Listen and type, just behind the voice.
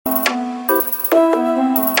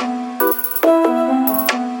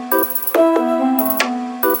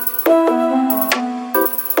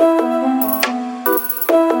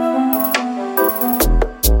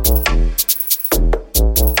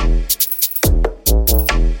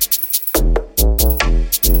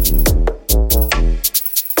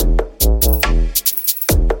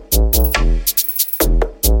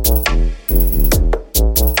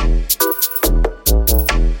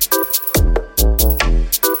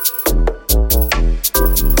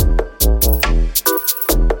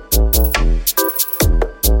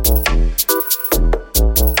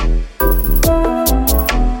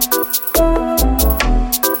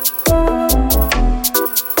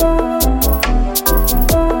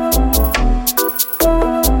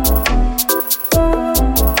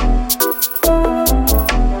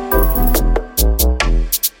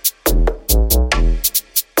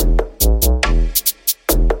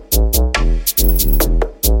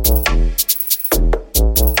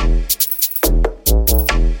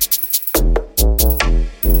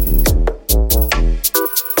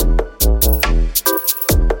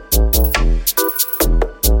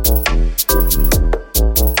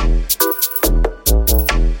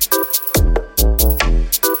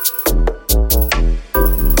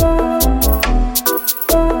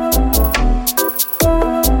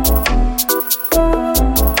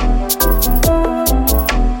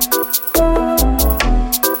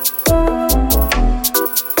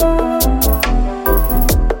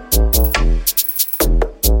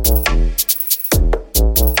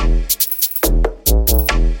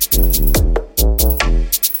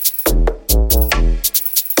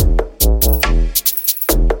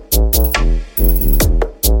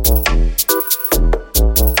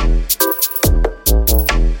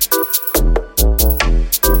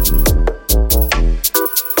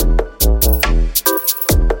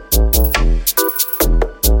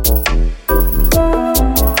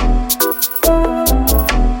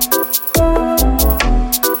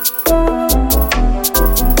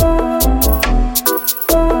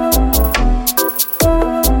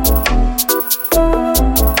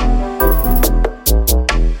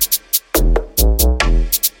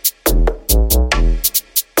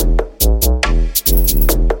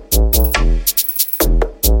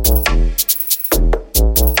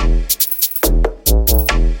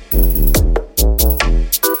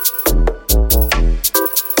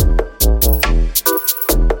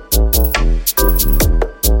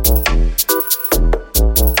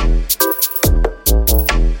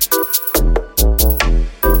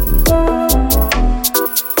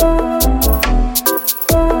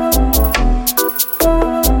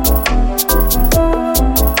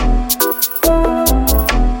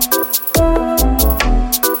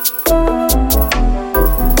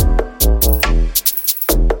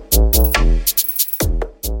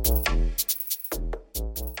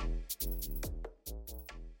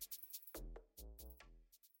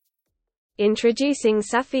Introducing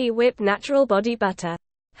Safi Whip Natural Body Butter.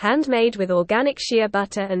 Handmade with organic shea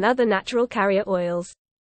butter and other natural carrier oils.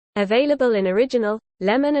 Available in original,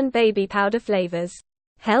 lemon and baby powder flavors.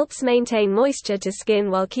 Helps maintain moisture to skin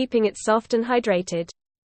while keeping it soft and hydrated.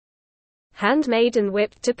 Handmade and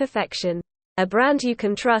whipped to perfection. A brand you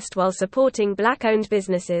can trust while supporting Black-owned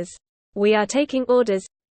businesses. We are taking orders.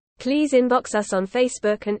 Please inbox us on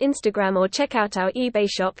Facebook and Instagram or check out our eBay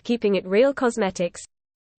shop Keeping It Real Cosmetics.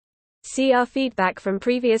 See our feedback from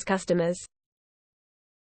previous customers.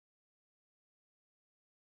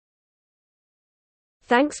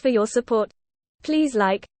 Thanks for your support. Please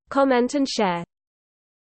like, comment and share.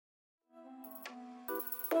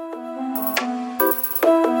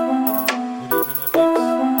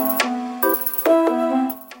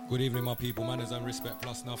 Good evening, my people. Manners and respect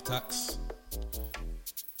plus enough tax.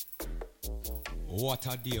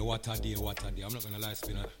 What a day, what a day, what a day. I'm not going to lie, it's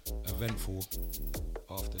been an eventful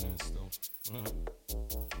afternoon still.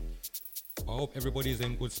 I hope everybody's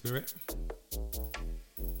in good spirit.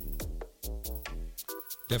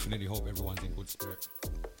 Definitely hope everyone's in good spirit.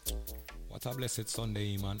 What a blessed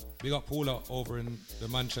Sunday, man. Big up Paula over in the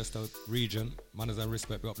Manchester region. Manners and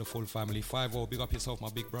respect, big up the full family. 5-0, big up yourself, my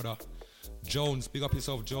big brother. Jones, big up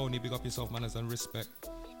yourself. Joni, big up yourself, manners and respect.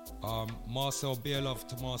 Marcel, bear love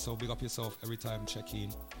to Marcel, big up yourself every time, check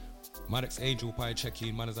in. Maddox Angel Pie, check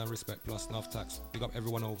in, manners and respect plus enough tax. Big up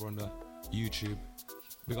everyone over on the YouTube.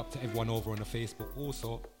 Big up to everyone over on the Facebook.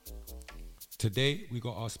 Also, today we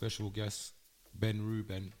got our special guest, Ben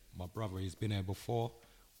Ruben, my brother. He's been here before.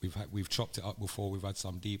 We've chopped it up before. We've had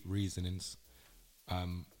some deep reasonings,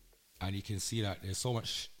 and you can see that there's so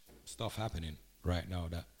much stuff happening right now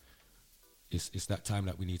that it's that time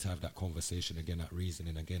that we need to have that conversation again, that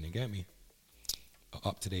reasoning again. You get me?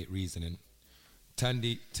 Up to date reasoning.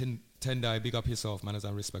 Tendai, big up yourself, manners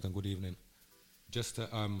and respect, and good evening. Just to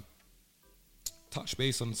touch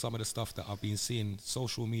base on some of the stuff that I've been seeing.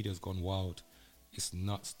 Social media's gone wild. It's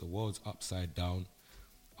nuts. The world's upside down.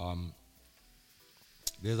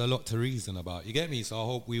 There's a lot to reason about. You get me? So I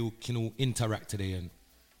hope we can all interact today and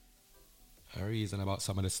reason about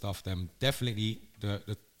some of the stuff. Then definitely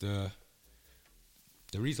the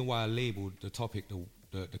reason why I labeled the topic,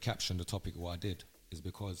 the caption, the topic, what I did, is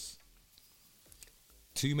because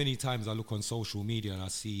too many times I look on social media and I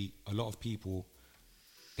see a lot of people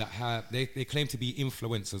that they claim to be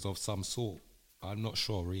influencers of some sort. I'm not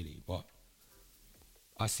sure really, but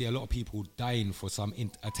I see a lot of people dying for some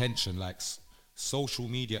attention, like social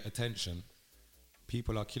media attention.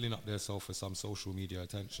 People are killing up themselves for some social media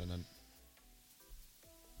attention, and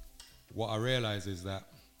what I realize is that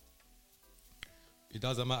it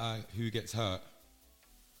doesn't matter who gets hurt.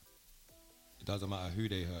 It doesn't matter who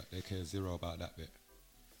they hurt. They care zero about that bit.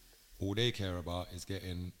 All they care about is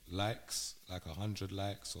getting likes, like 100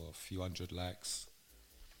 likes or a few hundred likes,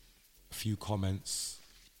 a few comments,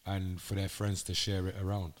 and for their friends to share it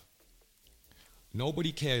around.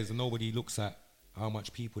 Nobody cares and nobody looks at how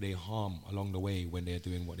much people they harm along the way when they're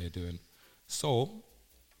doing what they're doing. So,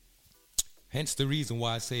 hence the reason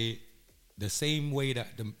why I say the same way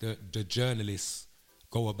that the journalists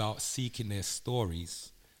go about seeking their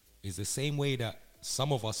stories is the same way that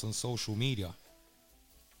some of us on social media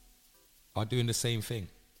are doing the same thing.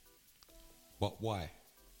 But why?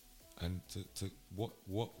 And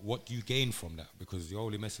what do you gain from that? Because you're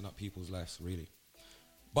only messing up people's lives, really.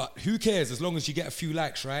 But who cares as long as you get a few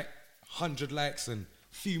likes, right? 100 likes and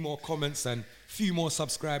a few more comments and a few more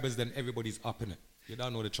subscribers, then everybody's up in it. You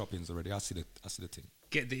don't know the choppings already. I see the thing.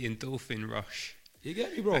 Get the endorphin rush. You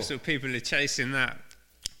get me, bro? That's what people are chasing. That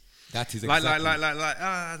is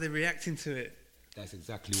exactly they're reacting to it. That's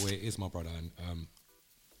exactly where it is, my brother. And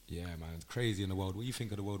yeah, man, it's crazy in the world. What do you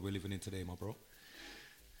think of the world we're living in today, my bro?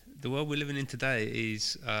 The world we're living in today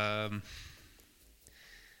is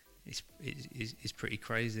it's pretty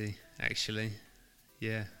crazy, actually.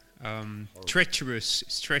 Yeah, treacherous.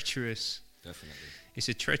 It's treacherous. Definitely. It's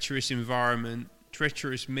a treacherous environment.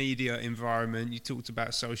 Treacherous media environment. You talked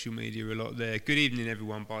about social media a lot there. Good evening,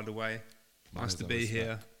 everyone, by the way. Nice to be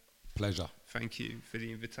here. Pleasure. Thank you for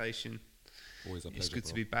the invitation. Always a pleasure. It's good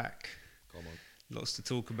to be back. Come on. Lots to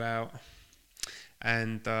talk about.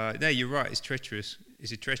 And no, you're right. It's treacherous.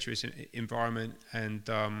 It's a treacherous environment, and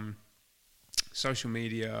social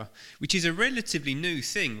media, which is a relatively new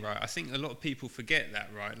thing, right? I think a lot of people forget that,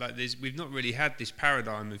 right? Like, we've not really had this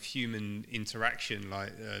paradigm of human interaction,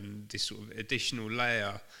 like this sort of additional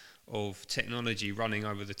layer of technology running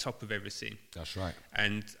over the top of everything. That's right.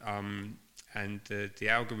 And the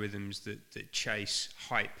algorithms that chase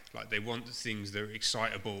hype, like they want things that are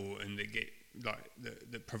excitable and that get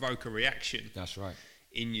that provoke a reaction. That's right.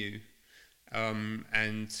 In you. You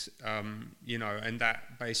know, and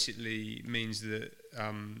that basically means that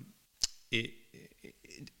it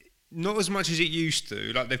not as much as it used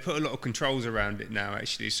to. Like, they put a lot of controls around it now,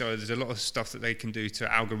 actually. So there's a lot of stuff that they can do to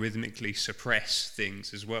algorithmically suppress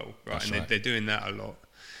things as well, right? That's and right. they're doing that a lot.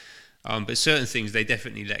 But certain things they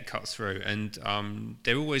definitely let cut through, and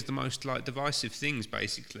they're always the most like divisive things,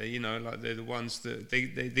 basically. You know, like they're the ones that they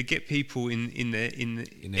get people in their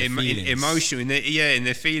emotion, in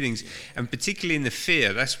their feelings, and particularly in the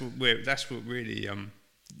fear. That's what really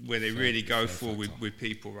where they really go for with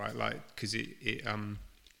people, right? Like, because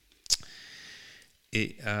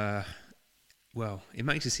well, it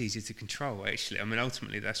makes us easier to control, actually. I mean,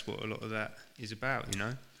 ultimately, that's what a lot of that is about, you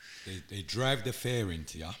know? They drive the fear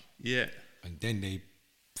into you. Yeah. And then they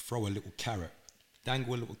throw a little carrot,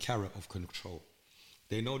 dangle a little carrot of control.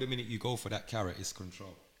 They know the minute you go for that carrot, it's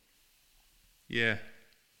control. Yeah.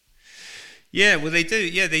 Yeah, well, they do.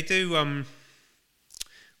 Yeah, they do.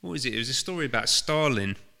 What was it? It was a story about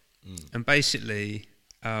Stalin. And basically...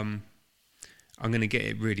 I'm going to get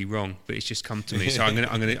it really wrong, but it's just come to me, so I'm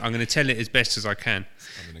going to tell it as best as I can.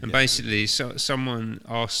 And basically, someone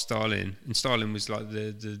asked Stalin, and Stalin was like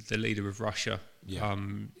the leader of Russia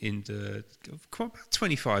in quite about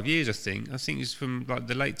 25 years, I think. I think it's from like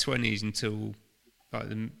the late 20s until like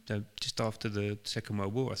just after the Second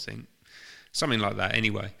World War, I think, something like that.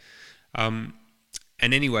 Anyway, and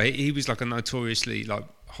anyway, he was like a notoriously like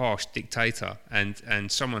harsh dictator,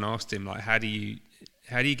 and someone asked him like, how do you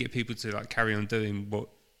get people to like carry on doing what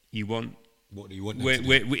you want? What do you want them to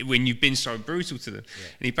do? When you've been so brutal to them? Yeah.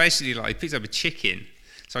 And he basically he picked up a chicken.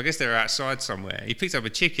 So I guess they were outside somewhere. He picked up a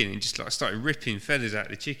chicken and just like started ripping feathers out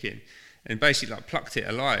of the chicken, and basically like plucked it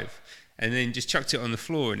alive, and then just chucked it on the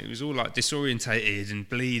floor, and it was all like disorientated and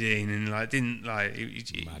bleeding, and like didn't like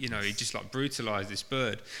you know, he just like brutalized this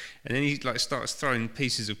bird, and then he like starts throwing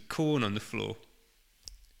pieces of corn on the floor.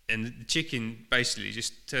 And the chicken basically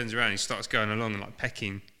just turns around and starts going along and like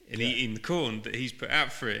pecking and eating the corn that he's put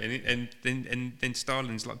out for it. And then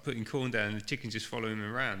Stalin's like putting corn down, and the chicken's just following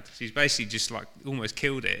him around. So he's basically just like almost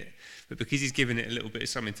killed it. But because he's given it a little bit of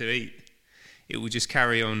something to eat, it will just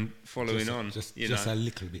carry on following on. Just a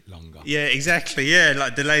little bit longer. Yeah, exactly. Yeah,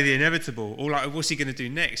 like delay the inevitable. Or like, what's he going to do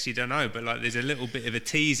next? You don't know. But like, there's a little bit of a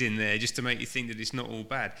tease in there just to make you think that it's not all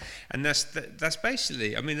bad. And that's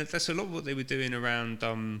basically. I mean, that's a lot of what they were doing around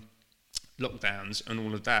lockdowns and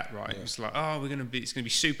all of that, right? Yeah. It's like, it's going to be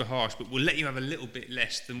super harsh, but we'll let you have a little bit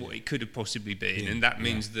less than what it could have possibly been, and that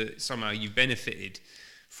means that somehow you've benefited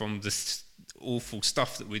from the awful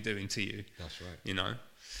stuff that we're doing to you. That's right. You know.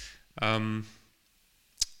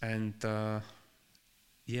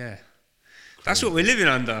 That's what we're living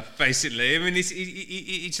under, basically. I mean,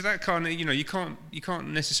 it's that kind of, you know, you can't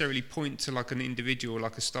necessarily point to like an individual,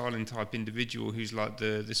 like a Stalin type individual who's like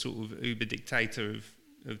the sort of uber dictator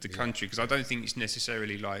of the country, because I don't think it's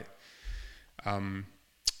necessarily like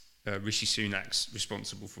Rishi Sunak's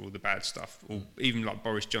responsible for all the bad stuff, or even like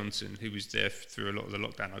Boris Johnson, who was there through a lot of the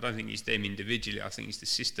lockdown. I don't think it's them individually. I think it's the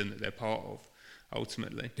system that they're part of.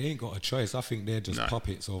 Ultimately, they ain't got a choice. I think they're just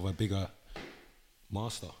puppets of a bigger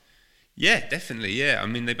master. Yeah, definitely. Yeah, I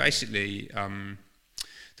mean, they basically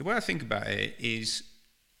the way I think about it is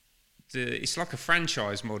it's like a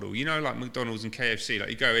franchise model. You know, like McDonald's and KFC. Like,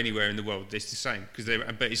 you go anywhere in the world, it's the same,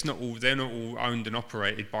 but it's not all. They're not all owned and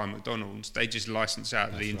operated by McDonald's. They just license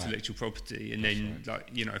out the intellectual property, and then like,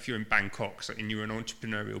 you know, if you're in Bangkok and you're an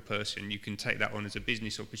entrepreneurial person, you can take that on as a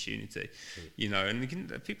business opportunity. True. You know, and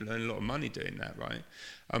people earn a lot of money doing that, right?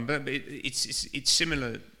 But it's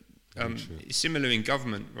similar. It's similar in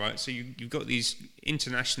government, right? So you've got these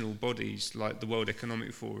international bodies like the World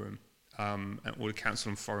Economic Forum, or the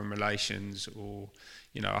Council on Foreign Relations, or,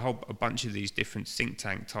 you know, a bunch of these different think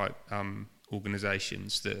tank type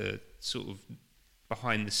organisations that are sort of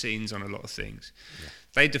behind the scenes on a lot of things. Yeah.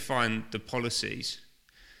 They define the policies,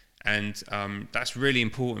 and that's really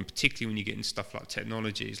important, particularly when you get into stuff like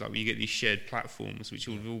technologies, like when you get these shared platforms which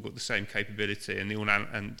have all got the same capability, and they all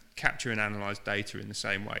and capture and analyse data in the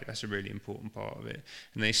same way. That's a really important part of it.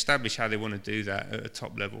 And they establish how they want to do that at a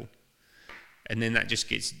top level, and then that just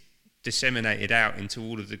gets disseminated out into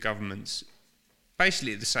all of the governments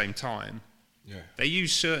basically at the same time. Yeah. They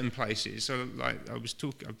use certain places. So like I've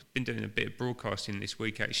been doing a bit of broadcasting this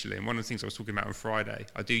week, actually, and one of the things I was talking about on Friday,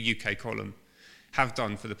 I do UK column, have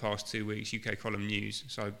done for the past 2 weeks, UK column news.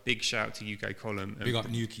 So big shout to UK column. Big up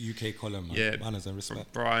UK column, man. Yeah, manners and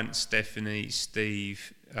respect. Brian, Stephanie,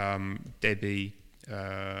 Steve, Debbie,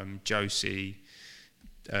 Josie,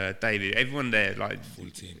 David, everyone there, like full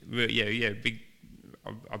team. Yeah, big.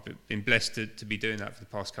 I've been blessed to be doing that for the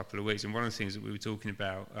past couple of weeks. And one of the things that we were talking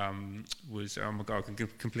about was, oh my God, I can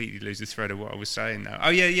completely lose the thread of what I was saying now. Oh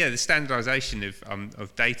yeah, the standardisation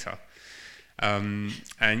of data,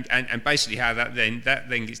 and basically how that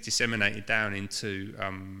then gets disseminated down into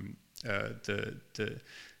the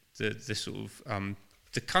sort of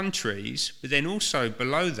the countries, but then also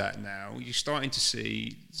below that now you're starting to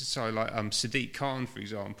see, so like Sadiq Khan, for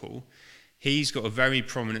example, he's got a very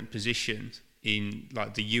prominent position in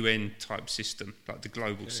like the UN type system, like the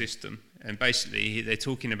global system, and basically they're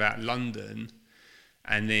talking about London,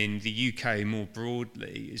 and then the UK more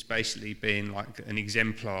broadly is basically being like an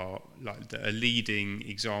exemplar, like a leading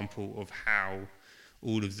example of how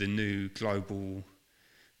all of the new global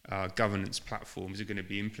governance platforms are going to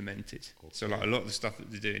be implemented. Okay. So like a lot of the stuff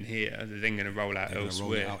that they're doing here, they're then going to roll out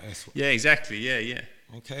elsewhere. Yeah, exactly. Yeah.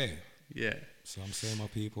 Okay. Yeah. So I'm saying, my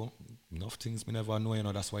people, enough things me never know, you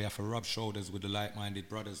know. That's why you have to rub shoulders with the like-minded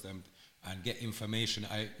brothers them and get information.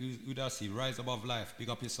 Who does see rise above life? Big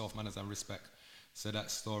up yourself, manners and respect. So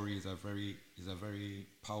that story is a very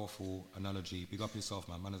powerful analogy. Big up yourself,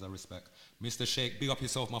 man, manners and respect. Mr. Sheikh, big up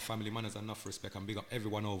yourself, my family, manners and enough respect, and big up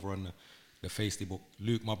everyone over on the Facebook.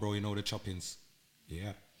 Luke, my bro, you know the choppings.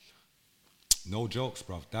 Yeah. No jokes,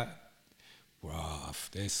 bruv.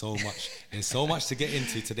 Bruv, there's so much to get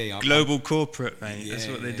into today. Global corporate, mate. Yeah, that's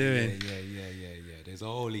what they're doing. Yeah. There's a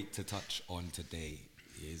whole heap to touch on today.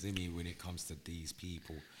 You see me when it comes to these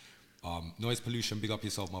people. Noise pollution, big up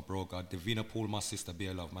yourself, my bro. God, Davina Paul, my sister, be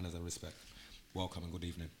a love, manners and respect. Welcome and good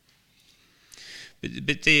evening.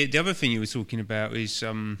 But the other thing you were talking about is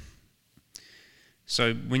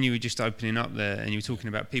so when you were just opening up there and you were talking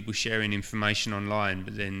about people sharing information online,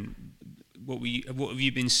 but then what have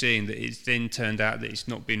you been seeing that it's then turned out that it's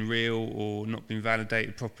not been real or not been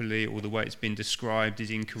validated properly, or the way it's been described is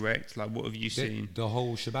incorrect? Like, what have you seen? The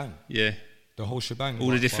whole shebang. Yeah. The whole shebang. All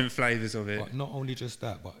the different flavours of it. But not only just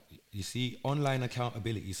that, but you see, online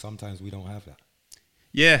accountability, sometimes we don't have that.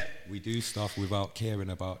 Yeah. We do stuff without caring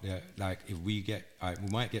about that. Like, if we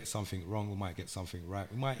might get something wrong, we might get something right.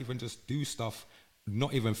 We might even just do stuff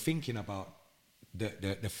not even thinking about the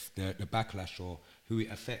backlash or who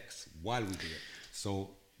it affects while we do it.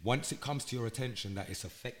 So once it comes to your attention that it's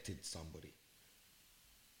affected somebody,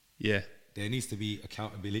 yeah, there needs to be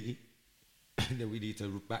accountability. And then we need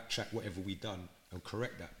to backtrack whatever we've done and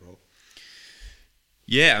correct that, bro.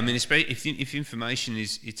 Yeah, I mean, if information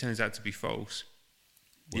it turns out to be false,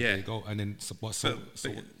 well, yeah, there you go. And then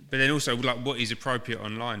but then also, like, what is appropriate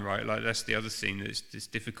online, right? Like, that's the other thing that's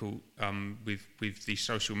difficult with these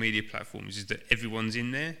social media platforms, is that everyone's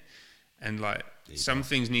in there, and like some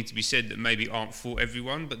things need to be said that maybe aren't for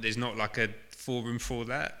everyone, but there's not like a forum for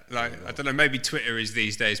that. Like, I don't know, maybe Twitter is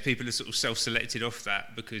these days. People are sort of self-selected off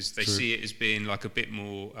that because they see it as being like a bit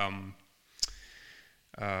more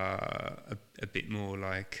a bit more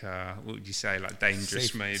like what would you say, like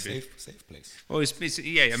dangerous, maybe safe place. Well, it's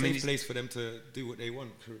yeah, I mean, safe place for them to do what they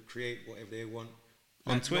want, create whatever they want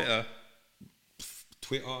on Twitter,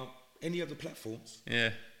 any other platforms.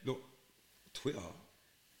 Yeah, look, Twitter,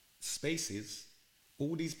 Spaces,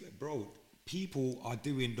 all these, bro. People are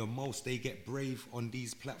doing the most. They get brave on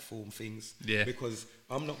these platform things. Yeah. Because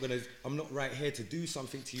I'm not right here to do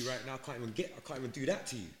something to you right now. I can't even do that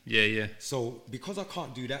to you. Yeah. So because I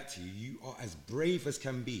can't do that to you, you are as brave as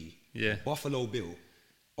can be. Yeah. Buffalo Bill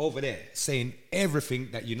over there saying everything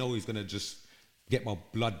that you know is gonna just get my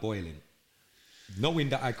blood boiling. Knowing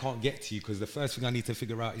that I can't get to you, because the first thing I need to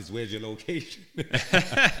figure out is where's your location. Well,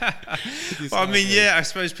 I mean, yeah, I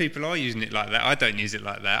suppose people are using it like that. I don't use it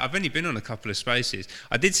like that. I've only been on a couple of Spaces.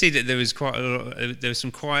 I did see that there was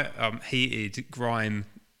some quite heated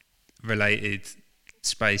grime-related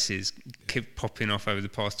Spaces keep popping off over the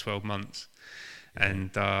past 12 months,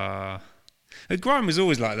 and grime was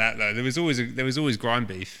always like that, though. There was always grime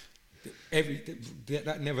beef.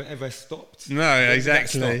 That never ever stopped. No,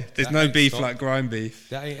 exactly. There's no beef like grime beef.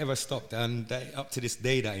 That ain't ever stopped, and up to this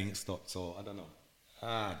day that ain't stopped. So I don't know.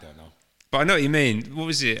 But I know what you mean. What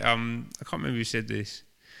was it? I can't remember who said this.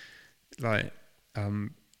 Like,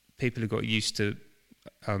 people have got used to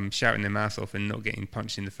shouting their mouth off and not getting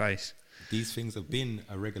punched in the face. These things have been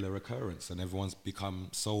a regular occurrence, and everyone's become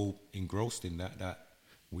so engrossed in that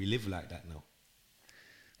we live like that now.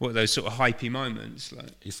 What, those sort of hypey moments?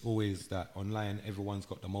 Like, it's always that online, everyone's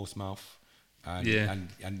got the most mouth, and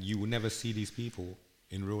you will never see these people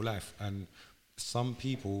in real life. And some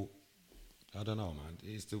people, I don't know, man.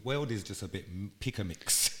 The world is just a bit pick a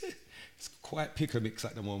mix. It's quite pick a mix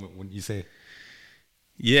at the moment, wouldn't you say?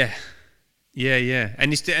 Yeah,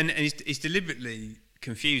 and it's deliberately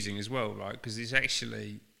confusing as well, right? Because it's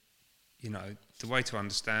actually, the way to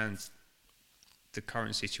understand the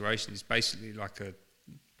current situation is basically like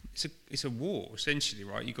it's a war essentially,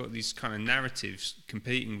 right? You've got these kind of narratives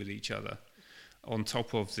competing with each other on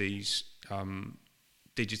top of these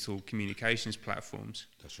digital communications platforms.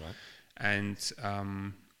 That's right. And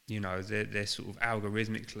they're sort of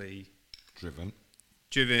algorithmically driven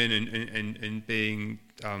and being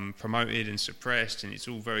promoted and suppressed, and it's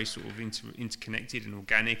all very sort of interconnected and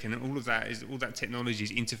organic, and all that technology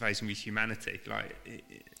is interfacing with humanity.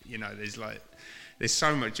 There's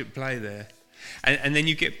so much at play there, and then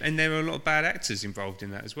there are a lot of bad actors involved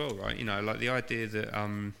in that as well, right? Like the idea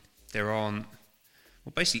that there aren't,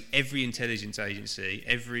 well, basically every intelligence agency,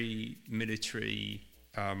 every military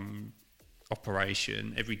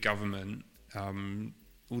operation, every government,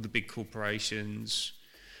 all the big corporations,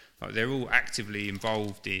 they're all actively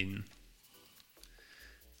involved in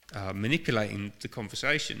manipulating the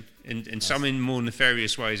conversation, and some in more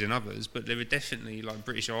nefarious ways than others. But there are definitely like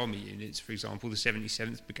British Army units, for example, the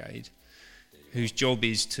 77th Brigade, whose job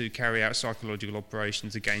is to carry out psychological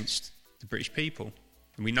operations against the British people,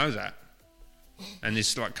 and we know that. And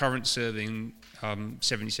there's like current serving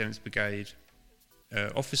 77th Brigade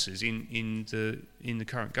officers in the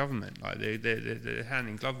current government, like they're hand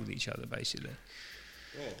in glove with each other basically.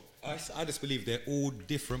 Well, I just believe they're all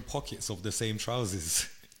different pockets of the same trousers.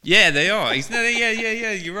 Yeah, they are.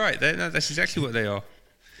 Yeah. You're right. That's exactly what they are.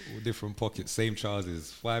 All different pockets, same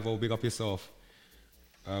trousers. 5-0, big up yourself.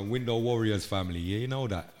 Window Warriors family. Yeah, you know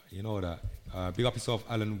that. Big up yourself,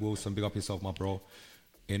 Alan Wilson. Big up yourself, my bro.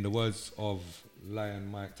 In the words of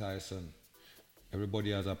Lion Mike Tyson,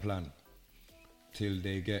 everybody has a plan till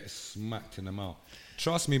they get smacked in the mouth.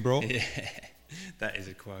 Trust me, bro. Yeah, that is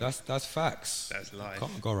a quote. That's facts. That's life.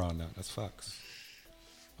 Can't go around that. That's facts.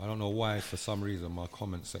 I don't know why, for some reason, my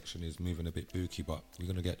comment section is moving a bit booky, but we're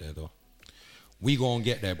going to get there, though. We gonna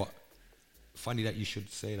get there, but funny that you should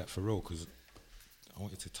say that for real, because I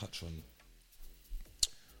wanted to touch on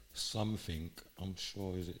something. I'm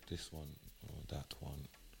sure, is it this one or that one?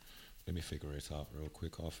 Let me figure it out real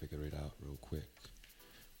quick. I'll figure it out real quick.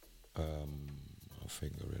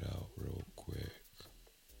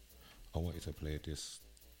 I wanted to play this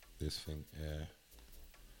thing here.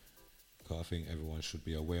 I think everyone should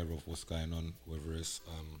be aware of what's going on, whether it's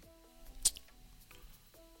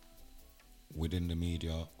within the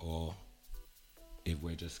media or if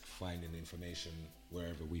we're just finding information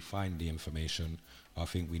wherever we find the information. I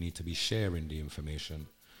think we need to be sharing the information.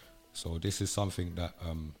 So this is something that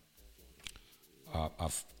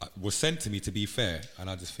was sent to me, to be fair, and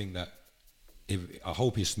I just think that I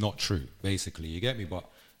hope it's not true, basically, you get me? But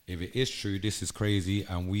if it is true, this is crazy,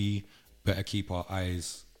 and we better keep our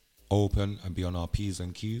eyes open and be on our P's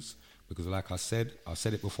and Q's, because like I said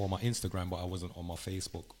it before on my Instagram, but I wasn't on my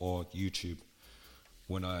Facebook or YouTube.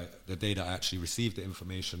 The day that I actually received the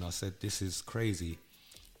information, I said, this is crazy.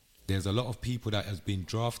 There's a lot of people that has been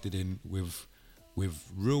drafted in with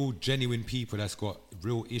real genuine people that's got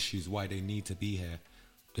real issues why they need to be here.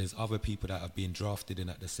 There's other people that have been drafted in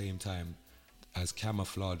at the same time as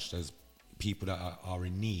camouflaged as people that are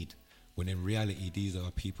in need, when in reality these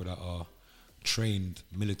are people that are trained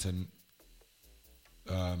militant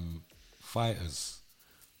fighters,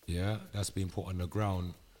 yeah, that's been put on the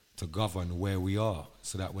ground to govern where we are,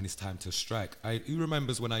 so that when it's time to strike. Who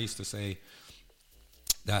remembers when I used to say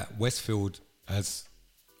that Westfield has,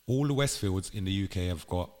 all the Westfields in the UK have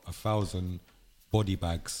got 1,000 body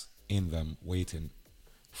bags in them waiting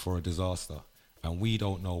for a disaster, and we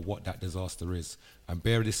don't know what that disaster is. And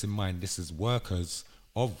bear this in mind, this is workers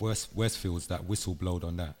of Westfields that whistleblowed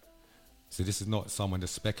on that. So this is not someone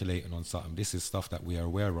that's speculating on something. This is stuff that we are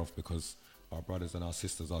aware of because our brothers and our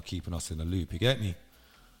sisters are keeping us in the loop. You get me?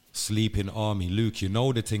 Sleeping army, Luke, you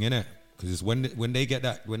know the thing, innit? Because it's when they get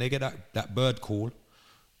that bird call,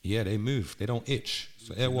 yeah, they move. They don't itch.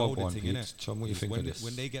 So air walk one, innit? Tell me what you think of this.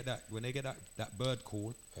 When they get that bird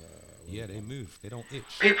call, yeah, they move. They don't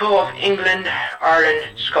itch. People of England,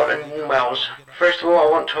 Ireland, Scotland and Wales, first of all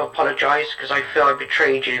I want to apologise because I feel I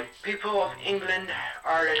betrayed you. People of England,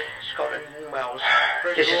 Ireland, Scotland and Wales,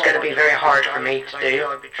 this is going to be very hard for me to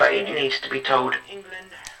do, but it needs to be told.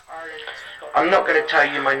 I'm not going to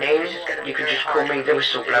tell you my name, you can just call me the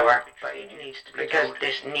whistleblower, because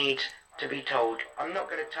this needs to be told. I'm not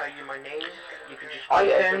going to tell you my name, you can just call me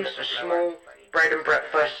the whistleblower. I own a small bread and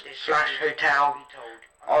breakfast / hotel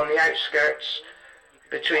on the outskirts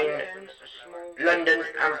between London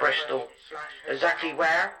and Bristol. Exactly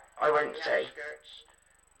where, I won't say.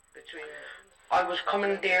 I was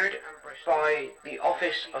commandeered by the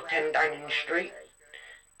office of 10 Downing Street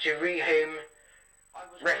to rehome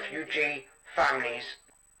refugee families,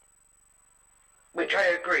 which I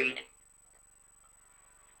agreed.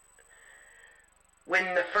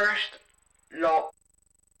 When the first lot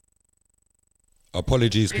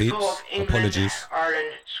Apologies, people peeps. of England, Apologies.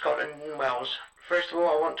 Ireland, Scotland and Wales, first of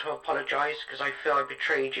all I want to apologise because I feel I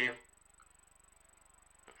betrayed you.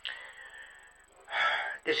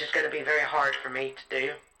 This is going to be very hard for me to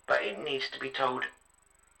do, but it needs to be told.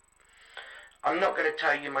 I'm not going to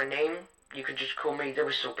tell you my name, you can just call me the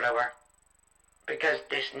whistleblower, because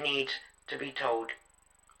this needs to be told.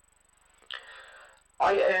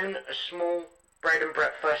 I own a small bread and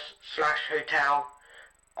breakfast / hotel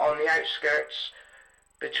on the outskirts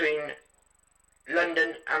between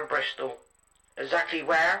London and Bristol. Exactly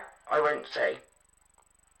where, I won't say.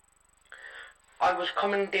 I was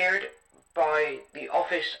commandeered by the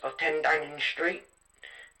office of 10 Downing Street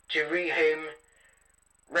to rehome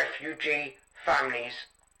refugee families,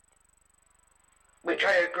 which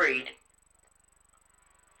I agreed.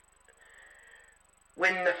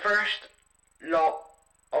 When the first lot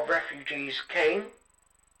of refugees came,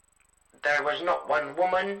 there was not one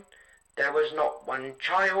woman, there was not one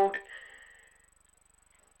child.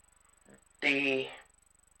 The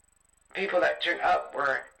people that turned up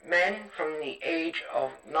were men from the age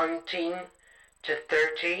of 19 to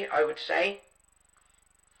 30, I would say.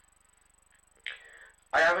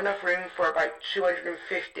 I have enough room for about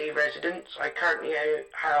 250 residents. I currently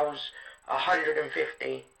house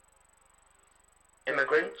 150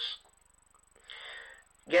 immigrants.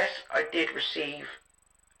 Yes, I did receive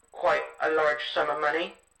quite a large sum of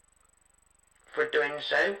money for doing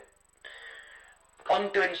so. On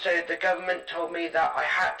doing so, the government told me that I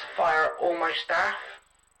had to fire all my staff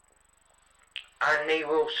and they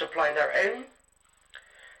will supply their own,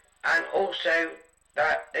 and also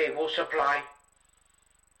that they will supply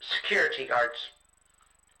security guards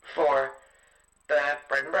for the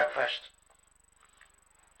bread and breakfast.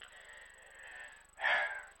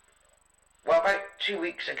 Well, about 2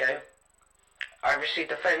 weeks ago, I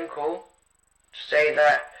received a phone call to say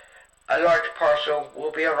that a large parcel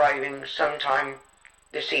will be arriving sometime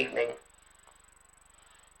this evening.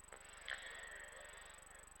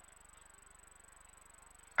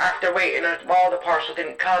 After waiting a while, the parcel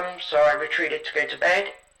didn't come, so I retreated to go to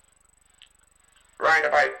bed. Around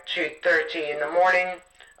about 2:30 in the morning,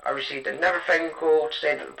 I received another phone call to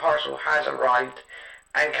say that the parcel has arrived,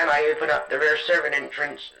 and can I open up the rear serving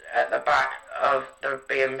entrance at the back of the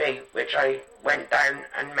B&B, which I went down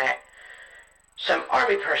and met some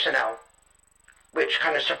army personnel, which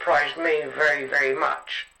kind of surprised me very, very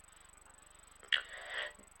much.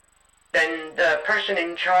 Then the person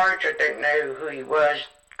in charge, I don't know who he was,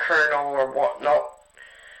 colonel or whatnot,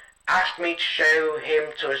 asked me to show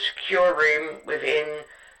him to a secure room within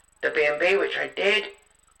the B&B, which I did.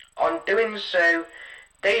 On doing so,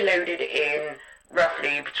 they loaded in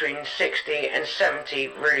roughly between 60 and 70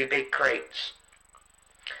 really big crates.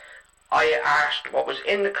 I asked what was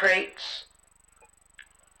in the crates.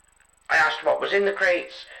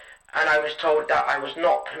 And I was told that I was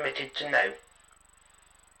not permitted to know.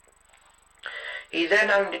 He then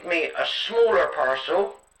handed me a smaller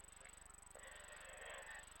parcel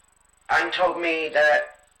and told me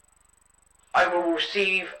that I will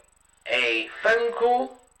receive a phone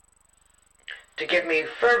call to give me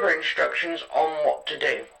further instructions on what to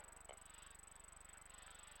do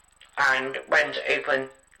and when to open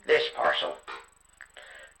this parcel,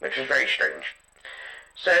 which was very strange.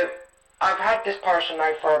 So I've had this parcel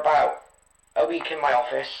now for about a week in my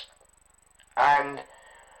office, and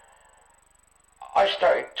I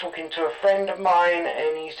started talking to a friend of mine,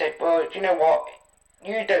 and he said, well, do you know what,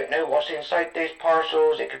 you don't know what's inside those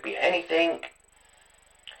parcels, it could be anything.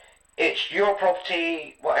 It's your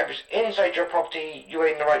property, whatever's inside your property, you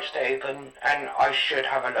own the rights to open, and I should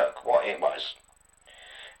have a look what it was.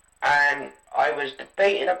 And I was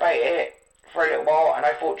debating about it for a little while, and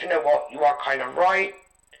I thought, you know what, you are kind of right.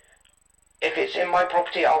 If it's in my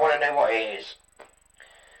property, I want to know what it is.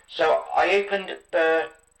 So I opened the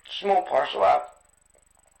small parcel up,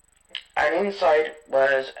 and inside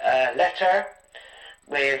was a letter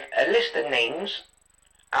with a list of names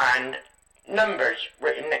and numbers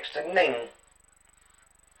written next to the name.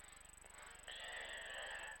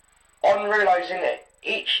 On realising that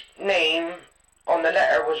each name on the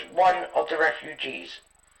letter was one of the refugees.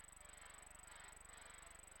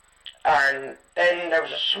 And then there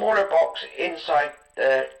was a smaller box inside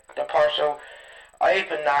the parcel. I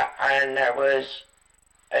opened that, and there was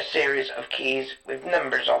a series of keys with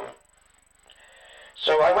numbers on.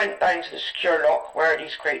 So I went down to the secure lock where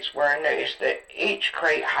these crates were and noticed that each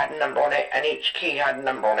crate had a number on it and each key had a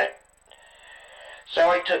number on it. So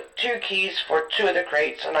I took 2 keys for 2 of the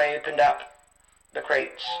crates and I opened up the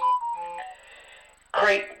crates.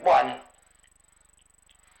 Crate 1.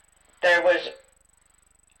 There was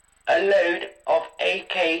a load of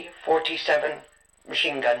AK-47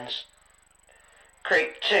 machine guns.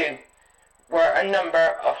 Crate 2 were a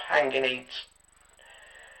number of hand grenades.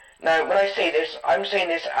 Now, when I say this, I'm saying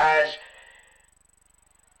this as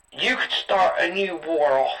you could start a new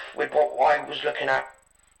war off with what I was looking at.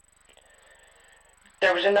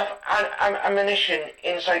 There was enough ammunition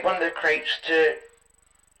inside one of the crates to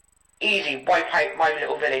easy wipe out my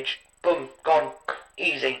little village. Boom, gone,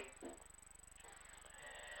 easy.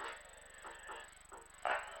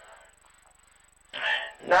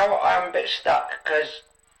 Now I'm a bit stuck because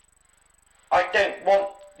I don't want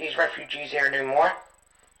these refugees here anymore,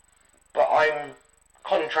 but I'm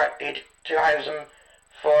contracted to house them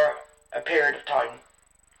for a period of time.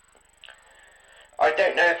 I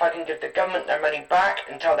don't know if I can give the government their money back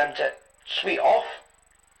and tell them to sweet off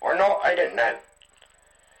or not, I don't know.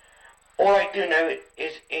 All I do know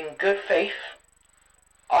is in good faith,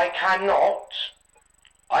 I cannot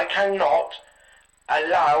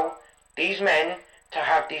allow these men to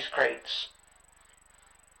have these crates.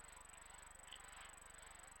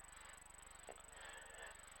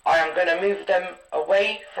 I am going to move them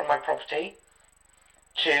away from my property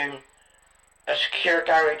to a secure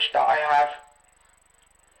garage that I have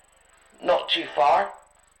not too far,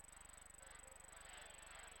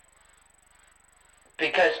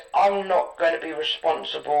 because I'm not going to be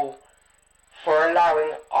responsible for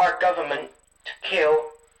allowing our government to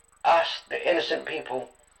kill us, the innocent people,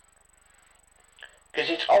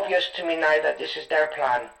 because it's obvious to me now that this is their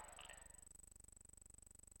plan.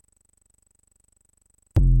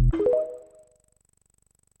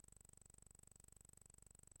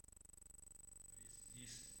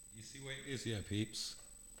 You see what it is, yeah, peeps.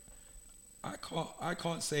 I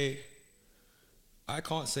can't say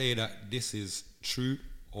that this is true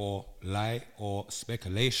or lie or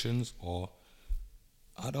speculations or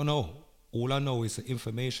I don't know. All I know is the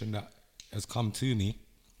information that has come to me,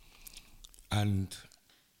 and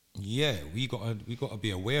yeah, we gotta be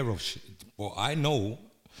aware of shit. What I know,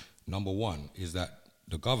 number one, is that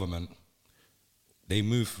the government, they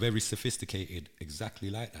move very sophisticated, exactly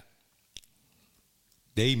like that.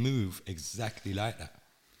 They move exactly like that.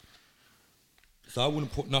 So I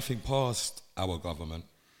wouldn't put nothing past our government,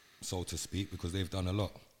 so to speak, because they've done a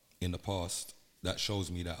lot in the past. That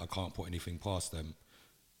shows me that I can't put anything past them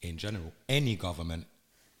in general. Any government,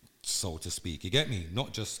 so to speak. You get me?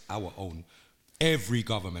 Not just our own. Every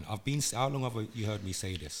government. How long have you heard me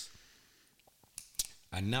say this?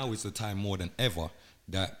 And now is the time more than ever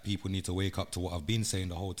that people need to wake up to what I've been saying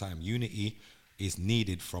the whole time. Unity is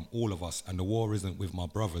needed from all of us. And the war isn't with my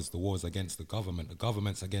brothers. The war is against the government. The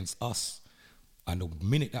government's against us. And the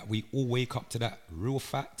minute that we all wake up to that real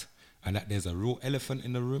fact and that there's a real elephant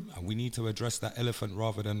in the room and we need to address that elephant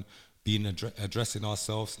rather than being addressing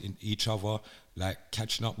ourselves in each other, like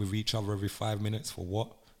catching up with each other every 5 minutes for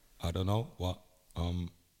what? I don't know. What?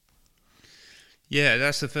 Yeah,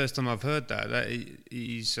 that's the first time I've heard that. That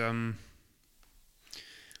is,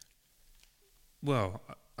 well,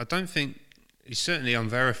 I don't think it's certainly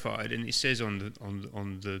unverified, and it says on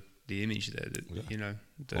the image there that you know.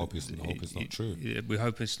 I hope it's not true. We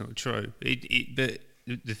hope it's not true. But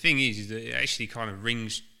the thing is that it actually kind of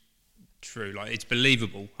rings true. Like it's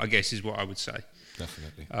believable, I guess, is what I would say.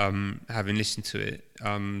 Definitely. Having listened to it,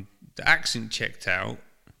 the accent checked out,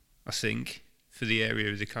 I think, for the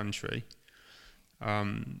area of the country,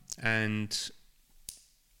 and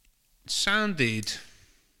sounded.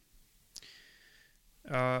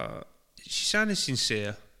 She sounded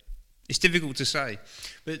sincere. It's difficult to say,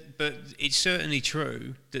 but it's certainly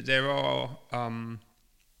true that there are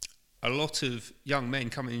a lot of young men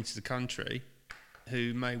coming into the country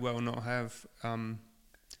who may well not have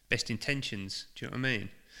best intentions. Do you know what I mean?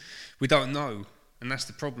 We don't know, and that's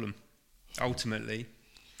the problem, ultimately.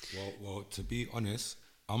 Well, to be honest,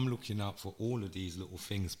 I'm looking out for all of these little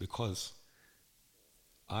things because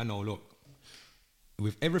I know, look,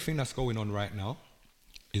 with everything that's going on right now,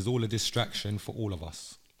 is all a distraction for all of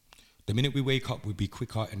us. The minute we wake up, we'll be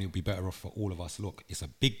quicker and it'll be better off for all of us. Look, it's a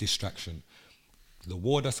big distraction. The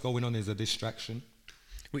war that's going on is a distraction.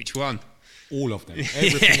 Which one? All of them.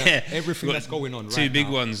 Everything that's going on right now. Two big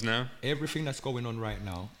ones now. Everything that's going on right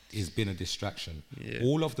now has been a distraction. Yeah.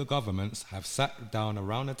 All of the governments have sat down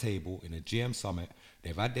around a table in a GM summit.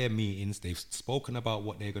 They've had their meetings. They've spoken about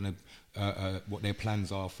what they're going to, what their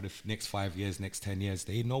plans are for the next 5 years, next 10 years.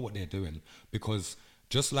 They know what they're doing because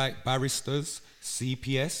just like barristers,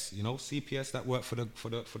 CPS, you know, CPS that work for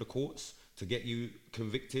the courts to get you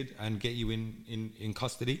convicted and get you in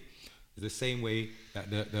custody, the same way that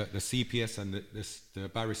the CPS and the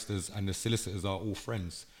barristers and the solicitors are all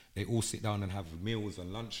friends. They all sit down and have meals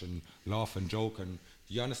and lunch and laugh and joke and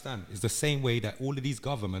You understand? It's the same way that all of these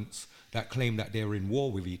governments that claim that they're in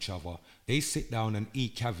war with each other, they sit down and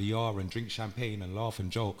eat caviar and drink champagne and laugh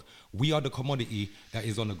and joke. We are the commodity that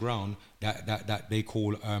is on the ground that they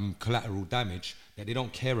call collateral damage, that they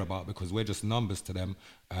don't care about because we're just numbers to them,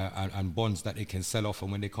 and bonds that they can sell off.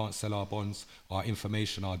 And when they can't sell our bonds, our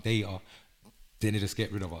information, our data, then they just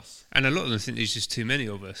get rid of us. And a lot of them think there's just too many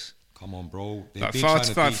of us. Come on, bro. Like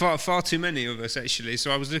far too many of us, actually. So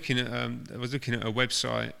I was looking at a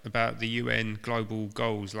website about the UN global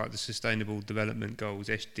goals, like the Sustainable Development Goals,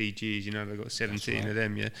 SDGs. You know, they've got 17 of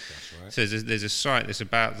them. Yeah. That's right. So there's a site that's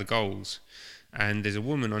about the goals, and there's a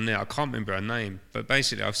woman on there. I can't remember her name, but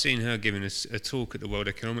basically I've seen her giving a talk at the World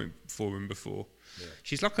Economic Forum before. Yeah.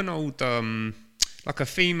 She's like an old. Like a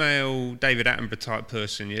female David Attenborough type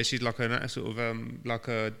person, yeah. She's like a sort of like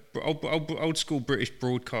a old school British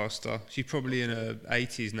broadcaster. She's probably in her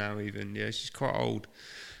 80s now, even. Yeah, she's quite old.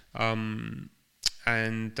 And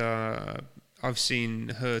I've seen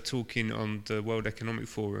her talking on the World Economic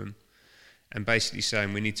Forum, and basically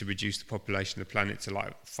saying we need to reduce the population of the planet to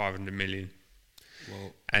like 500 million.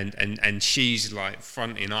 Well, and she's like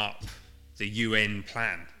fronting up the UN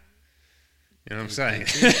plan. You know what I'm saying?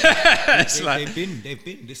 They've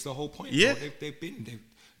been. This is the whole point. Yeah.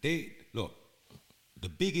 They look. The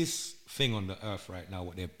biggest thing on the earth right now,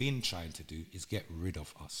 what they've been trying to do is get rid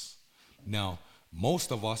of us. Now,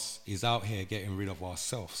 most of us is out here getting rid of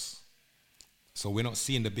ourselves. So we're not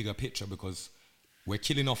seeing the bigger picture because we're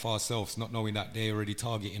killing off ourselves, not knowing that they're already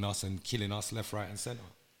targeting us and killing us left, right, and center.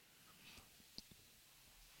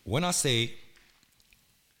 When I say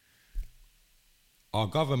our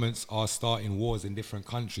governments are starting wars in different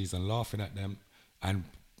countries and laughing at them and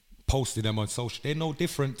posting them on social, they're no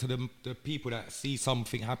different to the people that see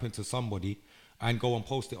something happen to somebody and go and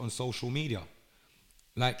post it on social media.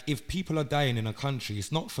 Like, if people are dying in a country,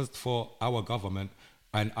 it's not for our government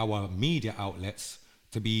and our media outlets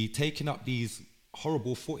to be taking up these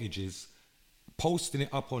horrible footages, posting it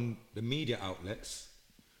up on the media outlets,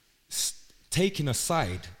 taking a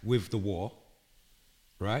side with the war,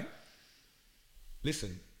 right?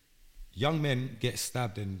 Listen, young men get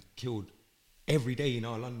stabbed and killed every day in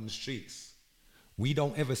our London streets. We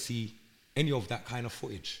don't ever see any of that kind of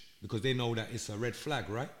footage because they know that it's a red flag,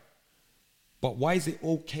 right? But why is it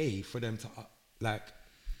okay for them to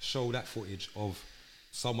show that footage of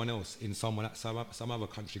someone else in some other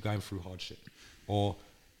country going through hardship, or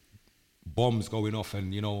bombs going off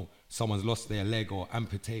and, you know, someone's lost their leg or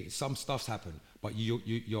amputated? Some stuff's happened, but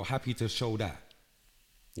you're happy to show that.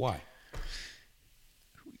 Why?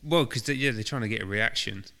 Well, because they're trying to get a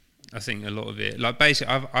reaction. I think a lot of it, like,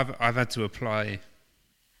 basically, I've had to apply.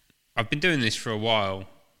 I've been doing this for a while,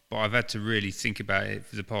 but I've had to really think about it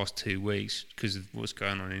for the past 2 weeks because of what's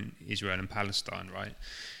going on in Israel and Palestine, right?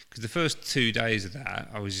 Because the first 2 days of that,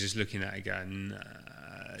 I was just looking at it going,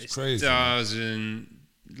 it's crazy.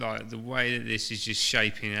 Like, the way that this is just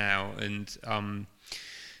shaping out, and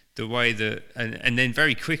the way that, and then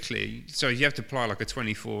very quickly, so you have to apply like a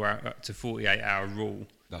 24 to 48 hour rule.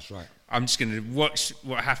 That's right. I'm just going to watch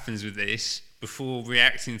what happens with this before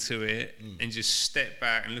reacting to it, and just step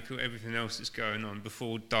back and look at everything else that's going on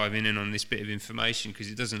before diving in on this bit of information, because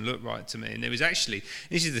it doesn't look right to me. And there was actually,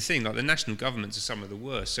 this is the thing, like, the national governments are some of the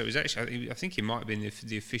worst. So it was actually, I think it might have been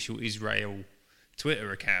the official Israel Twitter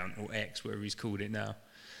account, or X, whatever he's called it now.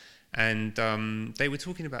 And they were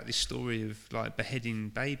talking about this story of, like, beheading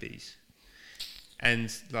babies.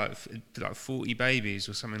 And like 40 babies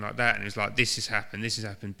or something like that, and it was like, this has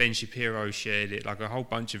happened. Ben Shapiro shared it, like a whole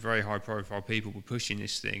bunch of very high profile people were pushing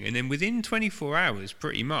this thing, and then within 24 hours,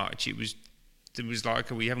 pretty much, it was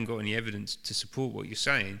like, we haven't got any evidence to support what you're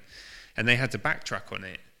saying, and they had to backtrack on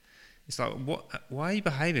it. It's like, why are you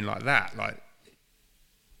behaving like that? Like,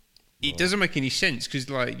 it doesn't make any sense, because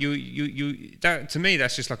like that, to me,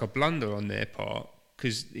 that's just like a blunder on their part,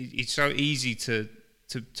 because it's so easy to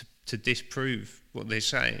disprove what they're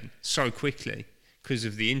saying so quickly because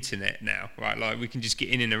of the internet now, right? Like, we can just get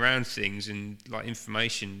in and around things, and like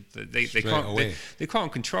information that they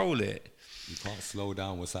can't control it. You can't slow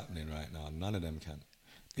down what's happening right now. None of them can.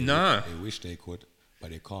 They wish they could, but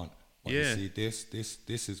they can't. But yeah. You see,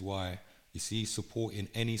 this is why, you see, supporting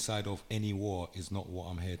any side of any war is not what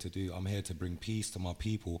I'm here to do. I'm here to bring peace to my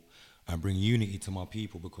people and bring unity to my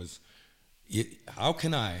people, because how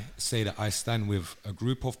can I say that I stand with a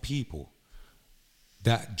group of people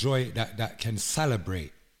that can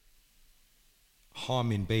celebrate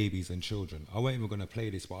harming babies and children? I wasn't even going to play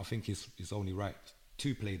this, but I think it's only right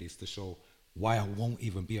to play this to show why I won't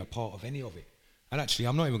even be a part of any of it. And actually,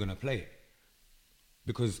 I'm not even going to play it,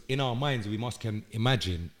 because in our minds we can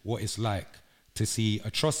imagine what it's like to see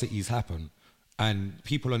atrocities happen and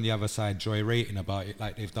people on the other side joyrating about it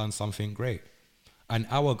like they've done something great. And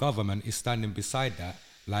our government is standing beside that,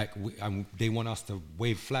 like, and they want us to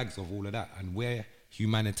wave flags of all of that. And we're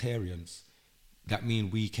humanitarians. That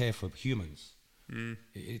means we care for humans.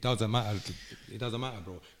 It doesn't matter. It doesn't matter,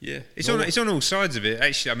 bro. Yeah, it's on all sides of it.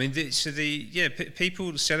 Actually, I mean,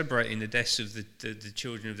 people celebrating the deaths of the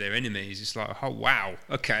children of their enemies. It's like, oh wow,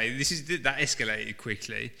 okay, that escalated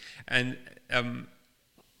quickly, and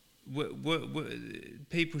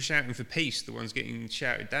people shouting for peace, the ones getting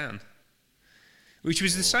shouted down. Which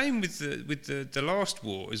was the same with the last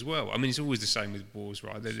war as well. I mean, it's always the same with wars,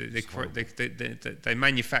 right? They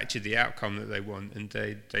manufacture the outcome that they want, and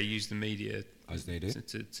they use the media as they do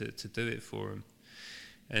to do it for them.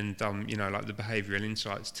 And like the behavioural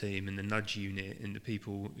insights team and the nudge unit and the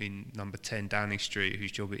people in number 10 Downing Street,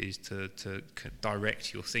 whose job it is to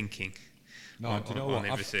direct your thinking. No, do you know what?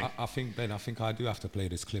 I think, Ben, I do have to play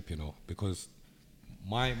this clip, because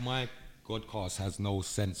my Godcast has no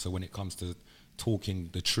censor when it comes to talking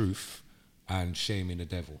the truth and shaming the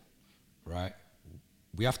devil, right?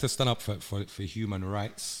 We have to stand up for human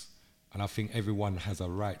rights, and I think everyone has a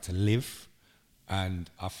right to live, and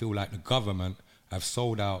I feel like the government have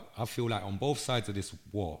sold out. I feel like on both sides of this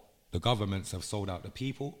war, the governments have sold out the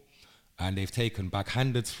people, and they've taken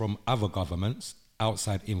backhandeds from other governments,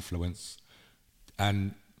 outside influence,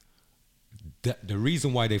 and the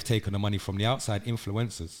reason why they've taken the money from the outside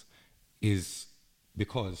influencers is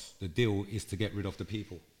because the deal is to get rid of the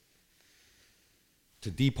people,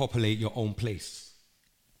 to depopulate your own place.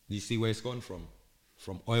 You see where it's gone from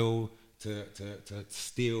oil to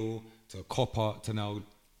steel to copper to now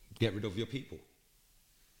get rid of your people.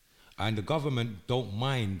 And the government don't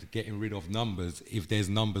mind getting rid of numbers if there's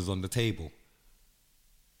numbers on the table.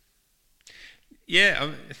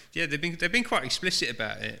 Yeah, they've been quite explicit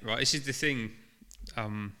about it, right? This is the thing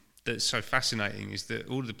that's so fascinating, is that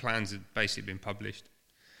all the plans have basically been published,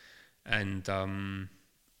 and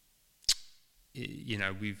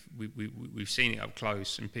we've seen it up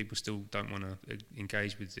close, and people still don't want to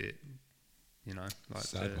engage with it.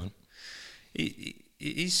 Sad one.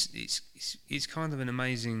 It's kind of an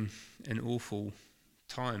amazing and awful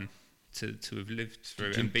time to have lived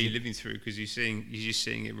through and be living through, because you're just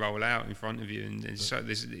seeing it roll out in front of you, and so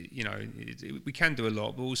there's we can do a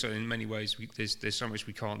lot, but also in many ways there's so much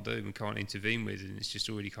we can't do and can't intervene with, and it's just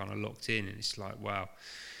already kind of locked in, and it's like, wow,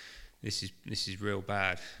 this is real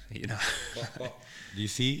bad, But you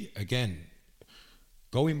see, again,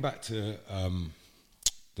 going back to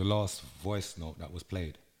the last voice note that was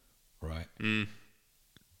played, right?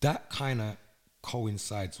 That kind of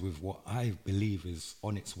coincides with what I believe is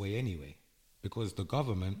on its way anyway, because the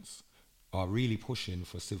governments are really pushing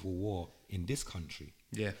for civil war in this country.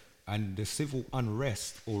 Yeah. And the civil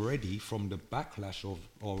unrest already from the backlash of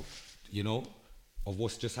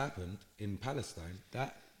what's just happened in Palestine,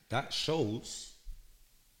 that shows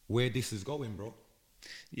where this is going, bro.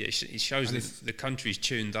 Yeah, it shows that the country's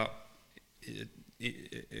tuned up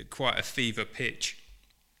at quite a fever pitch.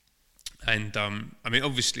 And I mean,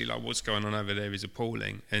 obviously, like, what's going on over there is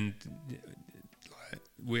appalling. And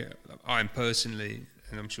I'm personally,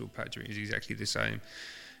 and I'm sure Patrick is exactly the same,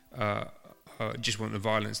 just want the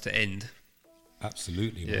violence to end.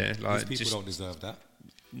 Absolutely. Yeah, man. like, these people don't deserve that.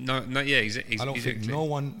 No, yeah, exactly. I don't think no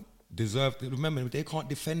one deserved. Remember, they can't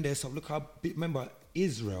defend themselves. Look how remember,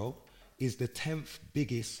 Israel is the 10th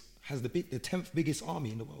biggest, has the 10th biggest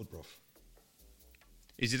army in the world, bro.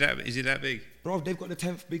 Is it that big? Bro, they've got the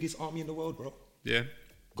 10th biggest army in the world, bro. Yeah.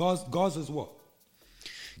 Gaza's what?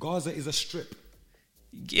 Gaza is a strip.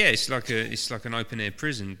 Yeah, it's like an open air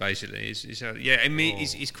prison, basically.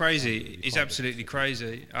 It's crazy. It's absolutely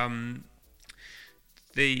crazy.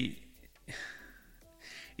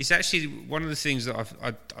 It's actually one of the things that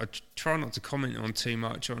I try not to comment on too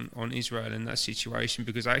much on Israel and that situation,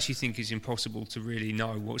 because I actually think it's impossible to really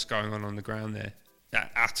know what's going on the ground there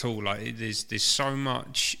at all. Like, there's so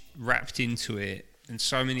much wrapped into it and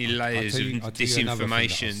so many layers of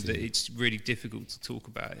disinformation that it's really difficult to talk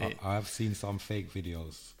about it. I've seen some fake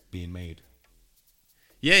videos being made.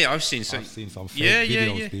 Yeah, I've seen some fake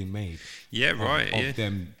videos being made. Yeah, right. Of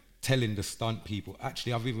them telling the stunt people.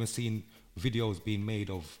 Actually, I've even seen videos being made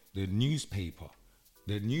of the newspaper,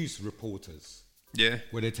 the news reporters. Yeah.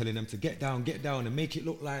 Where they're telling them to get down and make it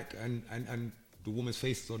look like, and the woman's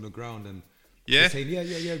face is on the ground, and they're saying,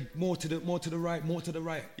 yeah, more to the right.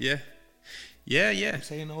 Yeah. I'm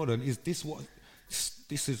saying, hold on, is this what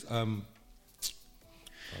this is?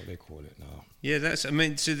 What they call it now. Yeah, that's. I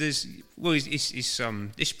mean, so there's. Well,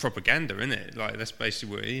 it's propaganda, isn't it? Like that's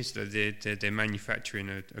basically what it is. That they're manufacturing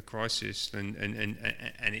a crisis, and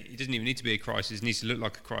it doesn't even need to be a crisis. It needs to look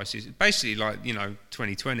like a crisis. Basically, like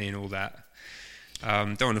 2020 and all that.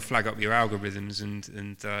 Don't want to flag up your algorithms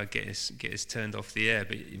and get us turned off the air.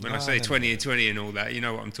 But when I say 2020 and all that, you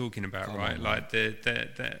know what I'm talking about, right? Like a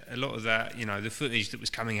lot of that, the footage that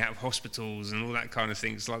was coming out of hospitals and all that kind of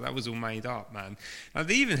things, like that was all made up, man. And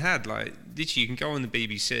they even had literally, you can go on the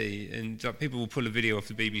BBC and people will pull a video off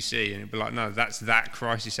the BBC and it'll be like, no, that's that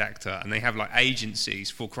crisis actor, and they have like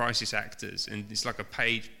agencies for crisis actors, and it's like a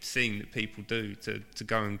paid thing that people do to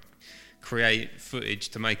go and create footage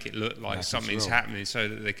to make it look like something's happening so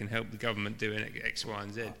that they can help the government do X, Y,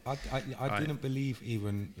 and Z. I didn't believe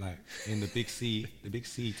even like in the big C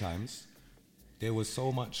times, there was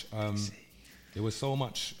so much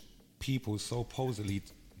people supposedly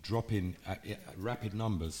dropping at rapid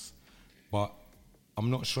numbers, but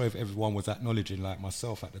I'm not sure if everyone was acknowledging, like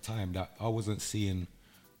myself at the time, that I wasn't seeing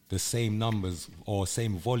the same numbers or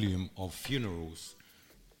same volume of funerals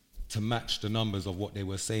to match the numbers of what they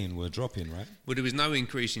were saying were dropping, right? Well, there was no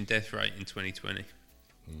increase in death rate in 2020,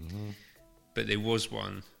 but there was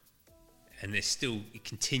one, and it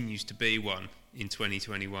continues to be one in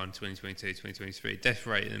 2021, 2022, 2023. Death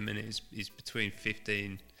rate at the minute is between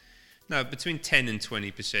 10 and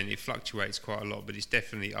 20%. It fluctuates quite a lot, but it's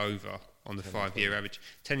definitely over on the 5-year average.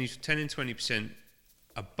 10 and 20%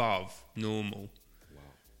 above normal. Wow.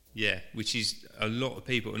 Yeah, which is a lot of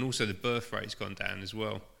people, and also the birth rate's gone down as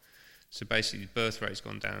well. So basically, the birth rate's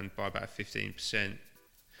gone down by about 15%.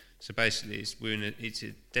 So basically, it's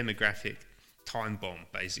a demographic time bomb.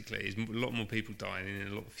 Basically, there's a lot more people dying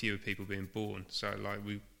and a lot fewer people being born. So like,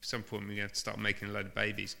 at some point, we're going to have to start making a load of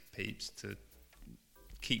babies, peeps, to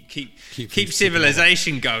keep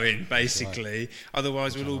civilization going. Basically, right.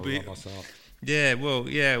 Otherwise we'll all be. Yeah, well,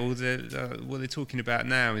 yeah. What they're talking about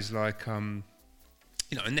now is like.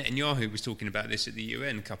 Netanyahu was talking about this at the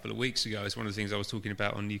UN a couple of weeks ago. It's one of the things I was talking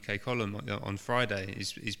about on UK Column on Friday.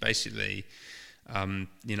 Is basically,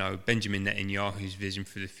 Benjamin Netanyahu's vision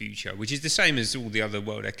for the future, which is the same as all the other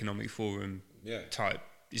World Economic Forum type.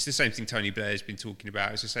 It's the same thing Tony Blair's been talking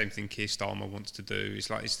about. It's the same thing Keir Starmer wants to do.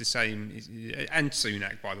 It's the same, and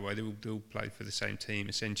Sunak, by the way. They all play for the same team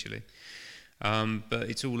essentially. But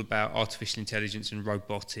it's all about artificial intelligence and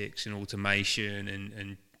robotics and automation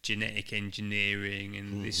and genetic engineering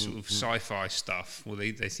and this sort of sci-fi stuff. Well,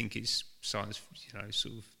 they think it's science,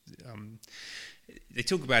 they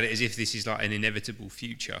talk about it as if this is like an inevitable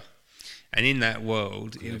future. And in that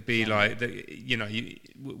world, it would be like,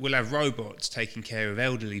 we'll have robots taking care of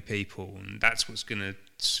elderly people, and that's what's going to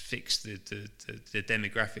fix the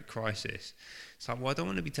demographic crisis. It's like, well, I don't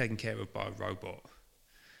want to be taken care of by a robot.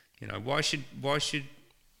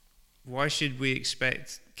 Why should we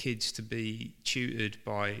expect kids to be tutored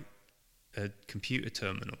by a computer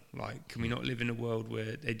terminal? Like, can we not live in a world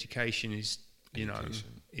where education is,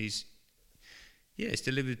 it's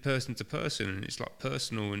delivered person to person, and it's like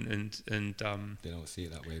personal and they don't see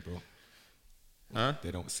it that way, bro. Huh? They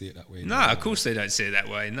don't see it that way. No, of course they don't see it that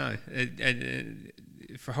way. No,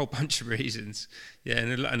 for a whole bunch of reasons. Yeah,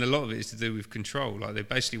 and a lot of it is to do with control. Like, they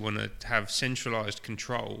basically want to have centralised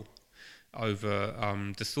control over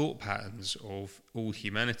the thought patterns of all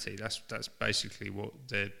humanity. That's basically what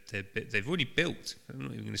they've already built. I'm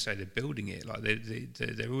not even going to say they're building it. Like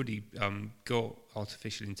they've already got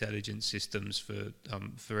artificial intelligence systems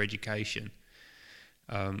for education,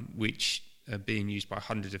 which are being used by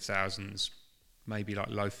hundreds of thousands, maybe like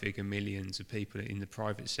low figure millions of people in the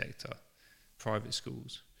private sector, private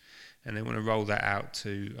schools. And they want to roll that out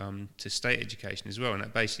to state education as well. And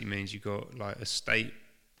that basically means you've got like a state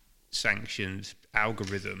sanctioned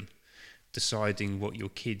algorithm deciding what your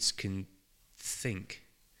kids can think.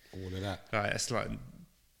 All of that. Right, that's like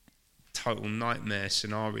total nightmare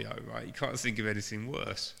scenario, right? You can't think of anything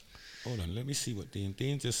worse. Hold on, let me see what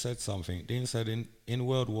Dean just said something. Dean said in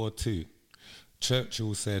World War II,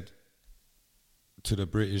 Churchill said to the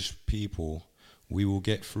British people, "We will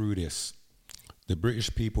get through this." The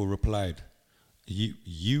British people replied,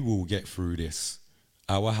 You will get through this.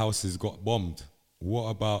 Our houses got bombed. What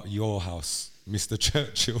about your house, Mr.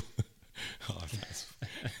 Churchill?" Oh, that's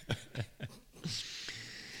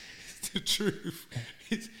the truth.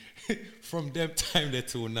 From them time there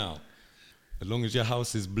till now, as long as your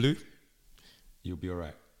house is blue, you'll be all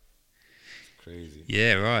right. Crazy.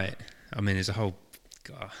 Yeah, right. I mean, there's a whole...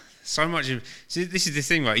 God, so much of... See, this is the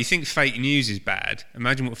thing, right? You think fake news is bad.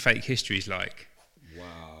 Imagine what fake history is like.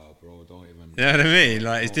 Wow, bro, don't even... You know what I mean?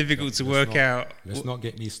 Like, it's difficult to work out... Let's not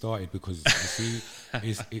get me started, because, you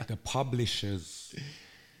see, the publishers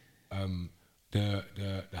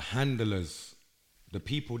the handlers, the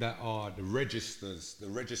people that are the registerers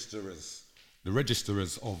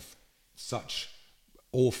of such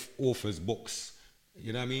authors' books.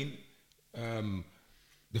 You know what I mean?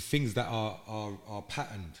 The things that are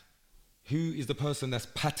patterned. Who is the person that's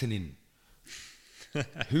patterning?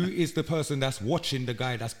 Who is the person that's watching the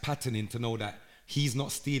guy that's patterning to know that he's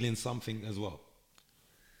not stealing something as well?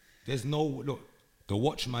 There's no, look, the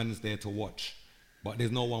watchman's there to watch, but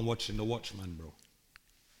there's no one watching the watchman, bro.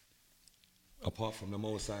 Apart from the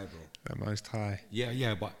Most High, bro. The Most High.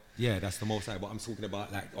 Yeah, that's the Most High, but I'm talking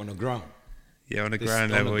about like on the ground. Yeah, on the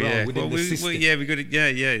ground level, yeah. We got it. Yeah.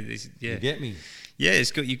 You get me? Yeah,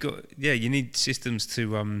 you need systems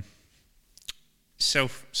to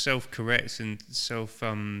self-correct and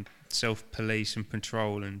self-police and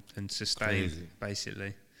patrol and sustain. Crazy.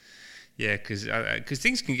 Basically. Yeah, because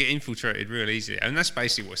things can get infiltrated real easily, and that's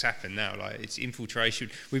basically what's happened now. Like, it's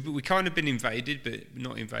infiltration. We kind of been invaded, but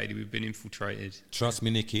not invaded. We've been infiltrated. Trust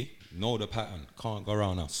me, Nicky. Know the pattern. Can't go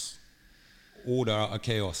around us. Order out of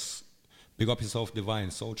chaos. Big up yourself,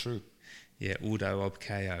 divine. So true. Yeah, ordo ob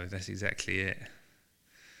chaos. That's exactly it.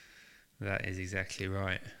 That is exactly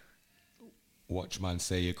right. Watchman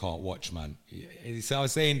say you can't watch, man. You see, I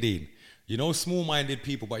was saying, Dean. You know, small-minded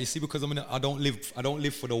people, but you see, because I don't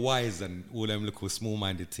live for the wise and all them little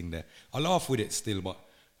small-minded thing there. I laugh with it still, but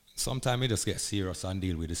sometimes we just get serious and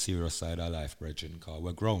deal with the serious side of life, brethren, because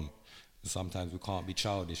we're grown. Sometimes we can't be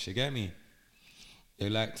childish, you get me? They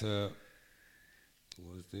like to,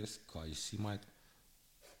 what was this? Because you see my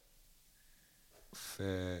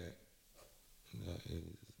fair,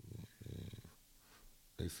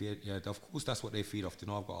 they feed, yeah, of course that's what they feed off. You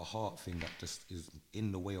know, I've got a heart thing that just is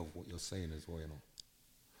in the way of what you're saying as well, you know.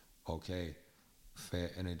 Okay,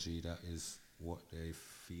 fair energy, that is what they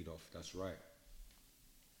feed off, that's right.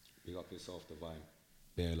 Big up yourself, divine.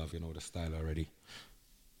 Bear love, you know the style already.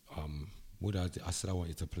 I said I want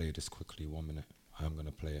you to play this quickly, 1 minute. I am going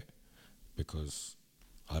to play it because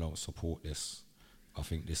I don't support this. I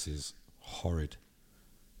think this is horrid.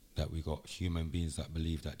 That we got human beings that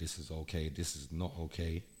believe that this is okay. This is not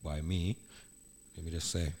okay by me. Let me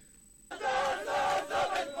just say.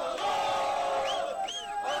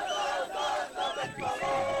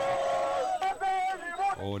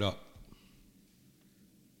 Hold up.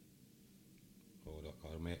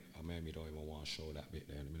 I maybe don't even want to show that bit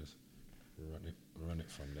there. Let me just run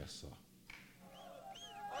it from there, so.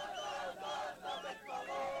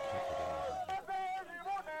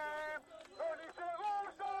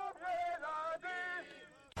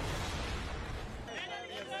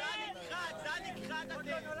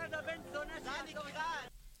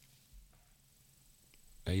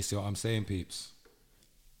 Now you see what I'm saying, peeps?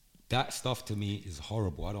 That stuff to me is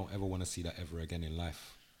horrible. I don't ever want to see that ever again in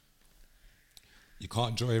life. You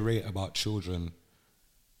can't joyrate about children,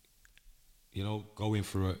 you know, going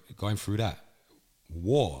through that.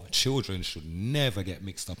 War. Children should never get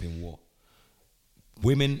mixed up in war.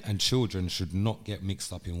 Women and children should not get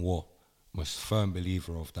mixed up in war. I'm a firm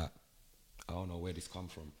believer of that. I don't know where this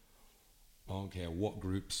comes from. I don't care what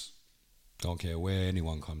groups, don't care where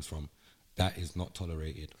anyone comes from. That is not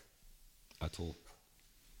tolerated at all.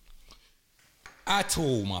 At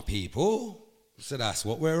all, my people. So that's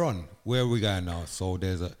what we're on. Where are we going now? So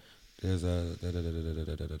there's a don't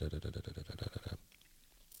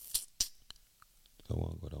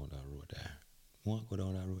want to go down that road there. Want to go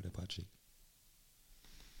down that road there, Patrick?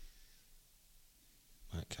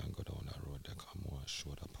 I can't go down that road there. Come on, show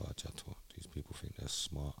that part at all. These people think they're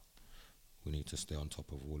smart. We need to stay on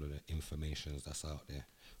top of all of the information that's out there.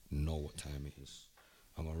 Know what time it is.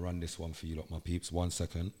 I'm going to run this one for you, lot, my peeps. 1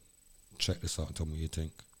 second. Check this out and tell me what you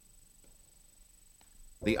think.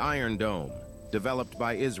 The Iron Dome, developed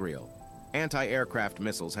by Israel. Anti-aircraft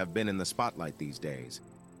missiles have been in the spotlight these days.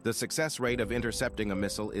 The success rate of intercepting a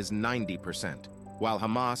missile is 90%, while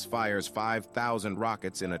Hamas fires 5,000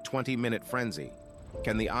 rockets in a 20-minute frenzy.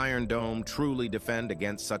 Can the Iron Dome truly defend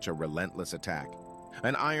against such a relentless attack?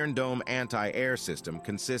 An Iron Dome anti-air system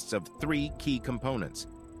consists of 3 key components.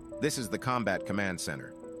 This is the Combat Command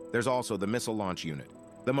Center. There's also the Missile Launch Unit.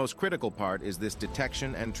 The most critical part is this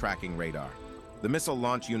detection and tracking radar. The Missile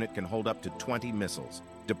Launch Unit can hold up to 20 missiles.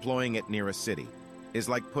 Deploying it near a city is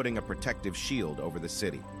like putting a protective shield over the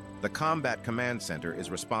city. The Combat Command Center is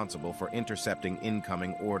responsible for intercepting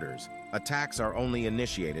incoming orders. Attacks are only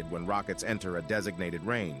initiated when rockets enter a designated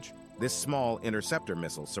range. This small interceptor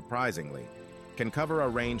missile, surprisingly, can cover a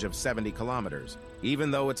range of 70 kilometers,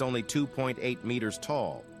 even though it's only 2.8 meters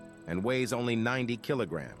tall and weighs only 90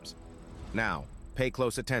 kilograms. Now, pay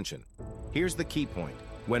close attention. Here's the key point.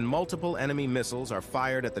 When multiple enemy missiles are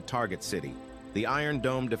fired at the target city, the Iron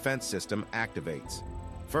Dome defense system activates.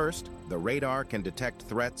 First, the radar can detect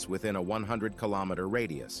threats within a 100-kilometer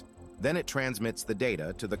radius. Then it transmits the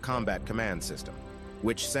data to the Combat Command System,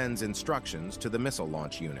 which sends instructions to the missile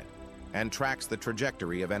launch unit and tracks the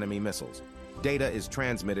trajectory of enemy missiles. Data is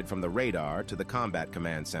transmitted from the radar to the Combat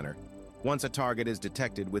Command Center. Once a target is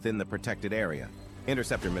detected within the protected area,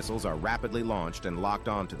 interceptor missiles are rapidly launched and locked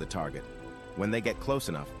onto the target. When they get close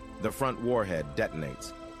enough, the front warhead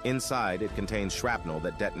detonates. Inside, it contains shrapnel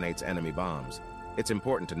that detonates enemy bombs. It's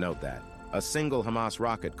important to note that a single Hamas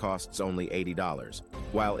rocket costs only $80,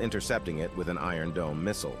 while intercepting it with an Iron Dome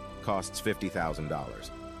missile costs $50,000.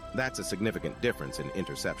 That's a significant difference in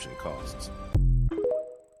interception costs.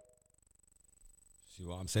 See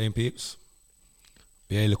what I'm saying, peeps?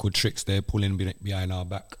 Bare little tricks they're pulling behind our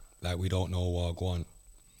back, like we don't know what go on.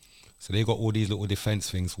 So they got all these little defense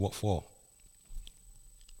things. What for?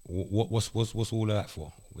 What's all of that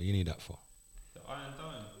for? What you need that for? The Iron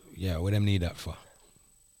Dome. Yeah, what them need that for?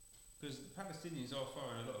 Because the Palestinians are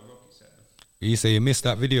firing a lot of rockets at them. You say you missed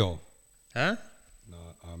that video? Huh? No,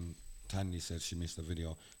 Tandy said she missed the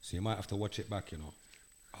video, so you might have to watch it back. You know,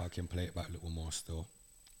 I can play it back a little more still.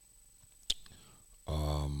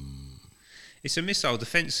 It's a missile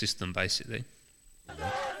defense system, basically. So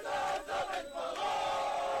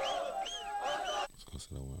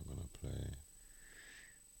they weren't gonna play.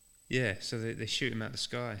 Yeah, so they shoot him out the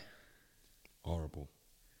sky. Horrible.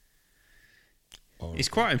 It's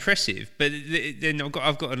quite impressive, but then I've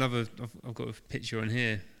got a picture on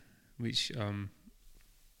here, which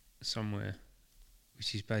somewhere,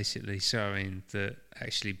 which is basically showing that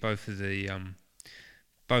actually both the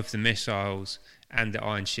missiles and the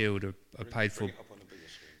Iron Shield are paid for. Bring it up on the bigger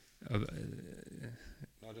screen.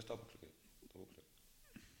 No, just double click it. Double click.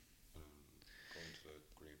 Go into the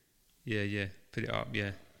green. Yeah, put it up.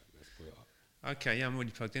 Yeah. Let's put it up. Okay, yeah, I'm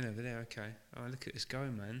already plugged in over there. Okay. Oh, look at this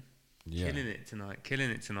going, man. Yeah. Killing it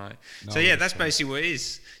tonight. No, So yeah, that's basically what it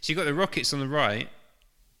is. So you got the rockets on the right,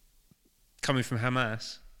 coming from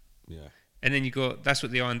Hamas. Yeah. And then that's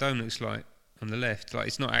what the Iron Dome looks like on the left. Like,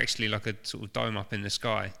 it's not actually like a sort of dome up in the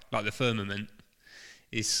sky, like the firmament.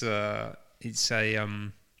 It's like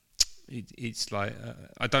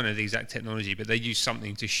I don't know the exact technology, but they use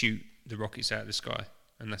something to shoot the rockets out of the sky,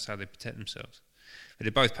 and that's how they protect themselves. But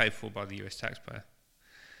they're both paid for by the US taxpayer.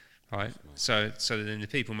 Right, so then the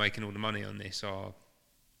people making all the money on this are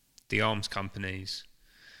the arms companies,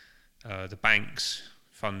 the banks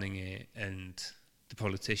funding it, and the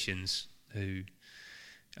politicians who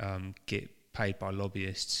get paid by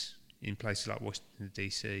lobbyists in places like Washington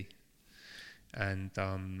DC, and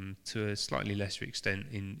to a slightly lesser extent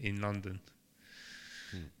in London.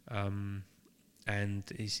 And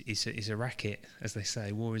it's a racket, as they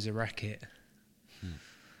say. War is a racket.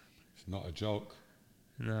 It's not a joke.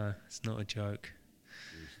 No, it's not a joke.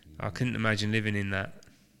 I couldn't imagine living in that.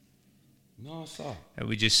 No, sir. It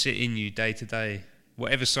would just sit in you day to day.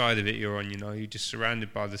 Whatever side of it you're on, you're just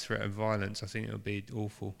surrounded by the threat of violence. I think it would be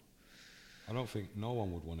awful. I don't think no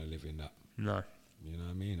one would want to live in that. No. You know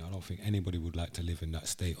what I mean? I don't think anybody would like to live in that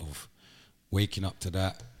state of waking up to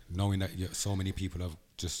that, knowing that so many people have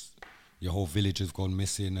your whole village has gone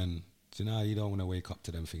missing, and you don't want to wake up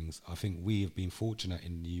to them things. I think we have been fortunate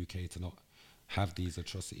in the UK to not have these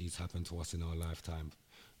atrocities happen to us in our lifetime.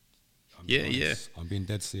 I'm being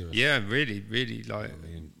dead serious. Yeah, really. Like,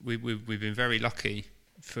 we've been very lucky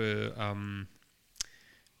for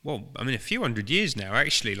a few hundred years now.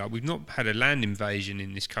 Actually, like, we've not had a land invasion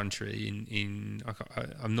in this country.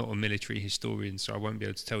 I'm not a military historian, so I won't be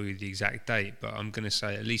able to tell you the exact date, but I'm going to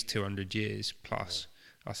say at least 200 years plus.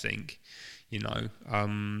 I think. We have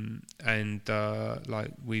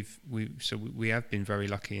been very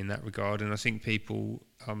lucky in that regard, and I think people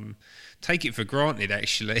take it for granted,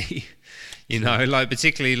 actually.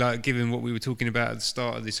 Particularly like given what we were talking about at the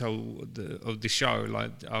start of this of the show,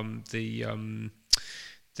 like the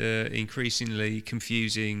increasingly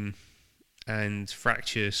confusing and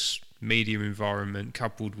fractious media environment,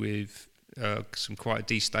 coupled with some quite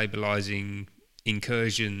destabilising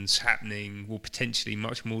incursions happening, or potentially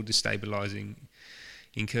much more destabilising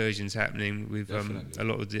incursions happening with a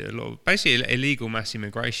lot of basically illegal mass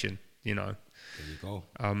immigration. There you go.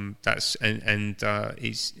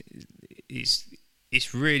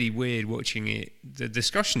 It's really weird watching it. The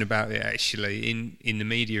discussion about it actually in the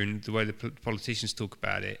media and the way the politicians talk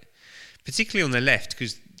about it, particularly on the left,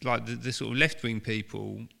 because like the sort of left-wing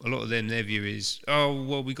people, a lot of them, their view is, oh,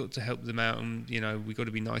 well, we got to help them out, and we got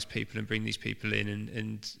to be nice people and bring these people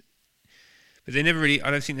in, but they never really, I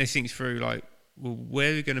don't think they think through, like, well,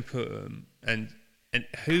 where are we going to put them, and And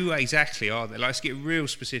who exactly are they? Like, let's get real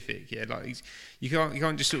specific. Yeah, like you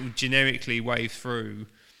can't just sort of generically wave through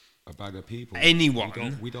a bag of people.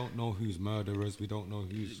 Anyone. We don't know who's murderers. We don't know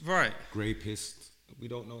who's right. rapists. We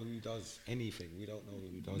don't know who does anything. We don't know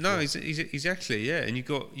who does. No, exactly. Yeah, and you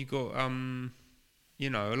got you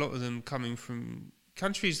know, a lot of them coming from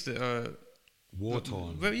countries that are war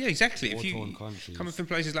torn. Well, yeah, exactly. War If you torn countries. coming from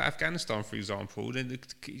places like Afghanistan, for example, then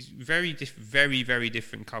it's very very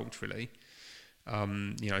different culturally.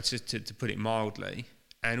 You know, to put it mildly,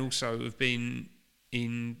 and also have been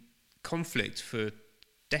in conflict for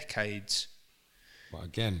decades. But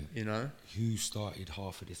again, you know, who started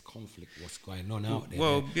half of this conflict? What's going on out there?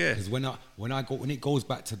 Well, yeah. Because when it goes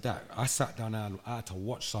back to that, I sat down and I had to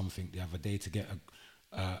watch something the other day to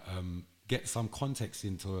get some context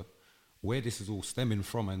into where this is all stemming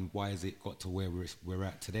from and why has it got to where we're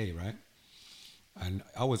at today, right? And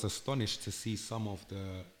I was astonished to see some of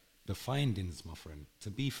the findings, my friend. To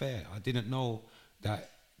be fair, I didn't know that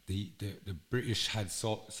the British had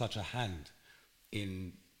such a hand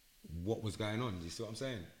in what was going on. Do you see what I'm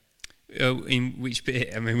saying? In which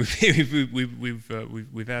bit? I mean,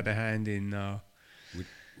 we've had a hand in a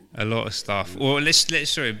lot of stuff. Or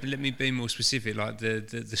let me be more specific. Like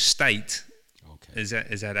the state has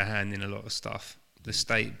had a hand in a lot of stuff. The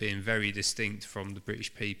state being very distinct from the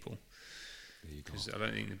British people, because I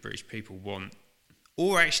don't think the British people want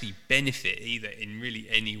or actually benefit either in really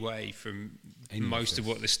any way from most of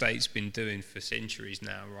what the state's been doing for centuries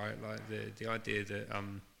now, right? Like the idea that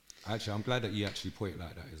actually, I'm glad that you actually put it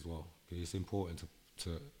like that as well, because it's important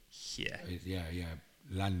to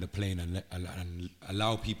land the plane and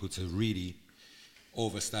allow people to really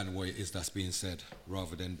understand what it is that's being said,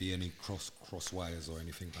 rather than be any cross wires or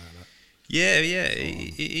anything like that.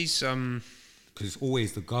 It is. Because it's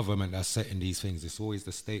always the government that's setting these things. It's always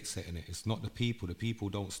the state setting it. It's not the people. The people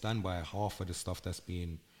don't stand by half of the stuff that's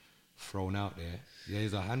being thrown out there.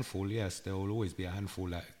 There's a handful, yes, there will always be a handful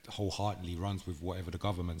that wholeheartedly runs with whatever the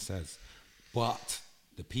government says. But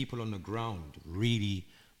the people on the ground really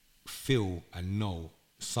feel and know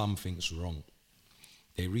something's wrong.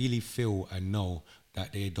 They really feel and know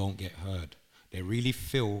that they don't get heard. They really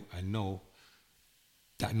feel and know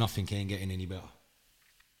that nothing can get any better.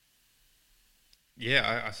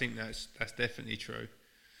 Yeah, I think that's definitely true.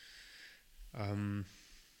 And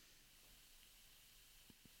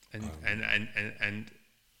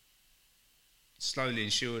slowly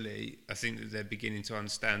and surely, I think that they're beginning to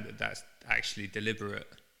understand that that's actually deliberate.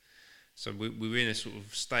 So we're in a sort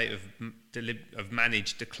of state of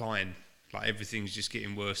managed decline. Like everything's just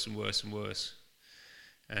getting worse and worse and worse.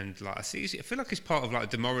 And like I feel like it's part of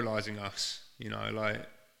like demoralising us. You know, like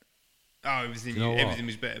everything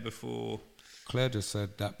was better before. Claire just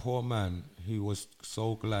said that poor man who was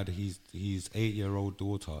so glad his 8-year-old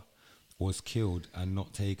daughter was killed and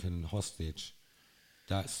not taken hostage.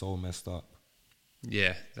 That's so messed up.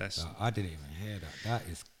 Yeah, that's... I didn't even hear that. That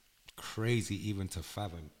is crazy even to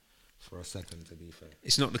fathom for a second, to be fair.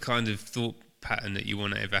 It's not the kind of thought pattern that you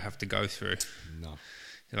want to ever have to go through. No.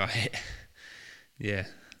 Like, yeah,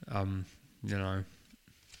 you know...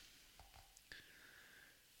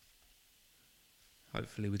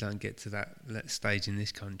 Hopefully we don't get to that stage in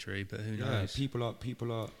this country, but who knows? People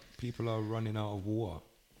are running out of water.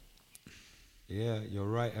 Yeah, you're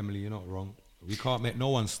right, Emily. You're not wrong. We can't make no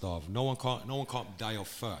one starve. No one can't die of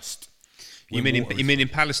thirst. You mean in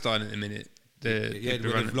Palestine at the minute?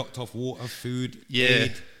 They've blocked off water, food,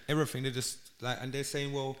 aid, everything. They just and they're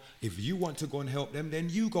saying, well, if you want to go and help them, then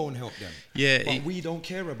you go and help them. Yeah, but we don't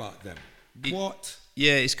care about them. What?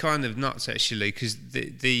 Yeah, it's kind of nuts actually, because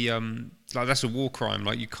like that's a war crime.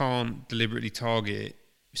 Like you can't deliberately target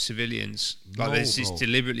civilians. Like it's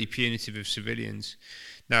deliberately punitive of civilians.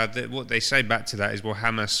 Now, what they say back to that is, well,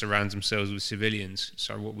 Hamas surrounds themselves with civilians.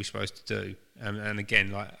 So what are we supposed to do? And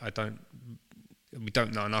again, like we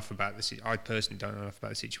don't know enough about this. I personally don't know enough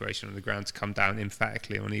about the situation on the ground to come down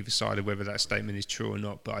emphatically on either side of whether that statement is true or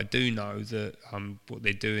not. But I do know that what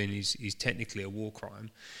they're doing is technically a war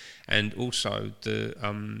crime. And also the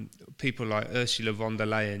people like Ursula von der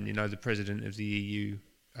Leyen, you know, the president of the EU,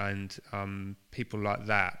 and people like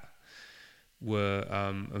that were.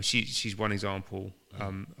 She's one example.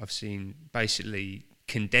 I've seen basically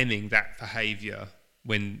condemning that behaviour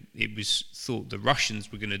when it was thought the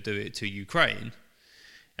Russians were going to do it to Ukraine,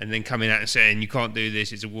 and then coming out and saying you can't do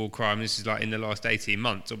this, it's a war crime. This is like in the last 18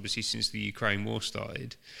 months, obviously since the Ukraine war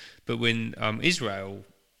started. But when Israel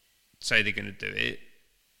say they're going to do it,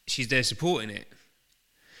 she's there supporting it.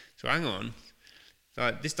 So hang on,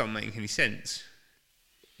 like this don't make any sense.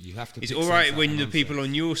 You have to. It's pick all right sense out when of the people nonsense.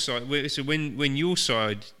 on your side. So when your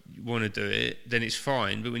side want to do it, then it's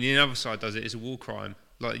fine. But when the other side does it, it's a war crime.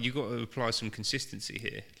 Like, you've got to apply some consistency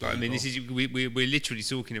here. Like, I mean, this is we're literally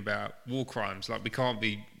talking about war crimes. Like, we can't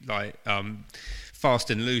be like fast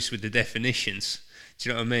and loose with the definitions. Do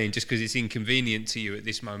you know what I mean? Just because it's inconvenient to you at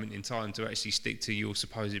this moment in time to actually stick to your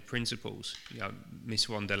supposed principles, you know, Miss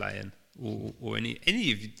von der Leyen, or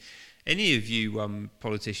any of you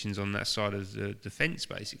politicians on that side of the fence,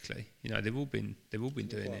 basically. You know, they've all been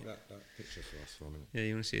doing it. That picture for us for a minute. Yeah,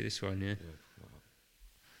 you want to see this one? Yeah.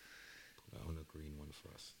 Put that on a green one for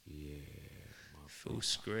us. Yeah. Full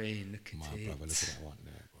screen. Look My at it. brother, look at that one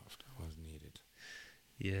there, bruv. That one's needed.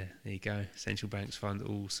 Yeah, there you go. Central banks fund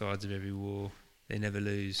all sides of every war. They never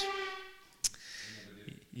lose.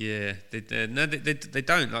 Yeah, they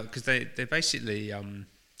don't, like, because they basically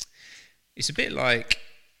it's a bit like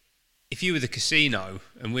if you were the casino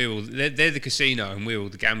and they're the casino and we're all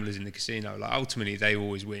the gamblers in the casino. Like, ultimately they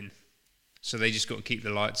always win, so they just got to keep the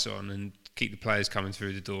lights on and keep the players coming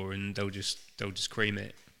through the door, and they'll just cream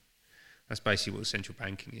it. That's basically what central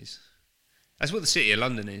banking is. That's what the City of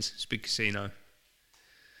London is. It's a big casino.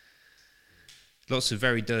 Lots of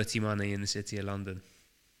very dirty money in the City of London.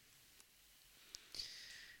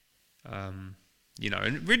 You know,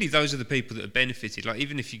 and really those are the people that have benefited. Like,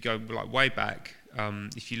 even if you go like way back,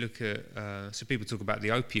 if you look at, so people talk about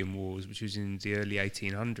the Opium Wars, which was in the early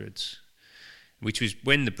 1800s, which was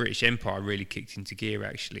when the British Empire really kicked into gear,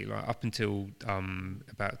 actually. Like, up until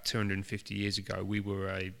about 250 years ago, we were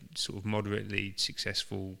a sort of moderately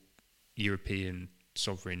successful European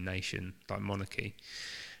sovereign nation, like monarchy,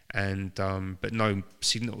 and but not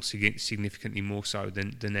significantly more so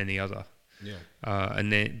than any other. Yeah.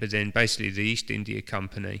 But then basically the East India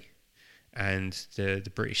Company and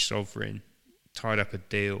the British sovereign tied up a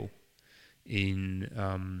deal in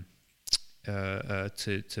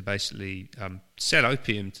to basically sell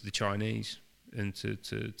opium to the Chinese and to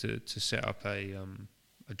set up a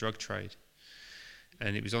drug trade.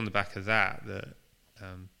 And it was on the back of that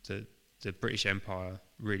the British Empire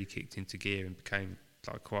really kicked into gear and became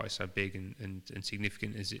like quite so big and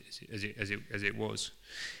significant as it was,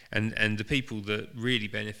 and the people that really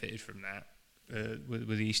benefited from that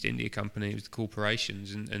were the East India Company. It was the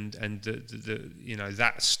corporations and the you know,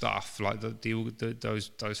 that stuff, like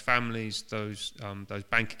those families, those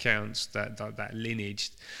bank accounts, that lineage.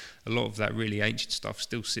 A lot of that really ancient stuff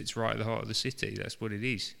still sits right at the heart of the city. That's what it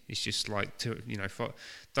is. It's just like, you know, for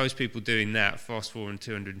those people doing that, fast forward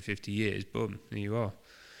 250 years, boom, there you are.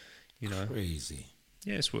 You know, Crazy.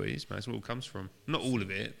 yeah, that's what it is, man. That's where it all comes from. Not all of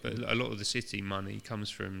it, but a lot of the city money comes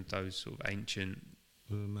from those sort of ancient.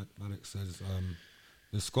 Malik says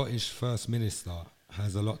the Scottish First Minister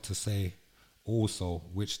has a lot to say also,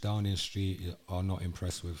 which Downing Street are not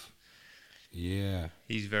impressed with. Yeah.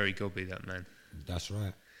 He's very gobby, that man. That's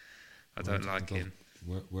right. I don't like him.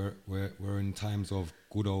 We're in times of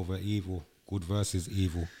good over evil, good versus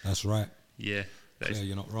evil. That's right. Yeah, Claire,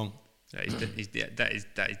 you're not wrong. that is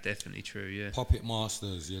definitely true. Yeah. Puppet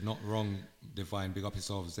Masters, you're not wrong. Divine, big up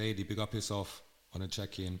yourself. Zadie, big up yourself on a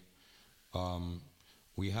check-in.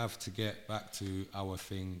 We have to get back to our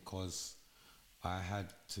thing because I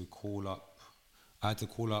had to call up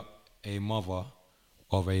a mother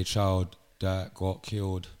of a child that got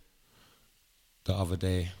killed the other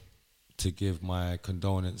day to give my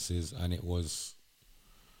condolences, and it was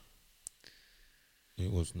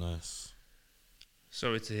nice.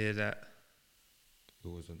 Sorry to hear that. It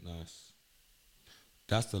wasn't nice.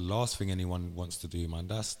 That's the last thing anyone wants to do, man.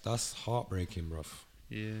 That's heartbreaking, bruv.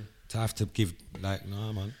 Yeah. To have to give, like,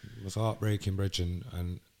 nah, man, it was heartbreaking, Bridge,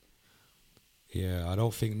 and yeah, I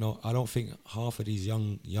don't think half of these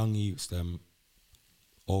young youths them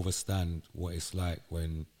overstand what it's like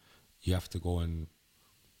when you have to go and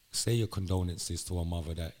say your condolences to a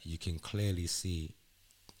mother that you can clearly see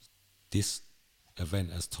this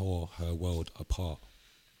event has tore her world apart.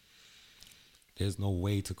 There's no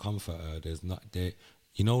way to comfort her. There's not there.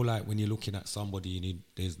 You know, like when you're looking at somebody,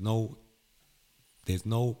 there's no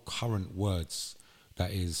current words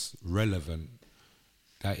that is relevant,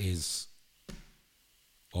 that is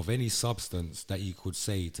of any substance that you could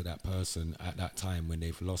say to that person at that time when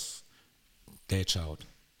they've lost their child.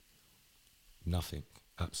 Nothing,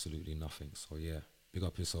 absolutely nothing. So yeah, big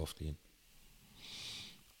up yourself, Dean.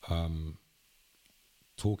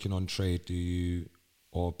 Talking on trade, do you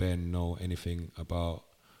or Ben know anything about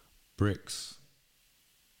BRICS?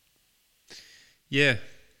 Yeah.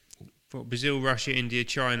 What, Brazil, Russia, India,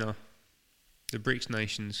 China, the BRICS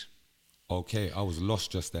nations. Okay, I was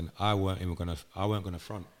lost just then. I weren't gonna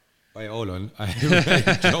front. Wait, hold on.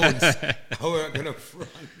 Jones. I weren't gonna front.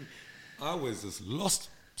 I was just lost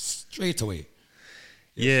straight away.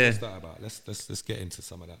 Yeah. What's that about? Let's get into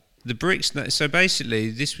some of that. The BRICS. So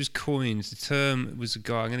basically, this was coined. The term was a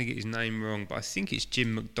guy. I'm going to get his name wrong, but I think it's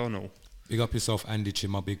Jim McDonnell. Big up yourself, Andy Chin,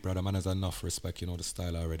 my big brother. Man has enough respect, you know the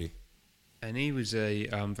style already. And he was a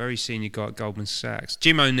very senior guy at Goldman Sachs.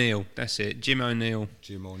 Jim O'Neill, that's it. Jim O'Neill.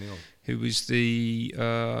 Jim O'Neill. Who was the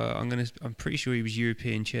I'm pretty sure he was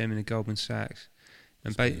European chairman of Goldman Sachs.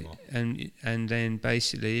 And and then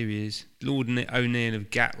basically here he is, Lord O'Neill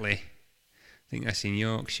of Gatley. I think that's in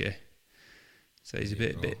Yorkshire. So he's a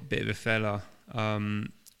bit of a fella.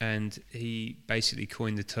 And he basically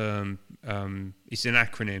coined the term, it's an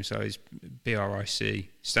acronym, so it's BRIC,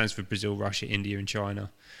 stands for Brazil, Russia, India and China.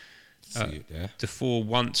 The four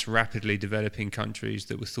once rapidly developing countries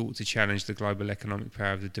that were thought to challenge the global economic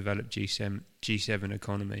power of the developed G7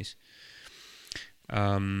 economies.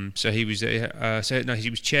 So he was he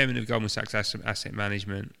was chairman of Goldman Sachs Asset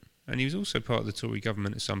Management, and he was also part of the Tory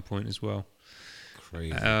government at some point as well.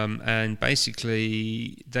 Crazy. And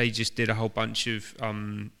basically, they just did a whole bunch of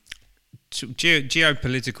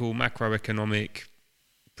geopolitical, macroeconomic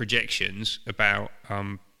projections about,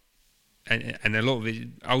 and a lot of it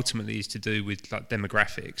ultimately is to do with like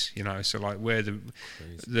demographics, you know. So like where the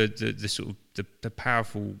sort of the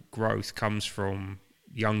powerful growth comes from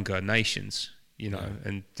younger nations, you know,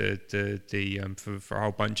 and for a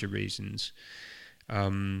whole bunch of reasons.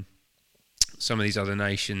 Some of these other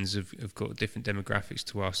nations have got different demographics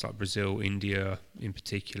to us, like Brazil, India in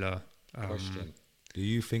particular. Question: do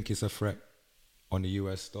you think it's a threat on the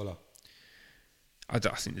US dollar? I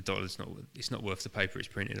think the dollar's not worth the paper it's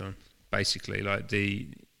printed on. Basically, like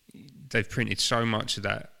they've printed so much of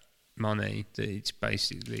that money that it's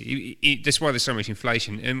basically that's why there's so much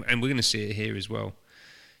inflation, and we're going to see it here as well.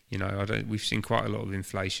 You know, we've seen quite a lot of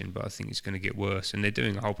inflation, but I think it's going to get worse, and they're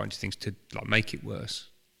doing a whole bunch of things to like make it worse.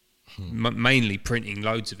 Mainly printing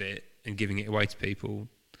loads of it and giving it away to people,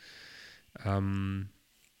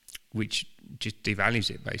 which just devalues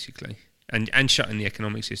it basically, and shutting the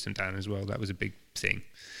economic system down as well. That was a big thing,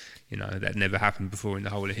 you know, that never happened before in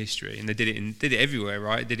the whole of history, and they did it everywhere,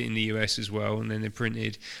 right? Did it in the US as well, and then they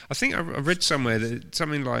printed. I think I read somewhere that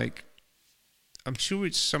something like, I'm sure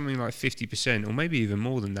it's something like 50% or maybe even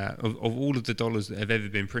more than that of all of the dollars that have ever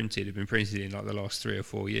been printed have been printed in like the last 3 or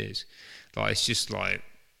 4 years. Like it's just like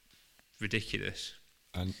ridiculous.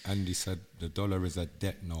 And Andy said the dollar is a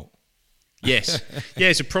debt note. Yes, yeah,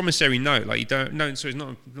 it's a promissory note. Like you don't. No, so it's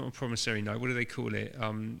not a promissory note. What do they call it?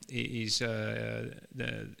 It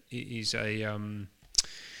is a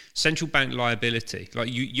central bank liability.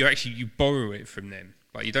 Like you borrow it from them.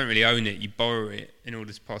 Like you don't really own it. You borrow it in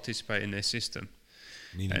order to participate in their system.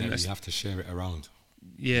 Meaning that you have to share it around.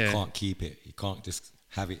 Yeah, you can't keep it. You can't just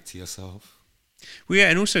have it to yourself. Well, yeah,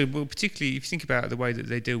 and also, particularly if you think about the way that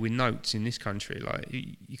they deal with notes in this country, like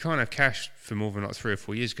you can't have cash for more than like 3 or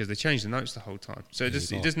 4 years because they change the notes the whole time. So it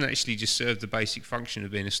doesn't actually just serve the basic function of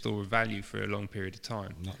being a store of value for a long period of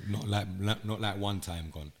time. Not like one time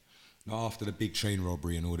gone. Not after the big train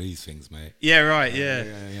robbery and all these things, mate. Yeah, right. Yeah.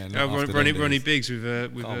 Ronnie Biggs with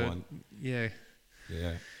yeah.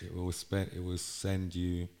 Yeah, it will send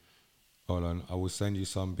you. Hold on, I will send you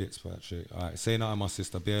some bits, Patrick. All right, say that, my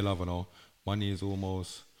sister, bear love and all. Money is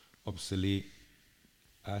almost obsolete.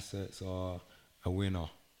 Assets are a winner,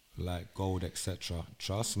 like gold, etc.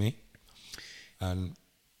 Trust me. And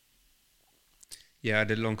yeah, I had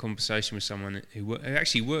a long conversation with someone who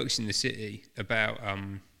actually works in the city about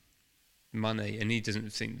money, and he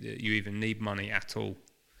doesn't think that you even need money at all.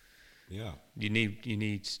 Yeah, you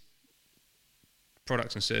need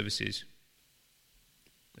products and services,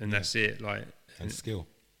 and that's it. Like and skill.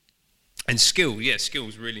 And skill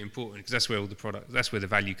is really important because that's where that's where the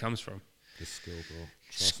value comes from. The skill, bro.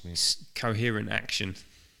 Trust me. Coherent action.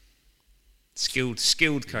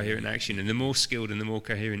 Skilled coherent action, and the more skilled and the more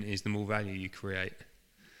coherent it is, the more value you create.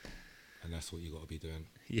 And that's what you got to be doing.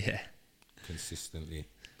 Yeah. Consistently.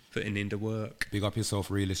 Putting in the work. Big up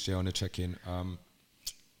yourself, Realist J, on the check-in.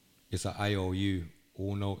 It's an IOU.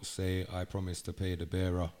 All notes say, I promise to pay the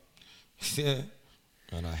bearer. Yeah.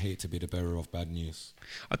 And I hate to be the bearer of bad news.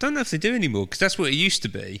 I don't know if they do anymore, because that's what it used to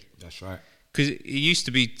be. That's right. Because it used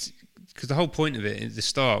to be, because the whole point of it at the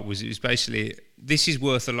start was it was basically, this is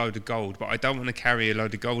worth a load of gold, but I don't want to carry a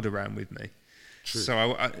load of gold around with me. True.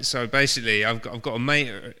 So basically, I've got a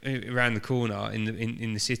mate around the corner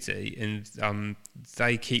in the city, and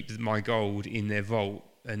they keep my gold in their vault,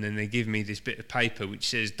 and then they give me this bit of paper which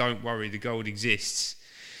says, "Don't worry, the gold exists,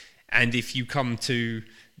 and if you come to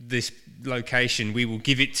this location, we will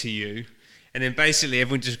give it to you, And then basically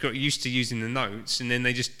everyone just got used to using the notes, and then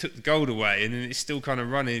they just took the gold away, and then it's still kind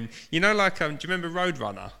of running. You know, like do you remember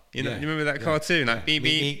Roadrunner? You know, you remember that cartoon, like beep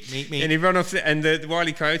beep, and he'd run off, and the Wile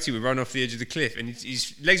E. Coyote would run off the edge of the cliff, and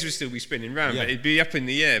his legs would still be spinning round, but it'd be up in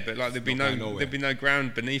the air, but like there'd be no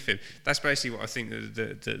ground beneath him. That's basically what I think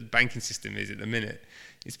the banking system is at the minute.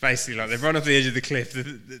 It's basically like they've run off the edge of the cliff.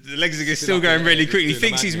 The legs are still going really quickly. He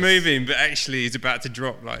thinks he's moving, but actually he's about to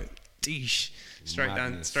drop like straight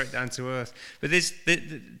down to earth. But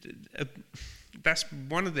that's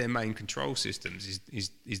one of their main control systems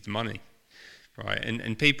is the money, right?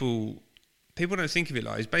 And people don't think of it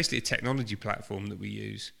like it's basically a technology platform that we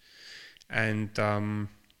use, and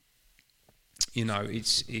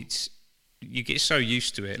it's you get so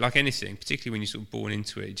used to it, like anything, particularly when you're sort of born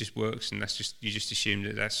into it, it just works, and you just assume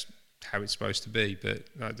that that's how it's supposed to be. But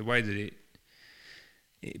like the way that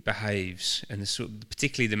it behaves, and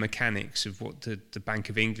particularly the mechanics of what the Bank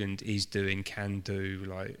of England is doing, can do,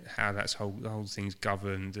 like how the whole thing's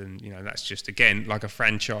governed, and that's just again like a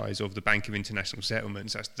franchise of the Bank of International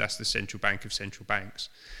Settlements. That's the central bank of central banks.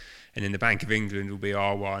 And then the Bank of England will be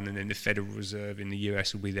our one, and then the Federal Reserve in the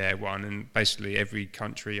US will be their one, and basically every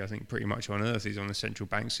country, I think, pretty much on Earth is on a central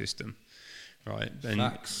bank system, right? And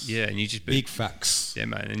facts. Yeah, and you just big facts. Yeah,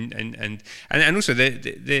 man, and also they're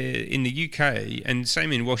in the UK, and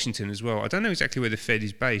same in Washington as well. I don't know exactly where the Fed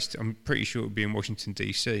is based. I'm pretty sure it would be in Washington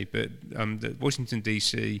DC, but the Washington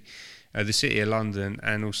DC, the City of London,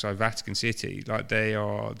 and also Vatican City, like they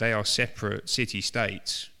are separate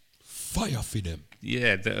city-states. Fire for them.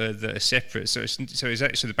 Yeah, that are separate. So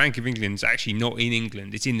the Bank of England's actually not in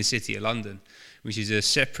England. It's in the City of London, which is a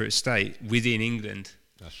separate state within England.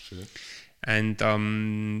 That's true. And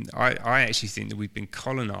I actually think that we've been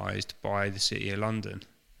colonised by the City of London.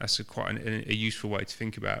 That's quite a useful way to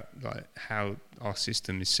think about like how our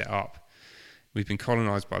system is set up. We've been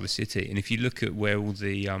colonised by the city, and if you look at where all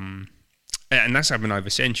the and that's happened over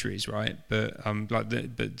centuries, right? But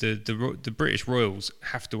the British royals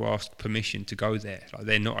have to ask permission to go there. Like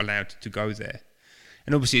they're not allowed to go there.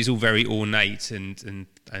 And obviously, it's all very ornate and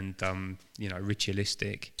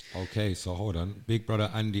ritualistic. Okay, so hold on. Big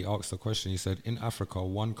brother Andy asked a question. He said, in Africa,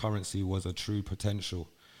 one currency was a true potential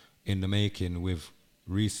in the making with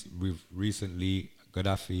recently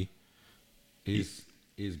Gaddafi. Is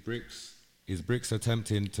BRICS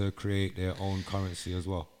attempting to create their own currency as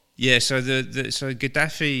well? Yeah, so so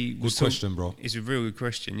Gaddafi was good question, bro. It's a real good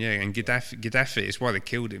question, yeah. And Gaddafi, it's why they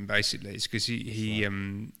killed him basically. It's because he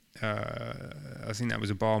I think that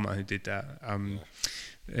was Obama who did that.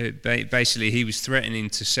 Basically, he was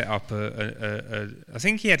threatening to set up I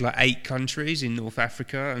think he had like 8 countries in North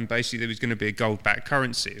Africa, and basically there was going to be a gold-backed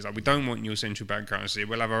currency. It's like, we don't want your central bank currency.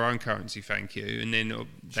 We'll have our own currency, thank you. And then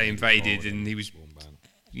they invaded, and he was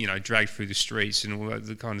dragged through the streets and all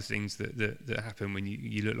the kind of things that happen when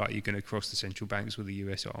you look like you're going to cross the central banks with the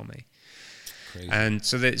US Army. Crazy. And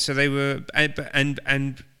so they were,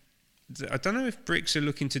 and I don't know if BRICS are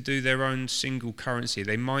looking to do their own single currency.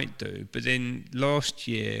 They might do, but then last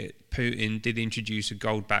year Putin did introduce a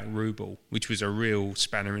gold-backed ruble, which was a real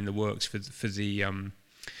spanner in the works for the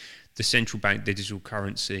central bank digital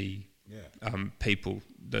currency. People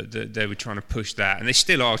that they were trying to push that, and they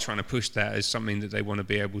still are trying to push that as something that they want to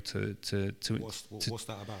be able to. What's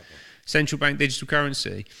that about, though? Central bank digital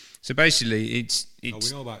currency. So basically, it's. We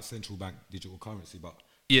know about central bank digital currency, but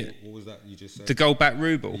what was that you just said? The gold-backed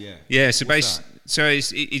ruble. Yeah. So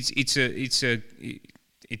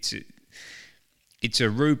it's a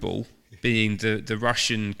ruble being the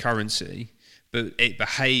Russian currency. But it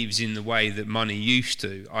behaves in the way that money used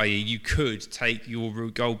to, i.e. you could take your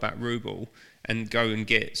gold-backed ruble and go and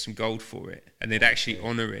get some gold for it, and they'd actually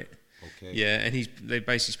honour it. Okay. Yeah, and they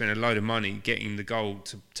basically spent a load of money getting the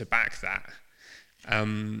gold to back that.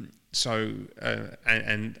 And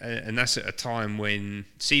that's at a time when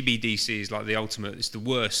CBDC is like the ultimate, it's the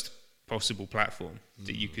worst possible platform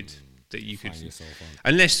that you could find yourself on.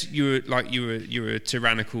 Unless you're a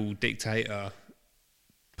tyrannical dictator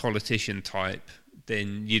politician type,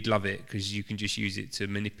 then you'd love it because you can just use it to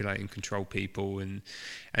manipulate and control people, and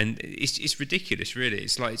it's ridiculous, really.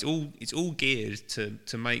 It's like it's all geared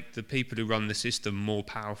to make the people who run the system more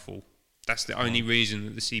powerful. That's the only reason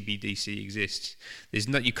that the CBDC exists.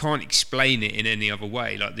 You can't explain it in any other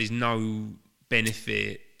way. Like there's no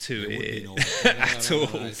benefit to it at all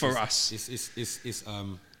for us. It's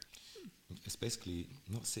basically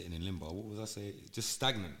not sitting in limbo. What was I say? Just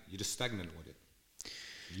stagnant. You're just stagnant with it.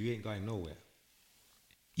 You ain't going nowhere.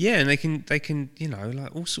 Yeah, and they can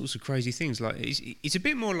like all sorts of crazy things. Like it's a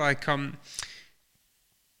bit more like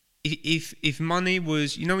if money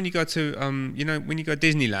was, when you go to when you go to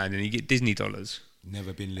Disneyland and you get Disney dollars,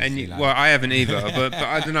 Never been And listening. well, I haven't either, but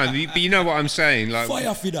I don't know. But you know what I'm saying, like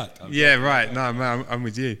fire for that. Yeah, right. No, man, I'm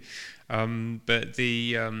with you. But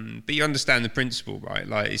you understand the principle, right?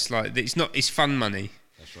 Like it's fun money.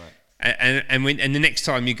 That's right. And the next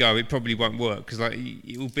time you go, it probably won't work because like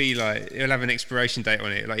it'll have an expiration date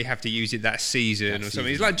on it. Like you have to use it that season or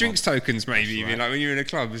something. It's like drinks tokens, maybe. Even like when you're in a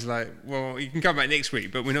club, it's like, well, you can come back next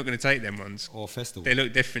week, but we're not going to take them ones. Or festivals. They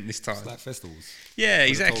look different this time. It's like festivals. Yeah,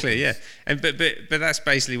 exactly. Yeah, and but that's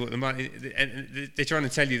basically what the money. And they're trying to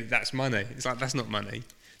tell you that that's money. It's like that's not money.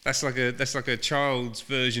 That's like a child's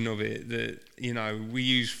version of it that we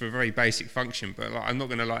use for a very basic function. But like, I'm not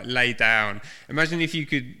going to like lay down. Imagine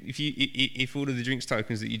if all of the drinks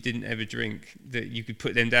tokens that you didn't ever drink, that you could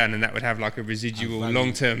put them down and that would have like a residual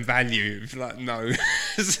long-term value. Like no,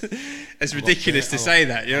 it's ridiculous to say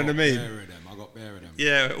that. You know what I mean? I got bare of them.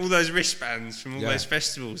 Yeah, all those wristbands from all those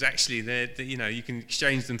festivals. Actually, they're you can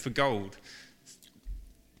exchange them for gold.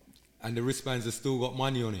 And the wristbands have still got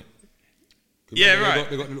money on it. Yeah, right.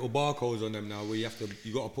 They got little barcodes on them now where you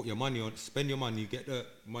got to put your money on, spend your money, get the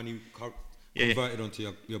money converted onto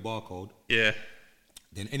your barcode. Yeah.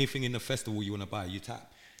 Then anything in the festival you want to buy, you tap.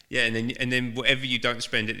 Yeah, and then whatever you don't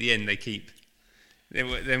spend at the end, they keep.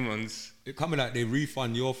 Them ones. It coming like they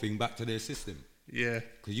refund your thing back to their system. Yeah.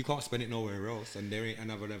 Because you can't spend it nowhere else, and there ain't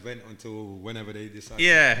another event until whenever they decide.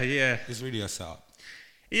 Yeah, yeah. It's really a setup.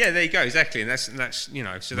 Yeah, there you go. Exactly, and that's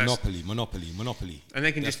so Monopoly. And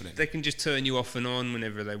they can just turn you off and on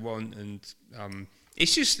whenever they want, and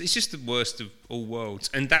it's just the worst of all worlds,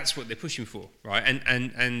 and that's what they're pushing for, right?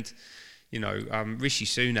 And Rishi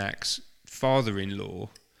Sunak's father-in-law,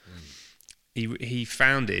 he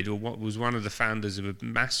founded, or what was one of the founders of a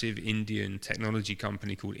massive Indian technology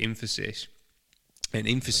company called Infosys, and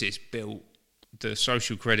Infosys built the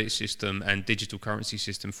social credit system and digital currency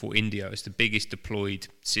system for India. It's the biggest deployed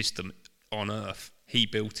system on earth. He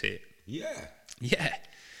built it. Yeah.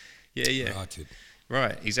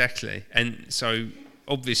 Right, exactly. And so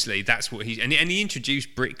obviously that's what and he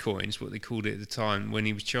introduced Bitcoin, is what they called it at the time when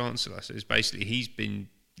he was Chancellor. So it's basically he's been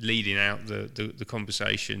leading out the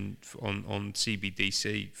conversation on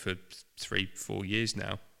CBDC for 3-4 years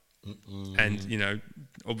now. And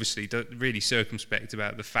obviously really circumspect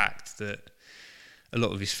about the fact that a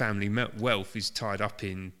lot of his family wealth is tied up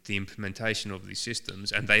in the implementation of these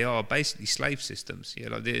systems, and they are basically slave systems. Yeah,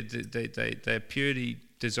 like they're purely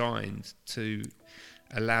designed to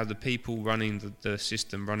allow the people running the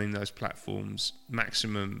system, running those platforms,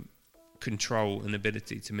 maximum control and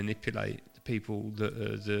ability to manipulate the people that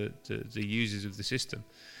are the users of the system,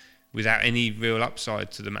 without any real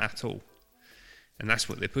upside to them at all. And that's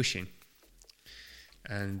what they're pushing.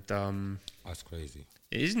 And that's crazy,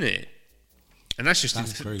 isn't it? And that's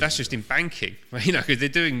just in banking, because they're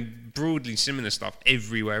doing broadly similar stuff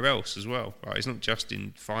everywhere else as well, right? It's not just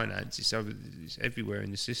in finance; it's everywhere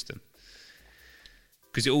in the system,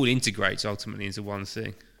 because it all integrates ultimately into one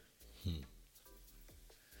thing.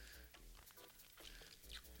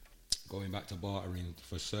 Going back to bartering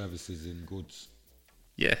for services and goods,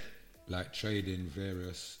 like trading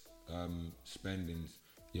various spendings.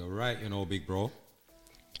 You're right, big bro.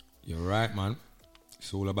 You're right, man.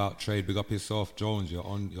 It's all about trade. Big up yourself, Jones. You're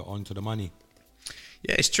on to the money.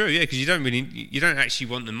 Yeah, it's true. Yeah, because you don't actually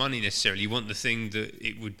want the money necessarily. You want the thing that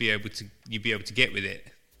you'd be able to get with it.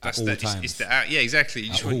 At all times. Yeah, exactly.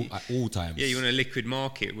 At all times. Yeah, you want a liquid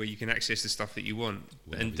market where you can access the stuff that you want,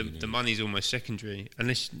 and the money's almost secondary.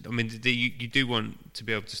 Unless you do want to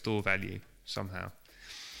be able to store value somehow.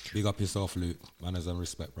 Big up yourself, Luke. Manners and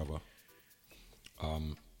respect, brother.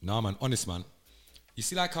 Nah, man. Honest, man. You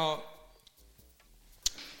see, like how.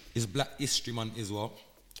 It's Black History Month as well.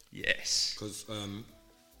 Yes. Because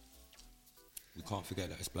we can't forget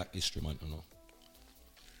that it's Black History Month,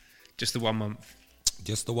 Just the 1 month.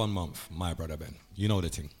 Just the 1 month, my brother Ben. You know the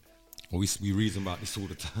thing. We reason about this all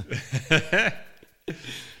the time.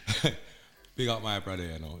 Big up my brother,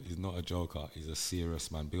 He's not a joker. He's a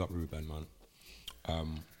serious man. Big up Ruben, man.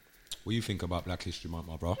 What do you think about Black History Month,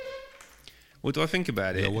 my bro? What do I think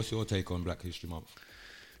about it? What's your take on Black History Month?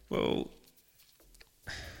 Well,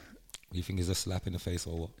 you think it's a slap in the face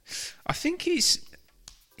or what? I think it's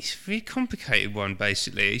a very complicated one,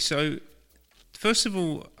 basically. So, first of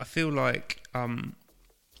all, I feel like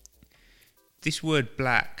this word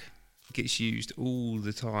black gets used all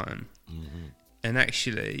the time. Mm-hmm. And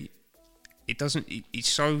actually, it's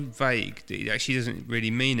so vague that it actually doesn't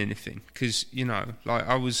really mean anything. Because, like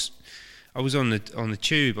I was on the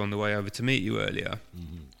tube on the way over to meet you earlier.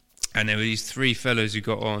 Mm-hmm. And there were these 3 fellows who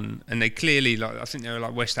got on, and they clearly, I think they were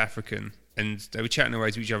West African, and they were chatting away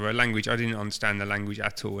to each other a language I didn't understand the language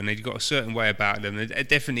at all, and they'd got a certain way about them. They're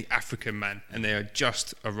definitely African, man, and they had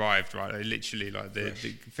just arrived, right? They literally like they're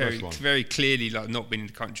very clearly like not been in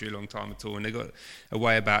the country a long time at all, and they got a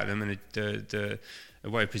way about them and a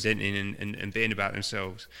way of presenting and being about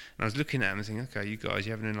themselves. And I was looking at them and thinking, okay, you guys,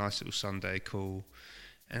 you're having a nice little Sunday, cool.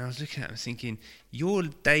 And I was looking at them thinking, your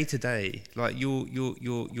day to day, like your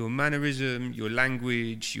mannerism, your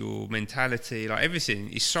language, your mentality, like everything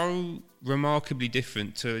is so remarkably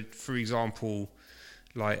different to, for example,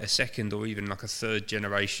 like a second or even like a third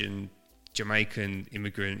generation Jamaican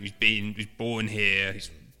immigrant who's born here,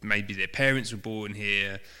 maybe their parents were born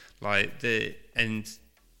here,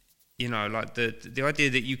 you know, like the idea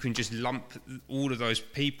that you can just lump all of those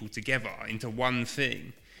people together into one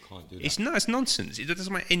thing. Can't do that. It's nonsense. It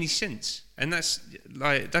doesn't make any sense. And that's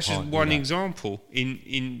just one example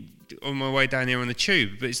in on my way down here on the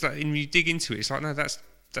tube. But it's like when you dig into it, it's like, no, that's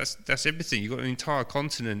everything. You've got an entire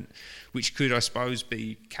continent which could, I suppose,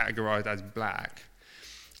 be categorised as black.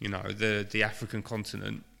 You know, the African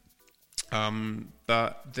continent.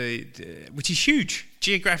 But which is huge,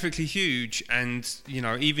 geographically huge, and you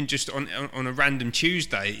know, even just on a random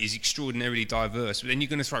Tuesday is extraordinarily diverse. But then you're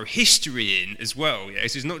going to throw history in as well. Yeah,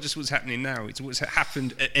 it's not just what's happening now; it's what's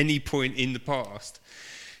happened at any point in the past.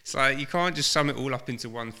 It's like you can't just sum it all up into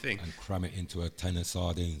one thing and cram it into a tin of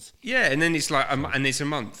sardines. Yeah, and then it's like, and it's a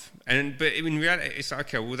month, but in reality, it's like,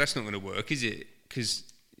 okay, well, that's not going to work, is it? Because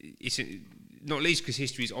it's not least because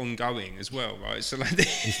history is ongoing as well, right? So like,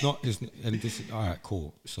 all right,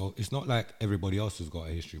 cool. So it's not like everybody else has got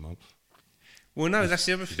a history month. Well, no, that's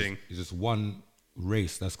the other thing. It's just one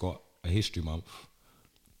race that's got a history month,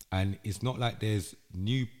 and it's not like there's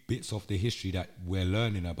new bits of the history that we're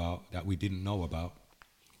learning about that we didn't know about.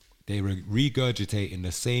 They regurgitating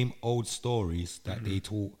the same old stories that they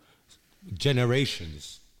taught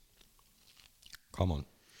generations. Come on.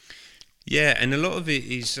 Yeah, and a lot of it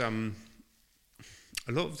is.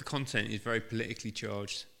 A lot of the content is very politically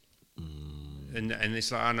charged, and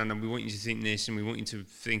it's like, no, we want you to think this, and we want you to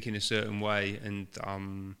think in a certain way, and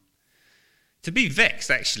to be vexed.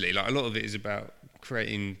 Actually, like a lot of it is about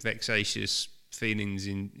creating vexatious feelings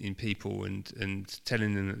in people, and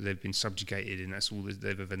telling them that they've been subjugated, and that's all that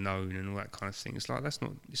they've ever known, and all that kind of thing. It's like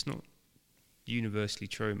it's not universally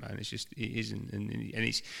true, man. It isn't,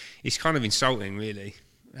 and it's kind of insulting, really.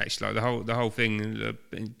 Actually, like the whole thing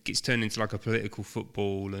gets turned into like a political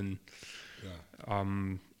football, and I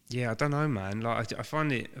don't know, man. Like I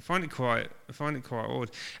find it quite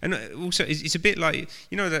odd, and also it's a bit like,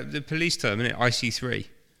 you know, the police term, isn't it? IC3.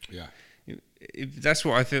 Yeah. That's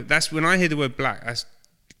what I feel. That's when I hear the word black. That's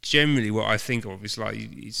generally what I think of. It's like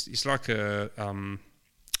it's like a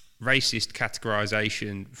racist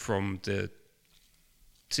categorization from the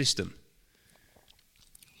system.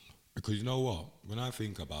 Because you know what? When I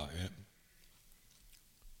think about it,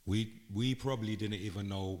 we probably didn't even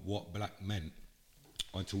know what black meant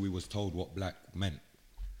until we was told what black meant.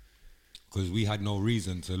 Because we had no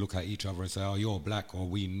reason to look at each other and say, oh, you're black, or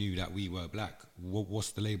we knew that we were black.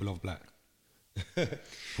 What's the label of black?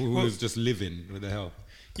 We was just living, what the hell?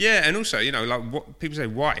 Yeah, and also, you know, like what people say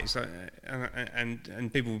white, it's like, and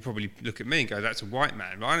people will probably look at me and go, that's a white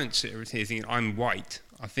man. But I don't sit here thinking I'm white.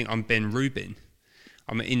 I think I'm Ben Ruben.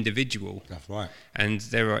 I'm an individual. That's right. And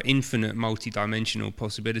there are infinite multi-dimensional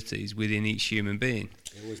possibilities within each human being.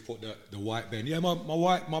 They always put the white Ben. Yeah, my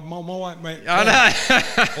white mate. I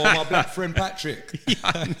know. Or my black friend Patrick. Yeah,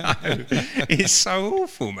 I know. It's so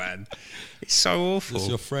awful, man. It's so awful. It's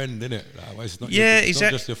your friend, isn't it? Like, it's not exactly.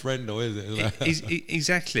 Not just your friend, though, is it?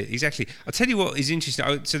 Exactly. I'll tell you what is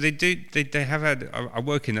interesting. So they have had. I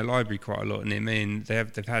work in the library quite a lot, and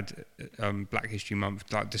they've had Black History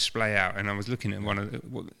Month like display out, and I was looking at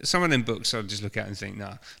some of them books. I just look at and think,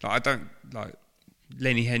 nah, like I don't like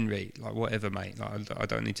Lenny Henry, like whatever, mate. Like I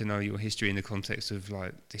don't need to know your history in the context of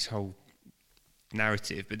like this whole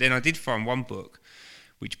narrative. But then I did find one book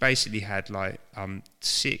which basically had like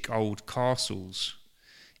sick old castles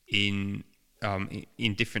in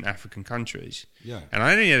different African countries. Yeah. And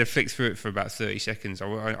I only had to flick through it for about 30 seconds.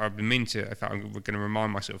 I've been meaning to. I thought I'm going to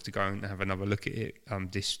remind myself to go and have another look at it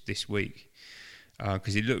this week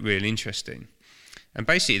because it looked really interesting. And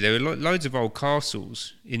basically, there were loads of old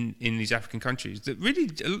castles in these African countries that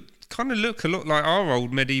really kind of look a lot like our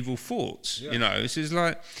old medieval forts. Yeah. You know, so it's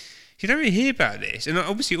like you don't really hear about this. And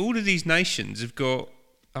obviously, all of these nations have got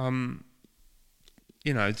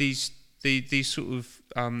you know, these sort of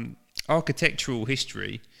architectural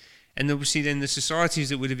history, and obviously then the societies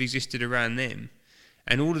that would have existed around them,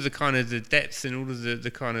 and all of the kind of the depth and all of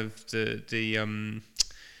the kind of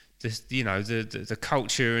the the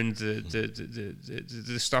culture and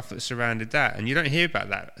the stuff that surrounded that, and you don't hear about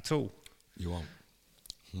that at all. You won't.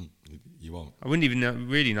 You won't. I wouldn't even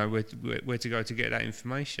really know where to go to get that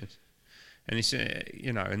information, and it's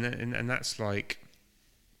and that's like,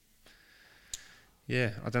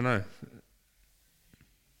 yeah, I don't know.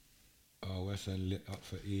 Oh, Western lit up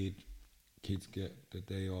for Eid. Kids get the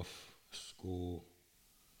day off school.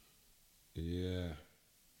 Yeah.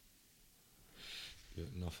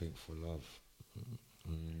 Get nothing for love.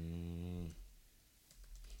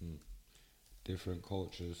 Different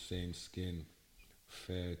cultures, same skin.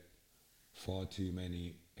 Far too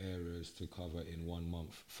many areas to cover in 1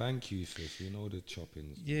 month. Thank you, sis. You know the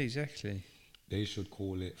choppings. Yeah, exactly. They should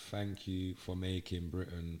call it "Thank you for making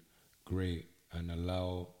Britain great" and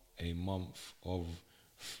allow a month of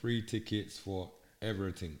free tickets for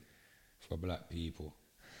everything for black people.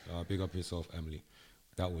 Big up yourself, Emily.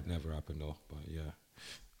 That would never happen though, but yeah.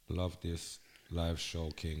 Love this live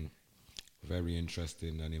show, King. Very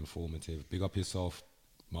interesting and informative. Big up yourself,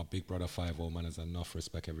 my big brother 5-0, man. Has enough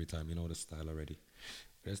respect every time. You know the style already.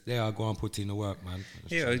 There, I go and put in the work, man.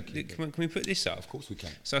 Yeah, can we put this up? Of course we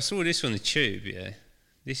can. So I saw this on the tube. Yeah,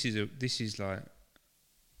 this is like,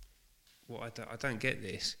 what I don't get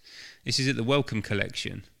this. This is at the Welcome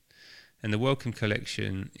Collection, and the Welcome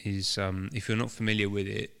Collection is, if you're not familiar with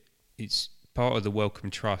it, it's part of the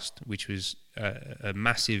Welcome Trust, which was a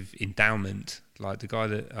massive endowment. Like the guy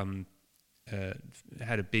that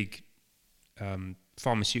had a big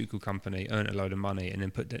pharmaceutical company, earned a load of money, and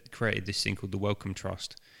then created this thing called the Welcome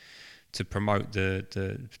Trust to promote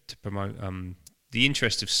the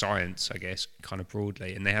interest of science, I guess, kind of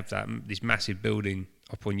broadly. And they have this massive building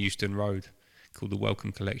up on Euston Road called the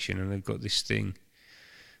Welcome Collection, and they've got this thing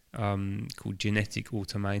called Genetic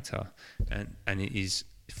Automata, and it is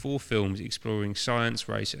 4 films exploring science,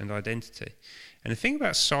 race, and identity. And the thing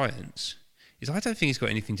about science is, I don't think it's got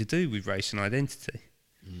anything to do with race and identity.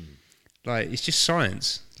 Like, it's just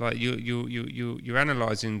science. Like, you're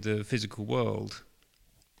analysing the physical world,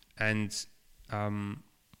 and I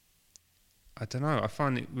don't know. I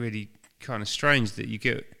find it really kind of strange that you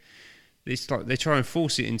get. It's like they try and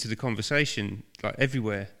force it into the conversation, like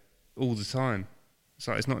everywhere, all the time. It's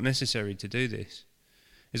like it's not necessary to do this.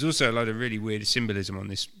 There's also a load of really weird symbolism on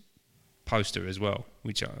this poster as well,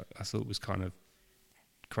 which I thought was kind of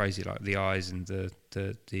crazy, like the eyes and the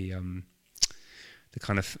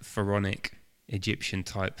kind of pharaonic Egyptian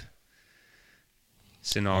type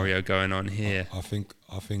scenario going on here. I think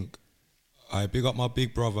I big up my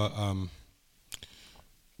big brother.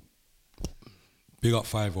 Big up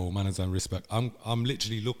 5-0, manners and respect. I'm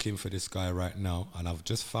literally looking for this guy right now, and I've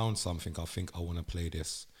just found something. I think I want to play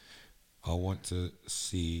this. I want to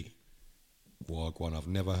see Wagwan. I've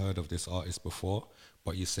never heard of this artist before,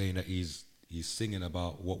 but you're saying that he's singing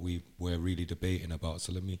about what we're really debating about.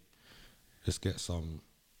 So let me just get some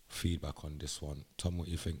feedback on this one. Tell me what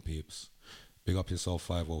you think, peeps. Big up yourself,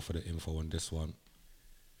 5-0, for the info on this one.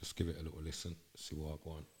 Just give it a little listen. See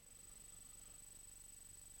Wagwan.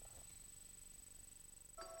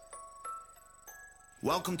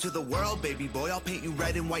 Welcome to the world, baby boy. I'll paint you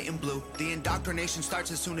red and white and blue. The indoctrination starts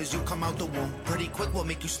as soon as you come out the womb. Pretty quick, we'll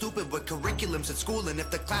make you stupid with curriculums at school. And if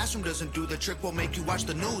the classroom doesn't do the trick, we'll make you watch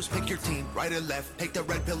the news. Pick your team, right or left, take the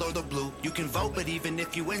red pill or the blue. You can vote, but even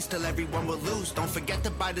if you win, still everyone will lose. Don't forget to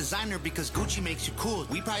buy designer because Gucci makes you cool.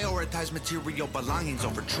 We prioritize material belongings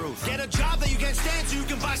over truth. Get a job that you can't stand so you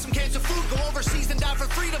can buy some cans of food. Go overseas and die for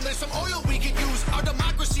freedom. There's some oil we can use. Our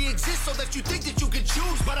democracy exists so that you think that you can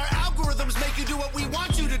choose. But our algorithms make you do what we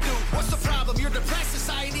want you to do. What's the problem? Your depressed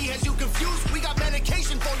society has you confused. We got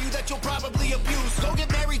medication for you that you'll probably abuse. Go get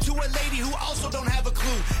married to a lady who also don't have a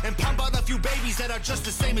clue, and pump out a few babies that are just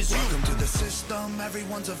the same as you. Welcome to the system,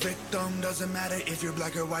 everyone's a victim. Doesn't matter if you're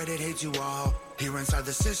black or white, it hates you all. Here inside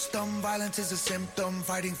the system, violence is a symptom.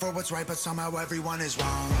 Fighting for what's right, but somehow everyone is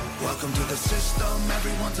wrong. Welcome to the system,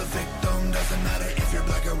 everyone's a victim. Doesn't matter if you're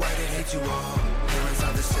black or white, it hates you all. Here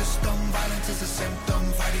inside the system, violence is a symptom.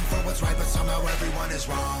 Fighting for what's right, but somehow everyone is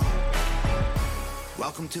wrong.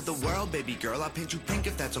 Welcome to the world, baby girl. I'll paint you pink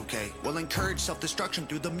if that's okay. We'll encourage self-destruction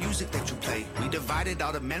through the music that you play. We divided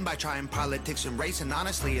all the men by trying politics and race, and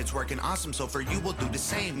honestly, it's working awesome. So for you, we'll do the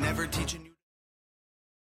same. Never teaching you.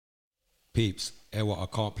 Peeps, what, I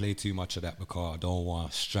can't play too much of that because I don't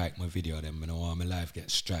want to strike my video then. I don't want my life get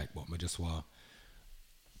strike, but I just want to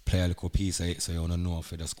play a little piece of it so you want to know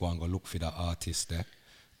if you just go and go look for that artist there.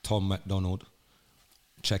 Tom McDonald.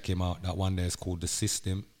 Check him out. That one there is called The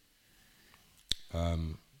System.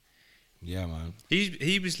 Yeah, man.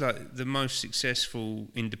 He was like the most successful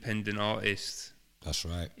independent artist. That's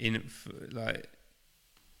right.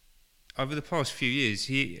 over the past few years,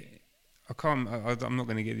 I'm not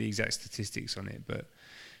going to get the exact statistics on it, but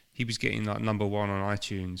he was getting like number 1 on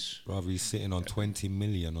iTunes. Brother, he's sitting on 20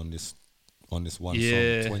 million on this one song.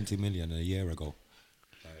 20 million a year ago.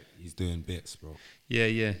 Like, he's doing bits, bro.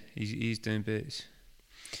 Yeah, he's doing bits.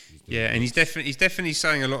 And he's definitely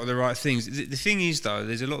saying a lot of the right things. The thing is, though,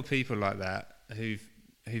 there's a lot of people like that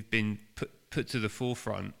who've been put to the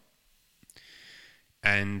forefront,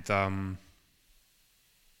 and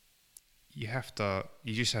you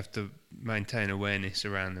just have to maintain awareness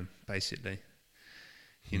around them, basically.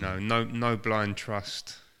 You know, no blind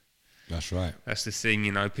trust. That's right. That's the thing.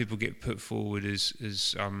 You know, people get put forward as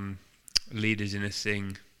leaders in a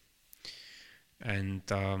thing, and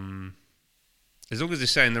as long as they're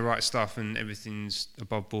saying the right stuff and everything's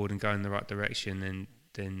above board and going in the right direction,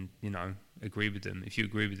 then you know, agree with them. If you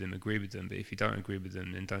agree with them, agree with them. But if you don't agree with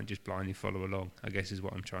them, then don't just blindly follow along, I guess is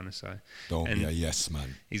what I'm trying to say. Don't be a yes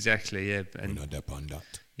man. Exactly, yeah. And we're not up on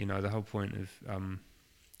that. You know, the whole point of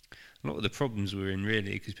a lot of the problems we're in,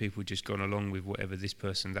 really, because people just gone along with whatever this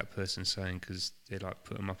person, that person's saying, because they like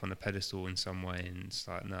put them up on a pedestal in some way, and it's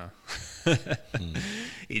like, no.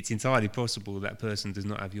 It's entirely possible that person does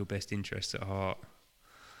not have your best interests at heart.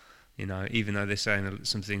 You know, even though they're saying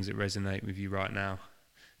some things that resonate with you right now.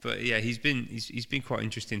 But yeah, he's been quite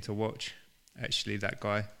interesting to watch, actually, that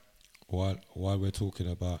guy. While we're talking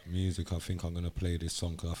about music, I think I'm going to play this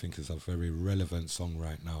song because I think it's a very relevant song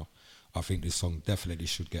right now. I think this song definitely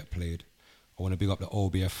should get played. I want to big up the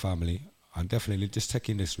OBF family and definitely just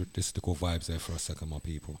taking this little vibes there for a second, my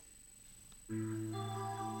people.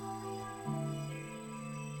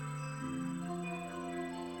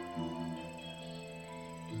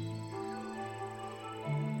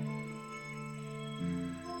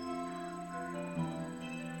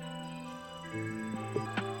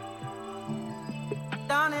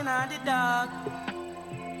 Down in the dark,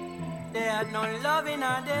 they had no love in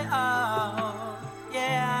their heart,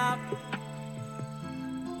 yeah.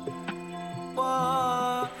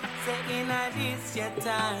 Whoa, say in this your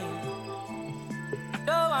time,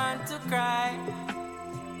 don't want to cry,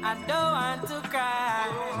 I don't want to cry.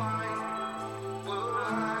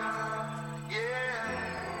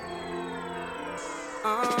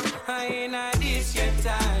 In this your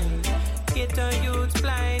time, get on youth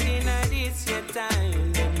blind in this your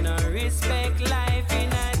time. Them no respect life in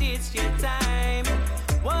this your time.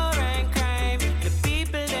 War and crime, the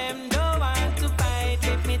people them don't want to fight.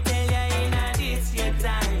 Let me tell ya in this your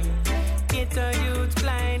time. Get on youth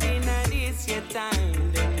blind in this your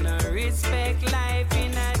time. Them no respect life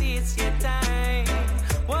in this your time.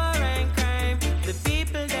 War and crime, the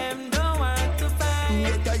people them don't want to fight.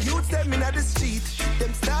 Get the youth them in the street,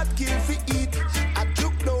 them start kill for eat. I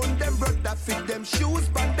took down them brother fit them shoes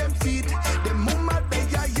on them feet. Them mama they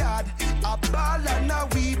a yard, a ball and a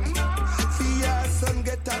weep. Fear son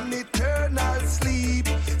get an eternal sleep.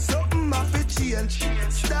 Something have to change,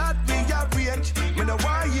 start rearrange. Me no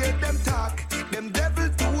want hear them talk, them devil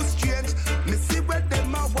too strange. Me see where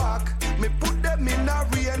them a walk, me put them in a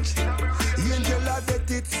range. Angel a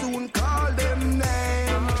get it soon, call them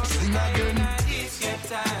name. Sing again. This your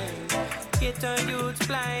time, get on youth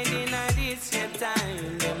blind in this your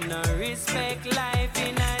time. Them no respect life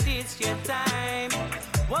in this your time.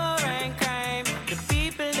 War and crime, the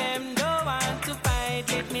people them don't want to fight.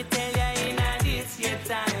 Let me tell ya in this your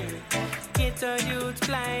time, get on youth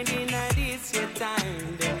blind in this your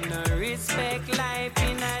time. Them no respect life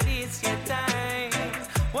in this your time.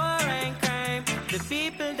 War and crime, the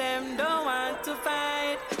people them don't want to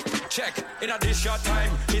fight. Check, in a this short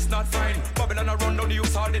time, it's not fine. Babylon a run down the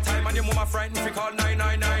youth all the time, and your mama frightened fi call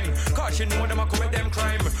 999. Cause she know them a commit them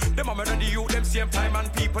crime. Them a murder the youth them same time,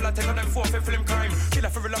 and people a take on them phone fi film crime. Killer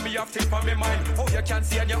fi real me have things on me mind. Oh, you can't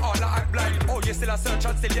see and you all a act blind. Oh, you still a search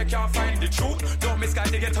and still you can't find the truth. Don't misguide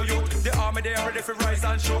the ghetto youth. The army they are ready for rise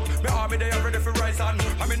and shoot. Me army they are ready for rise and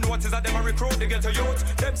I mean notice that them a recruit the ghetto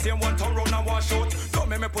youth. Them same one town round and one shoot. Don't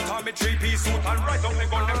make me put on me 3-piece suit and right up me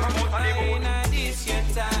gun them promote and they vote. In this your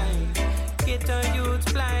time, get on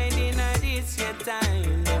youth blind in this your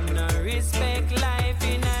time. Them no respect life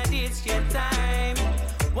in this your time.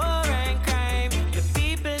 War and crime, the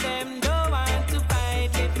people them don't want to fight.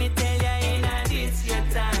 Let me tell ya in this your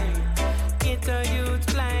time, get on youth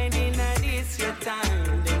blind in this your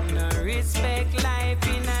time. Them no respect life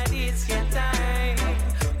in this your time.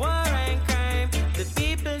 War and crime, the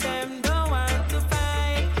people them don't want to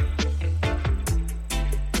fight.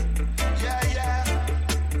 Yeah.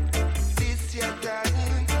 This your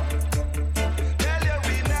time. Tell you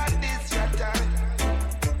we not this your time.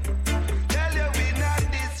 Tell you we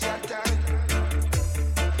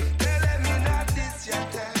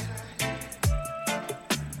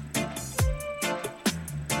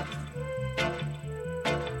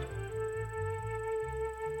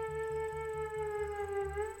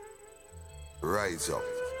Rise up.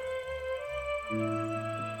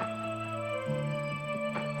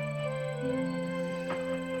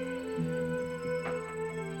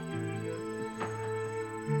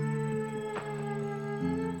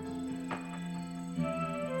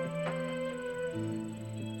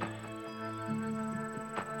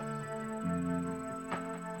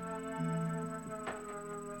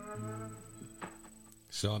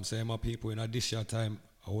 So I'm saying, my people, in this year time,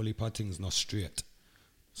 our only thing's not straight.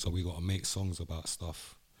 So we got to make songs about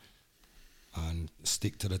stuff and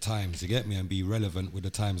stick to the times, you get me, and be relevant with the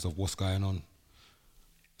times of what's going on.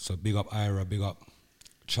 So big up Ira, big up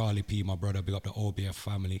Charlie P, my brother, big up the OBF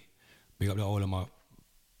family, big up the all of my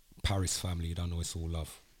Paris family. You don't know, it's all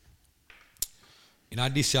love.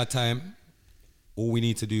 In this year time, all we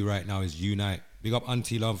need to do right now is unite. Big up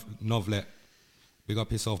Auntie Love, Novlet. Big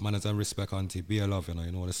up yourself, manners and respect, Auntie. Be a love, you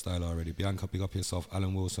know the style already. Bianca, big up yourself.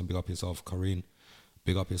 Alan Wilson, big up yourself. Corinne,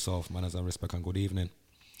 big up yourself, manners and respect, and good evening.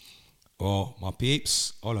 Oh, my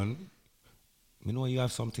peeps, hold on. You know you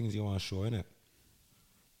have some things you want to show, innit?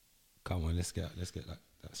 Come on, let's get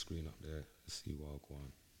that screen up there. Let's see what I'll go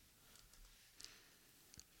on.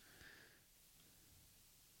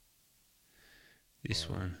 This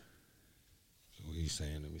one. So what are you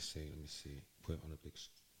saying? Let me see. Put it on a big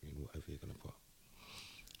screen, whatever you're going to put.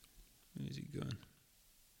 Where's it gone?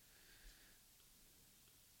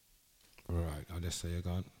 Right, I'll just say you're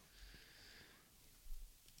gone.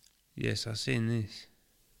 Yes, I've seen this.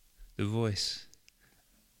 The Voice.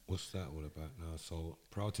 What's that all about now? So,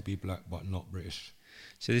 proud to be black but not British.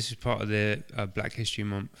 So this is part of the Black History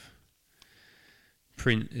Month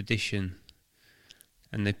print edition.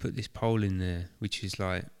 And they put this poll in there, which is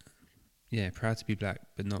like, yeah, proud to be black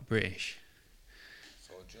but not British.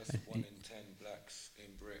 So just 1 in 10 blacks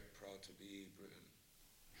in Brit proud to be Britain.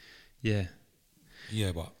 Yeah.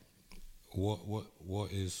 Yeah, but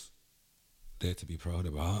what is there to be proud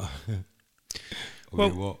about?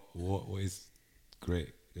 What is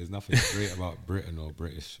great? There's nothing great about Britain or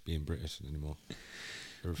being British anymore.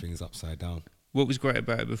 Everything's upside down. What was great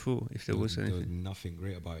about it before, if there was anything? There was nothing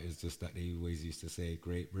great about it. It's just that they always used to say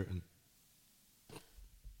Great Britain.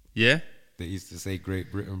 Yeah? They used to say Great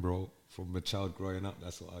Britain, bro. From a child growing up,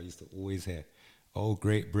 that's what I used to always hear. Oh,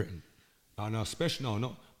 Great Britain. No, especially,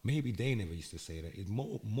 not, maybe they never used to say that. It's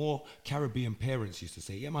more Caribbean parents used to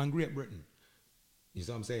say, yeah, man, Great Britain. You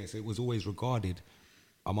see what I'm saying? So it was always regarded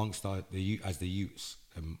amongst the youths,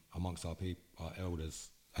 amongst our people, our elders,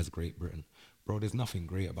 as Great Britain. Bro, there's nothing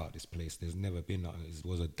great about this place. There's never been nothing. It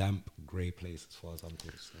was a damp, grey place as far as I'm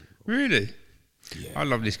concerned. Bro. Really? Yeah. I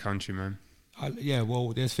love this country, man. Yeah,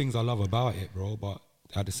 well, there's things I love about it, bro, but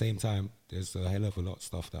at the same time, there's a hell of a lot of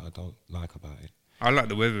stuff that I don't like about it. I like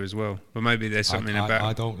the weather as well, but maybe there's something about...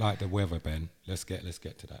 I don't like the weather, Ben. Let's get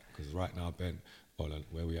to that, because right now, Ben, hold on,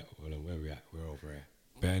 where we at? We're over here.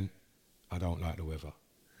 Ben, I don't like the weather.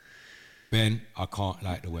 Ben, I can't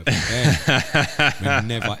like the weather. Ben, we're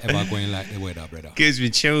never ever going to like the weather, brother. Gives me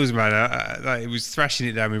chills, man. It was thrashing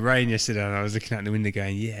it down with rain yesterday, and I was looking out the window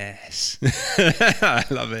going, yes. I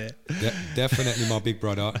love it. Definitely, my big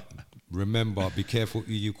brother. Remember, be careful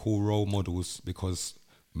who you call role models, because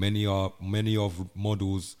many are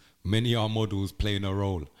models playing a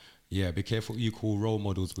role. Yeah, be careful who you call role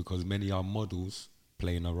models, because many are models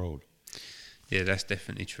playing a role. Yeah, that's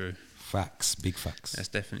definitely true. Facts, big facts. That's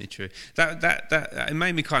definitely true. That it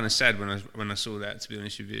made me kind of sad when I saw that, to be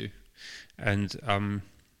honest with you, and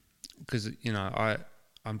because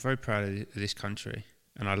I'm very proud of this country,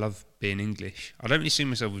 and I love being English. I don't really see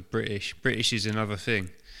myself as British. British is another thing,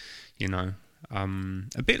 you know.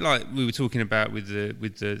 A bit like we were talking about with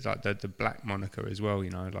the black moniker as well, you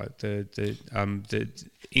know, like the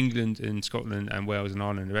England and Scotland and Wales and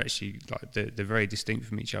Ireland are actually like they're very distinct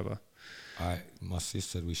from each other. My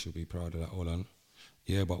sister said we should be proud of that. Hold on.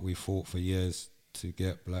 Yeah, but we fought for years to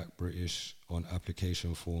get black British on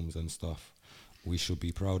application forms and stuff. We should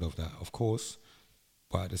be proud of that, of course.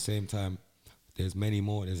 But at the same time, there's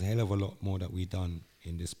a hell of a lot more that we done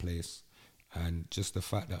in this place. And just the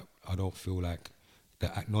fact that I don't feel like the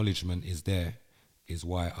acknowledgement is there is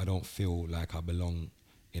why I don't feel like I belong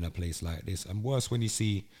in a place like this. And worse, when you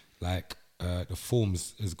see like the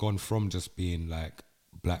forms has gone from just being like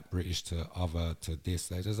black British to other to this.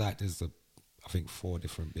 There's I think 4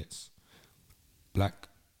 different bits. Black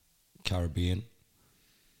Caribbean,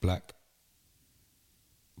 black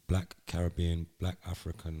Caribbean, black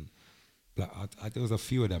African, there was a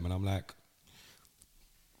few of them, and I'm like,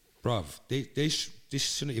 bruv, this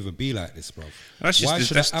shouldn't even be like this, bruv. That's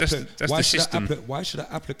the system. Why should an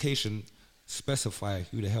application specify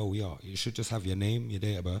who the hell we are? You should just have your name, your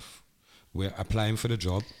date of birth, We're applying for the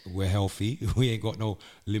job. We're healthy. We ain't got no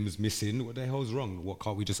limbs missing. What the hell's wrong? What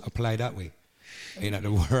can't we just apply that way? Ain't that the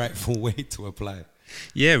rightful way to apply?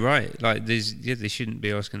 Yeah, right. Like they shouldn't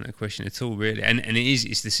be asking that question at all, really. And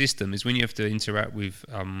it's the system. Is when you have to interact with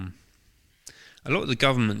a lot of the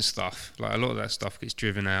government stuff. Like a lot of that stuff gets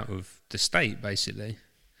driven out of the state, basically.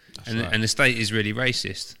 And the state is really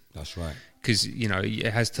racist. That's right. Because, you know,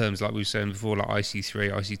 it has terms like we were saying before, like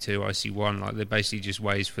IC3, IC2, IC1. Like they're basically just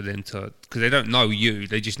ways for them to, because they don't know you,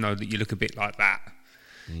 they just know that you look a bit like that.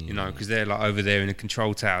 You know, because they're like over there in a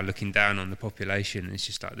control tower looking down on the population. And it's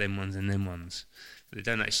just like them ones and them ones. But they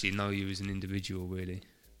don't actually know you as an individual, really.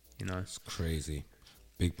 You know, it's crazy.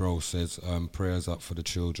 Big Bro says prayers up for the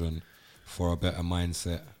children for a better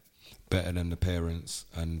mindset, better than the parents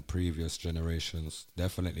and previous generations.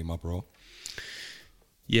 Definitely, my bro.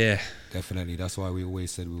 Yeah, definitely. That's why we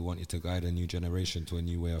always said we wanted to guide a new generation to a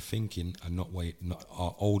new way of thinking, and not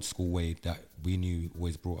our old school way that we knew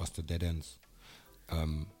always brought us to dead ends.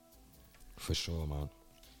 For sure, man.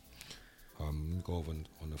 Go over on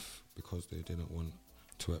because they didn't want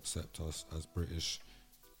to accept us as British.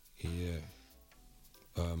 Yeah.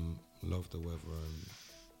 Love the weather and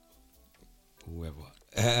whoever.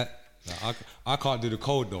 I can't do the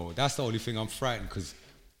code though. That's the only thing I'm frightened, because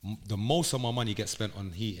the most of my money gets spent on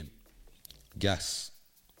heating, gas.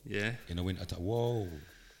 Yeah. In the winter time. Whoa,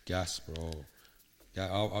 gas, bro. Yeah,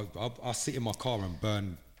 I'll sit in my car and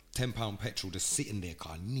burn £10 petrol just sitting there,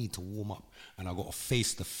 because I need to warm up, and I got to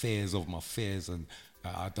face the fears of my fears, and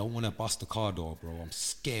I don't want to bust the car door, bro. I'm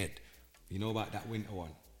scared. You know about that winter one?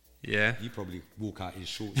 Yeah. You probably walk out in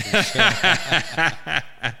shorts and shirt.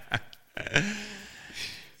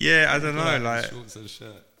 Yeah, I don't know, like shorts and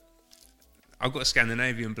shirt. I've got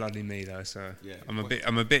Scandinavian blood in me though, so yeah, I'm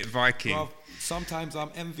a bit Viking. Bro, sometimes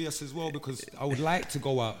I'm envious as well, because I would like to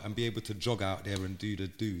go out and be able to jog out there and do the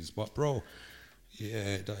do's, but bro,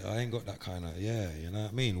 yeah, I ain't got that kind of, you know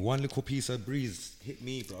what I mean? One little piece of breeze hit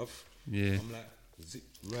me, bruv. Yeah. I'm like, zip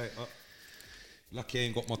right up. Lucky I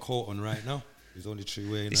ain't got my coat on right now. It's only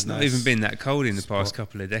true way. It's not even been that cold in the past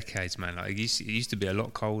couple of decades, man. Like it used to be a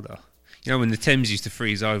lot colder. You know, when the Thames used to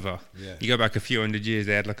freeze over, you go back a few hundred years,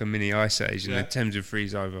 they had like a mini ice age, and the Thames would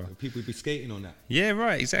freeze over. People would be skating on that. Yeah,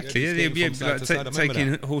 right, exactly. Yeah, they'd be like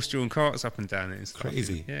taking horse-drawn carts up and down it and stuff.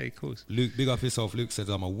 Crazy. Yeah, of course. Luke, big up yourself. Luke says,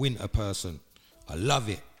 I'm a winter person. I love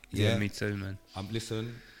it. Yeah, me too, man.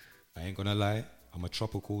 Listen, I ain't gonna lie. I'm a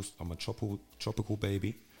tropical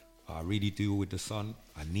baby. I really do with the sun.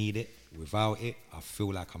 I need it. Without it, I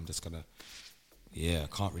feel like I'm just gonna, I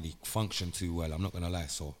can't really function too well. I'm not gonna lie.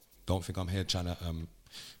 So don't think I'm here trying to, I'm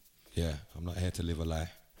not here to live a lie.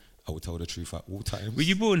 I will tell the truth at all times. Were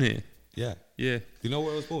you born here? Yeah. Yeah. Do you know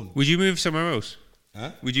where I was born? Would you move somewhere else?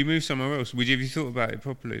 Huh? Would you move somewhere else? Have you thought about it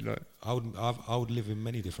properly? Like, I would live in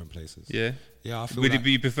many different places. Yeah. Yeah, I feel. Would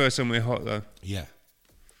you prefer somewhere hot though? Yeah.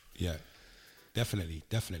 Yeah. Definitely.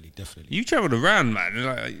 You travelled around, man.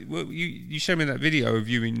 Like, you showed me that video of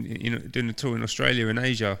you doing a tour in Australia and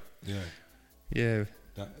Asia. Yeah. Yeah.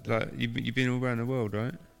 Like you've been all around the world,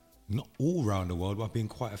 right? Not all around the world, but I've been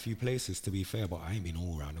quite a few places, to be fair. But I ain't been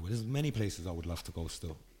all around the world. There's many places I would love to go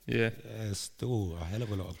still. Yeah. Yeah, still a hell of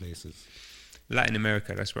a lot of places. Latin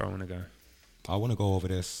America, that's where I want to go. I want to go over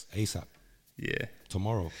there ASAP. Yeah.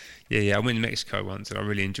 Tomorrow. Yeah. I went to Mexico once and I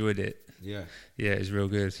really enjoyed it. Yeah. Yeah, it was real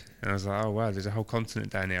good. And I was like, oh wow, there's a whole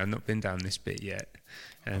continent down here. I've not been down this bit yet.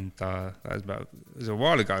 And it was a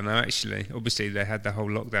while ago now, actually. Obviously, they had the whole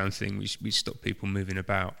lockdown thing, which stopped people moving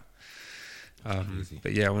about.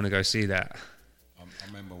 But yeah, I want to go see that.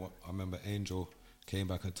 I remember Angel came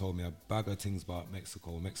back and told me a bag of things about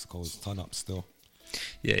Mexico. Mexico's ton up still.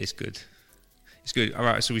 Yeah, it's good. It's good. All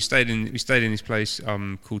right, so we stayed in this place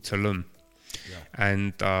called Tulum,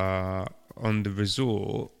 and on the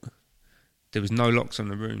resort there was no locks on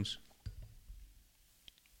the rooms.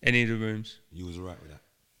 Any of the rooms. You was alright with that?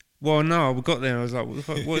 Well, no, we got there and I was like, what the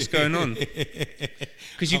fuck, what's going on?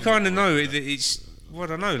 Because you kind of know it's, I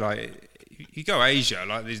don't know, like, you go Asia,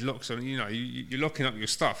 like, there's locks on, you're locking up your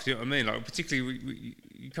stuff, do you know what I mean? Like, particularly,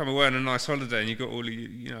 you come away on a nice holiday and you got all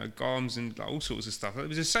your, garms and like, all sorts of stuff. There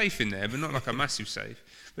was a safe in there, but not like a massive safe.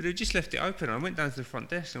 But they just left it open. And I went down to the front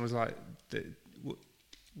desk and I was like,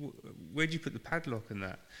 where'd you put the padlock and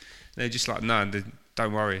that? They're just like, no,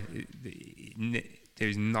 don't worry, there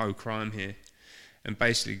is no crime here. And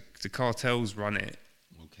basically, the cartels run it,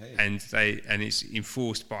 and it's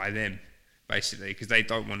enforced by them, basically, because they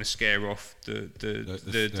don't want to scare off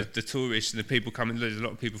the tourists and the people coming. There's a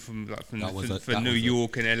lot of people from New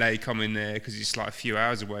York and LA coming there because it's like a few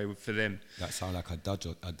hours away for them. That sounds like a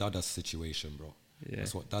Dadas situation, bro. Yeah.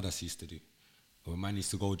 That's what Dadas used to do. When man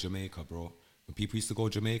used to go to Jamaica, bro, when people used to go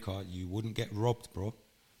Jamaica, you wouldn't get robbed, bro.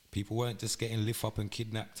 People weren't just getting lift up and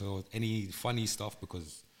kidnapped or any funny stuff,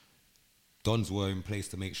 because dons were in place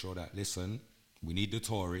to make sure that, listen, we need the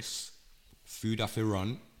tourists, food have to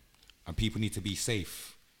run, and people need to be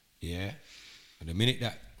safe. Yeah? And the minute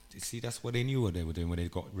that, you see, that's what they knew what they were doing when they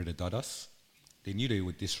got rid of Dadas. They knew they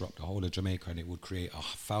would disrupt the whole of Jamaica, and it would create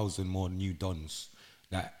 1,000 more new dons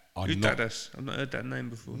that are Who's not... Dadas? I've not heard that name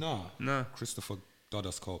before. No. Christopher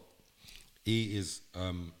Dadas Cope. He is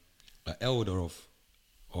an elder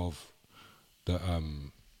of the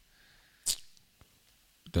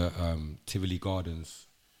Tivoli Gardens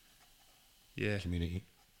community,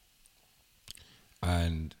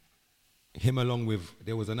 and him along with,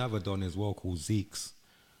 there was another don as well called Zeke's,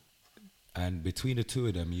 and between the two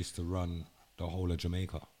of them used to run the whole of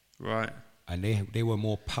Jamaica. Right. And they were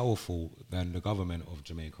more powerful than the government of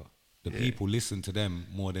Jamaica. The people listened to them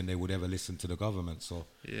more than they would ever listen to the government. So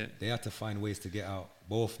they had to find ways to get out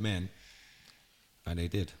both men, and they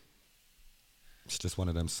did. It's just one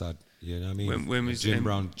of them sad, you know what I mean? When was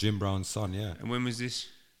Jim Brown's son, yeah. And when was this?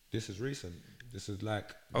 This is recent. This is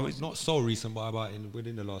like, not so recent, but about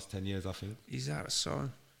within the last 10 years, I think. Is that so?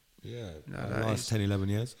 Yeah, no, the last 10, 11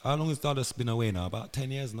 years. How long has Dadas been away now? About 10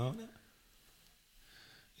 years now, isn't it?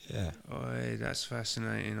 Yeah. Oh, that's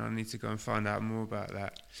fascinating. I need to go and find out more about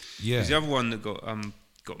that. Yeah. Because the other one that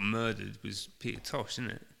got murdered was Peter Tosh, isn't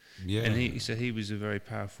it? Yeah. And he was a very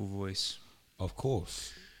powerful voice. Of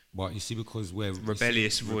course. But you see, because we're...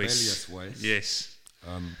 Rebellious voice. Yes.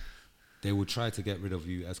 They will try to get rid of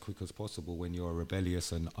you as quick as possible when you're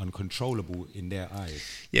rebellious and uncontrollable in their eyes.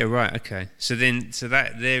 Yeah, right, okay. So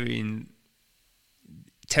that therein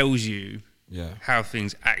tells you how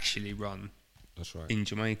things actually run. That's right. In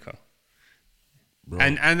Jamaica. Bro.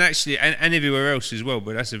 And actually, and everywhere else as well,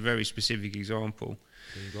 but that's a very specific example.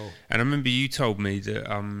 There you go. And I remember you told me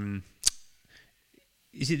that,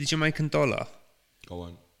 is it the Jamaican dollar? Go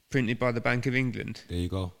on. Printed by the Bank of England? There you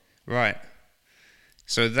go. Right.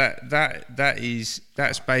 So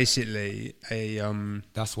that's basically a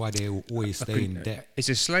that's why they always stay in debt. It's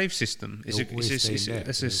a slave system.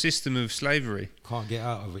 It's a system of slavery. Can't get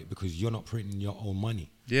out of it because you're not printing your own money.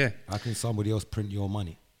 Yeah. How can somebody else print your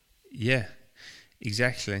money? Yeah,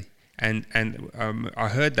 exactly. And I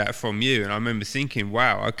heard that from you, and I remember thinking,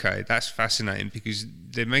 wow, okay, that's fascinating, because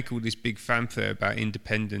they make all this big fanfare about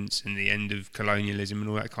independence and the end of colonialism and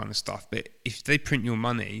all that kind of stuff. But if they print your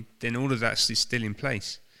money, then all of that is still in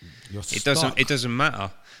place. It doesn't matter.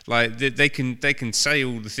 Like they can say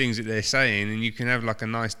all the things that they're saying, and you can have like a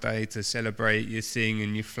nice day to celebrate your thing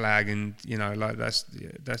and your flag, and you know, like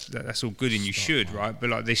that's all good, and you should, right? But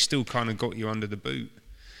like they still kind of got you under the boot,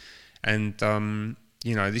 and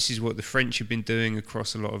you know, this is what the French have been doing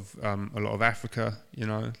across a lot of Africa. You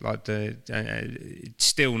know, like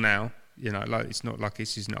still now. You know, like it's not like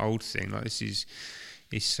this is an old thing. Like this is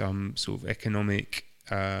sort of economic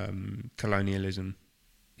colonialism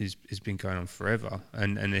has been going on forever,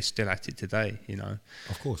 and they're still at it today. You know,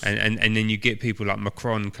 of course. And then you get people like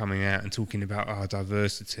Macron coming out and talking about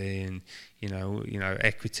diversity and you know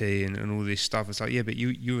equity and all this stuff. It's like, yeah, but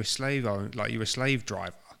you're a slave owner, like you're a slave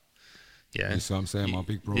driver. Yeah, that's what I'm saying. My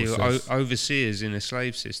big bro says overseers in a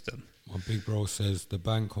slave system. My big bro says the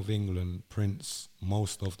Bank of England prints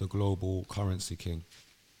most of the global currency, king.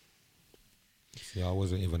 See, I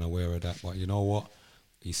wasn't even aware of that, but you know what?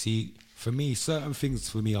 You see, for me, certain things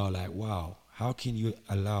for me are like, wow, how can you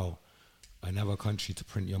allow another country to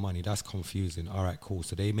print your money? That's confusing. All right, cool.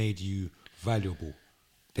 So they made you valuable.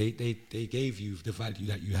 They gave you the value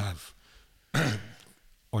that you have.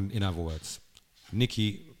 In other words,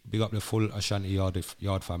 Nikki, big up the full Ashanti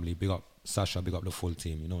Yard family. Big up Sasha. Big up the full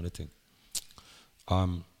team. You know the thing.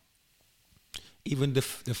 Even the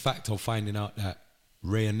fact of finding out that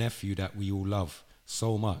Ray nephew that we all love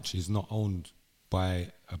so much is not owned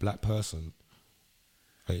by a black person.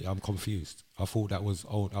 I'm confused. I thought that was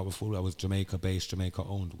owned. I thought that was Jamaica based, Jamaica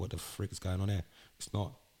owned. What the frick is going on there? It's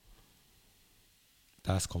not.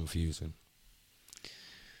 That's confusing.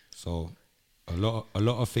 So. A lot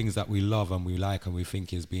of things that we love and we like and we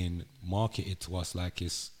think is being marketed to us like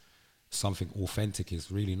it's something authentic is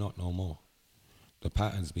really not no more. The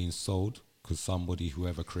pattern's being sold because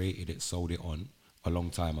whoever created it, sold it on a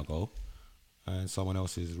long time ago, and someone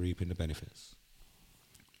else is reaping the benefits.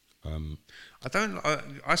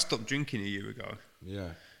 I stopped drinking a year ago.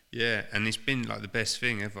 Yeah. Yeah, and it's been like the best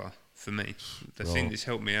thing ever for me. The thing that's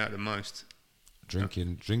helped me out the most.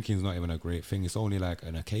 Drinking's not even a great thing. It's only like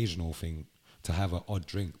an occasional thing to have an odd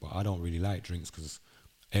drink, but I don't really like drinks because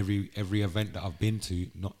every event that I've been to,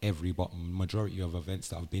 not every, but majority of events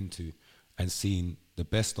that I've been to and seen the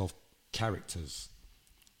best of characters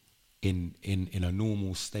in a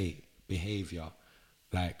normal state, behavior,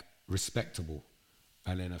 like respectable,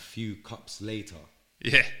 and then a few cups later,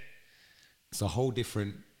 Yeah. it's a whole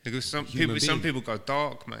different. Because some human people go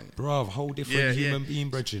dark, mate. Bro, a whole different human being,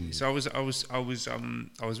 brethren. So I was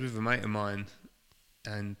with a mate of mine,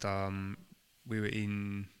 and we were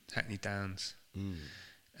in Hackney Downs,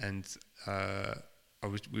 and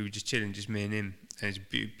we were just chilling, just me and him, and it's a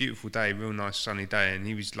beautiful day, real nice sunny day, and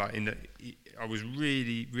he was like I was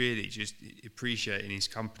really, really just appreciating his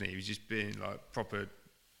company. He was just being like proper,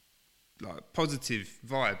 like positive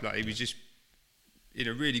vibe, like he was just in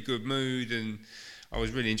a really good mood, and I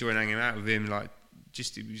was really enjoying hanging out with him. Like,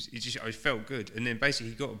 I felt good. And then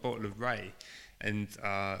basically he got a bottle of Ray, and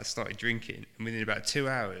I started drinking. And within about 2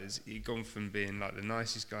 hours, he'd gone from being like the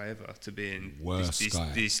nicest guy ever to being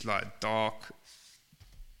this like dark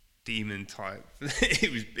demon type.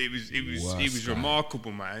 It was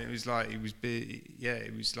remarkable, man. It was like it was the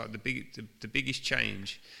biggest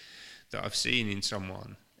change that I've seen in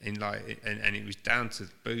someone. And it was down to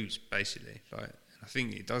booze, basically. Like, I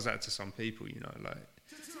think it does that to some people, you know, like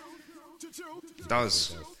it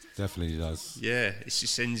does. Definitely does. Yeah, it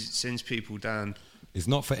just sends people down. It's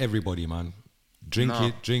not for everybody, man. Drink,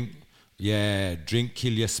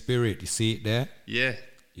 kill your spirit. You see it there? Yeah.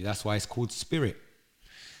 That's why it's called spirit.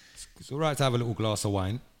 It's all right to have a little glass of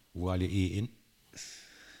wine while you're eating.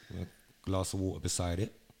 A glass of water beside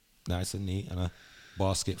it, nice and neat, and a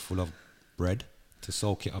basket full of bread to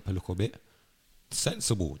soak it up a little bit.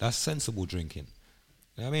 Sensible. That's sensible drinking.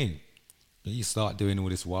 You know what I mean? Then you start doing all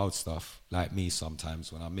this wild stuff, like me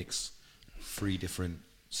sometimes, when I mix 3 different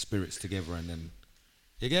spirits together, and then,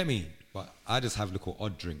 you get me? But I just have little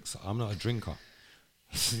odd drinks. I'm not a drinker.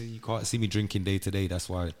 You can't see me drinking day to day. That's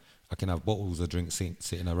why I can have bottles of drinks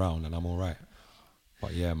sitting around and I'm all right.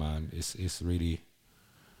 But yeah, man, it's really...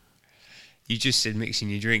 You just said mixing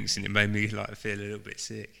your drinks, and it made me like feel a little bit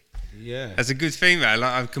sick. Yeah. That's a good thing, man.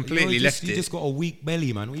 Like, I've completely left it. You just got a weak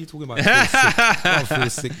belly, man. What are you talking about? I feel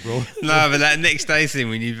sick, bro. No, but that next day thing,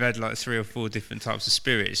 when you've had like 3 or 4 different types of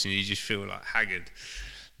spirits and you just feel like haggard.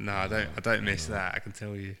 No, I don't miss that, I can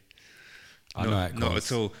tell you. Not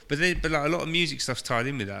at all. But like a lot of music stuff's tied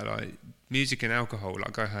in with that. Like music and alcohol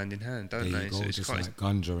like go hand in hand, don't they? So it's just like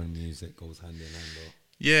ganja and music goes hand in hand, though.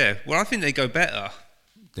 Yeah. Well, I think they go better.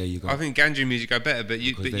 There you go. I think ganja and music go better, but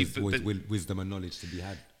there's wisdom and knowledge to be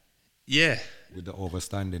had. Yeah. With the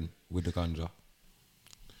overstanding with the ganja.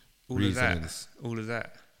 All of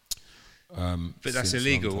that. But that's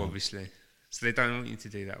illegal, obviously. So they don't want you to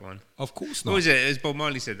do that one. Of course not. What was it? As Bob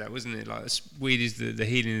Marley said that, wasn't it? Like, weed is the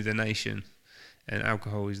healing of the nation, and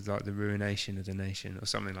alcohol is like the ruination of the nation, or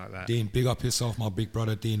something like that. Dean, big up yourself, my big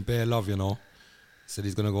brother. Dean, bare love, you know. Said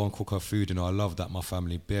he's going to go and cook her food, you know. I love that, my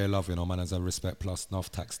family. Bare love, you know, man, as a respect plus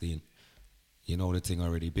enough tax, Dean. You know the thing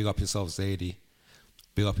already. Big up yourself, Zadie.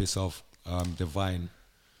 Big up yourself, Divine,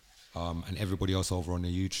 and everybody else over on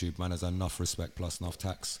the YouTube, man, as enough respect plus enough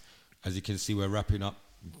tax. As you can see, we're wrapping up.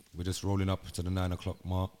 We're just rolling up to the 9 o'clock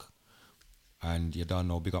mark. And you don't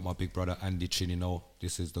know, big up my big brother, Andy Chin, you know.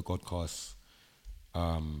 This is the Godcast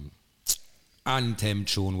anthem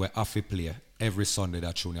tune where Afi play. Every Sunday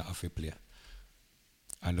that tune Afi play.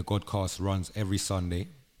 And the Godcast runs every Sunday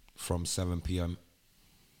from 7 p.m.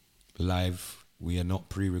 live. We are not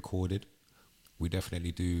pre-recorded. We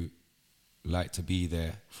definitely do like to be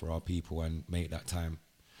there for our people and make that time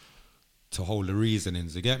to hold the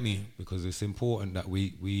reasonings, you get me? Because it's important that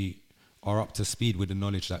we are up to speed with the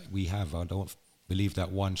knowledge that we have. I don't believe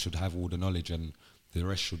that one should have all the knowledge and the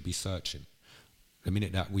rest should be searching. The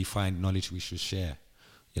minute that we find knowledge, we should share.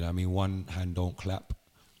 You know what I mean? One hand don't clap.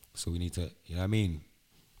 So we need to, you know what I mean?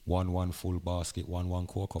 One full basket, one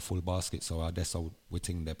cork or full basket. So that's how we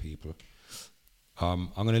think there, people.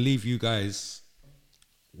 I'm going to leave you guys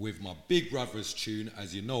with my big brother's tune.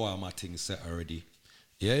 As you know how my thing's set already.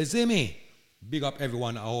 Yeah, you see me? Big up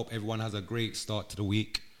everyone. I hope everyone has a great start to the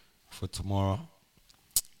week for tomorrow.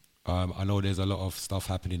 I know there's a lot of stuff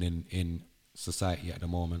happening in society at the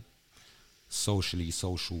moment. Socially,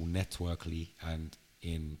 social, networkly, and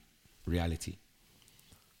in reality.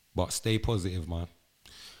 But stay positive, man.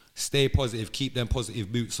 Stay positive. Keep them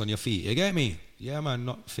positive boots on your feet. You get me? Yeah,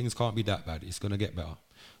 man. Things can't be that bad. It's going to get better.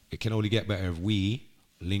 It can only get better if we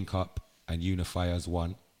link up and unify as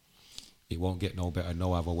one. It won't get no better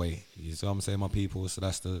no other way. You see what I'm saying, my people? So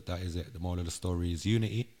that is it. The moral of the story is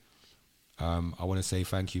unity. I want to say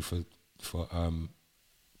thank you for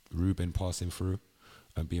Ruben passing through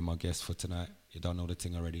and being my guest for tonight. You don't know the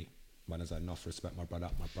thing already. Man, has enough respect, my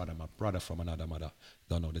brother from another mother.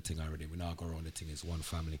 Don't know the thing already. We now go around the thing. It's one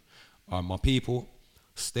family. My people,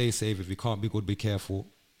 stay safe. If you can't be good, be careful.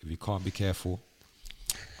 If you can't be careful,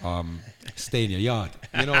 stay in your yard.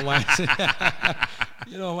 You know my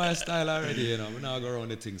you know my style already, you know. We now go around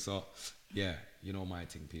the thing, so yeah, you know my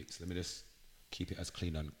thing, peeps. Let me just keep it as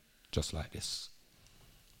clean and just like this.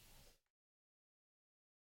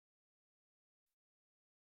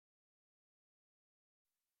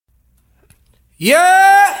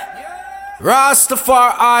 Yeah!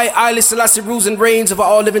 Rastafari, I listen the rules and reigns over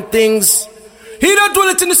all living things. He that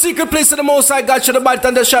dwelleth in the secret place of the Most High God shall abide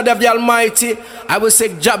under the shadow of the Almighty. I will say,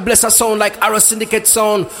 God bless a sound like Arrow Syndicate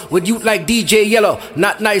sound, with youth like DJ Yellow,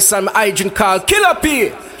 Not Nice and my agent called Killer P.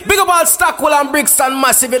 Big up all Stockwell and Brixton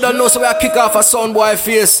Massive, you don't know, so we kick off a sound boy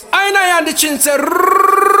face. I and the chin say,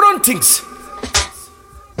 run things.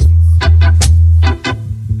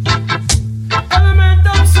 Element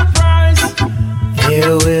of surprise.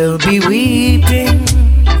 There will be weeping,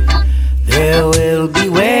 there will be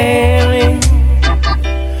wailing,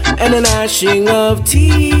 and a gnashing of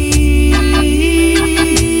teeth,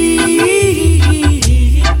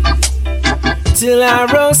 till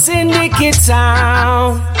Arrow Syndicate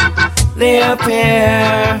town they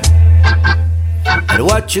appear. And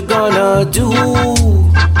what you gonna do,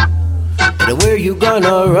 and where you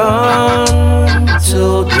gonna run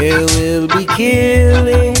to? There will be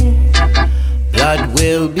killing, blood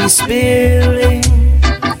will be spilling,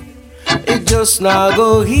 it just not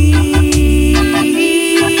go ease.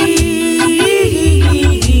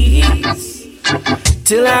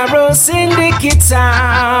 Till Arrow Syndicate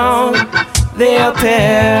town they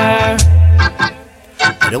appear.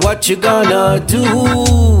 And what you gonna do,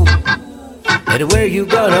 and where you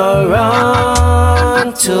gonna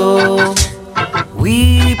run to?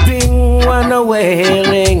 Weeping, one a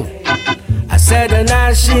wailing, I said a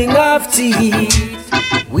gnashing of teeth.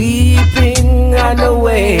 Weeping and a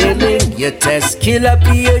wailing, you test Killer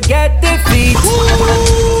P, you get defeat.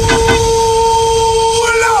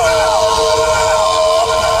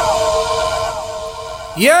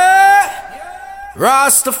 Yeah!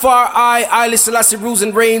 Rastafari, I listen the rules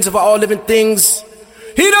and reigns over all living things.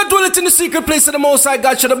 He that dwelleth in the secret place of the Most High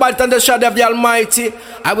God shall abide under the shadow of the Almighty.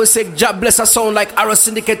 I will say, God bless a sound like Arrow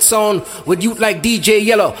Syndicate sound, with youth like DJ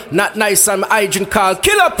Yellow, Not Nice and my agent called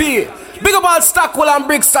Killer P. Big up all Stockwell and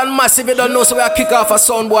Brixton Massive, you don't know, so we kick off a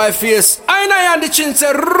sound boy face. I and the chin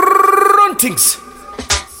say, run things.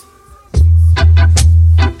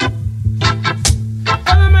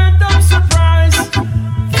 Element of surprise.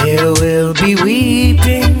 There will be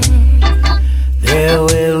weeping, there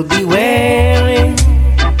will be wailing,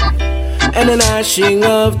 and a gnashing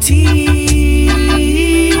of teeth,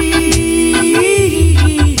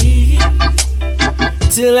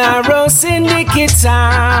 till Arrow Syndicate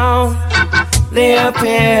town they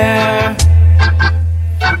appear.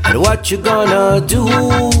 And what you gonna do,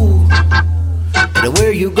 and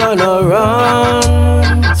where you gonna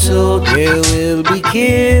run to? There will be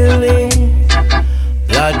killing,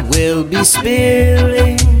 blood will be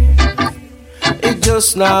spilling, it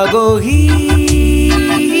just not go ease.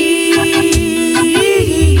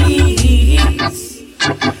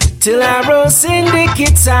 Till Arrow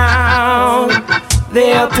Syndicate town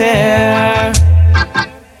they appear.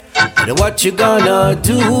 And what you gonna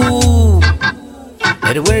do,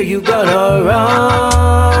 and where you gonna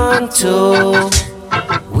run to?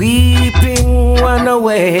 Weeping, one a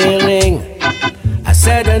wailing, I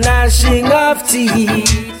said a gnashing of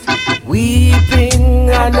teeth. Weeping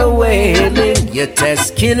and a wailing, you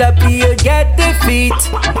test Killer P, you get defeat.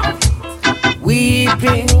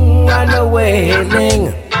 Weeping and a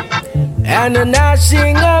wailing, and a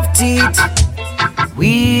gnashing of teeth.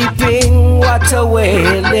 Weeping, what a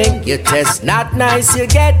wailing, you test Not Nice, you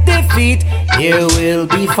get defeat. Here will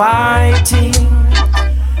be fighting,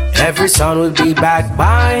 every son will be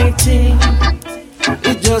backbiting,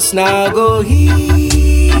 it just now go ease.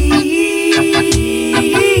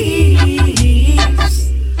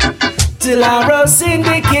 Till Arrow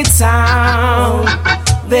Syndicate town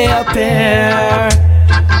they appear.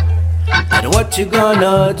 And what you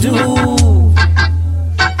gonna do,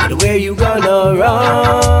 and where you gonna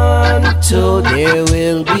run to? There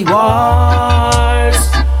will be wars,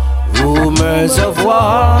 rumors of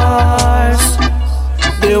wars,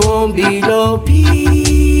 there won't be no peace.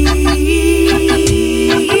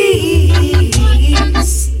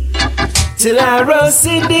 Till Arrow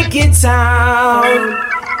Syndicate town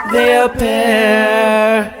they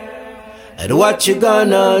appear. And what you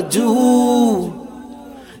gonna do,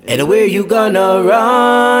 and where you gonna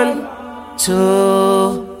run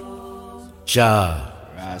to? Jah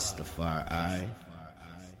Rastafari.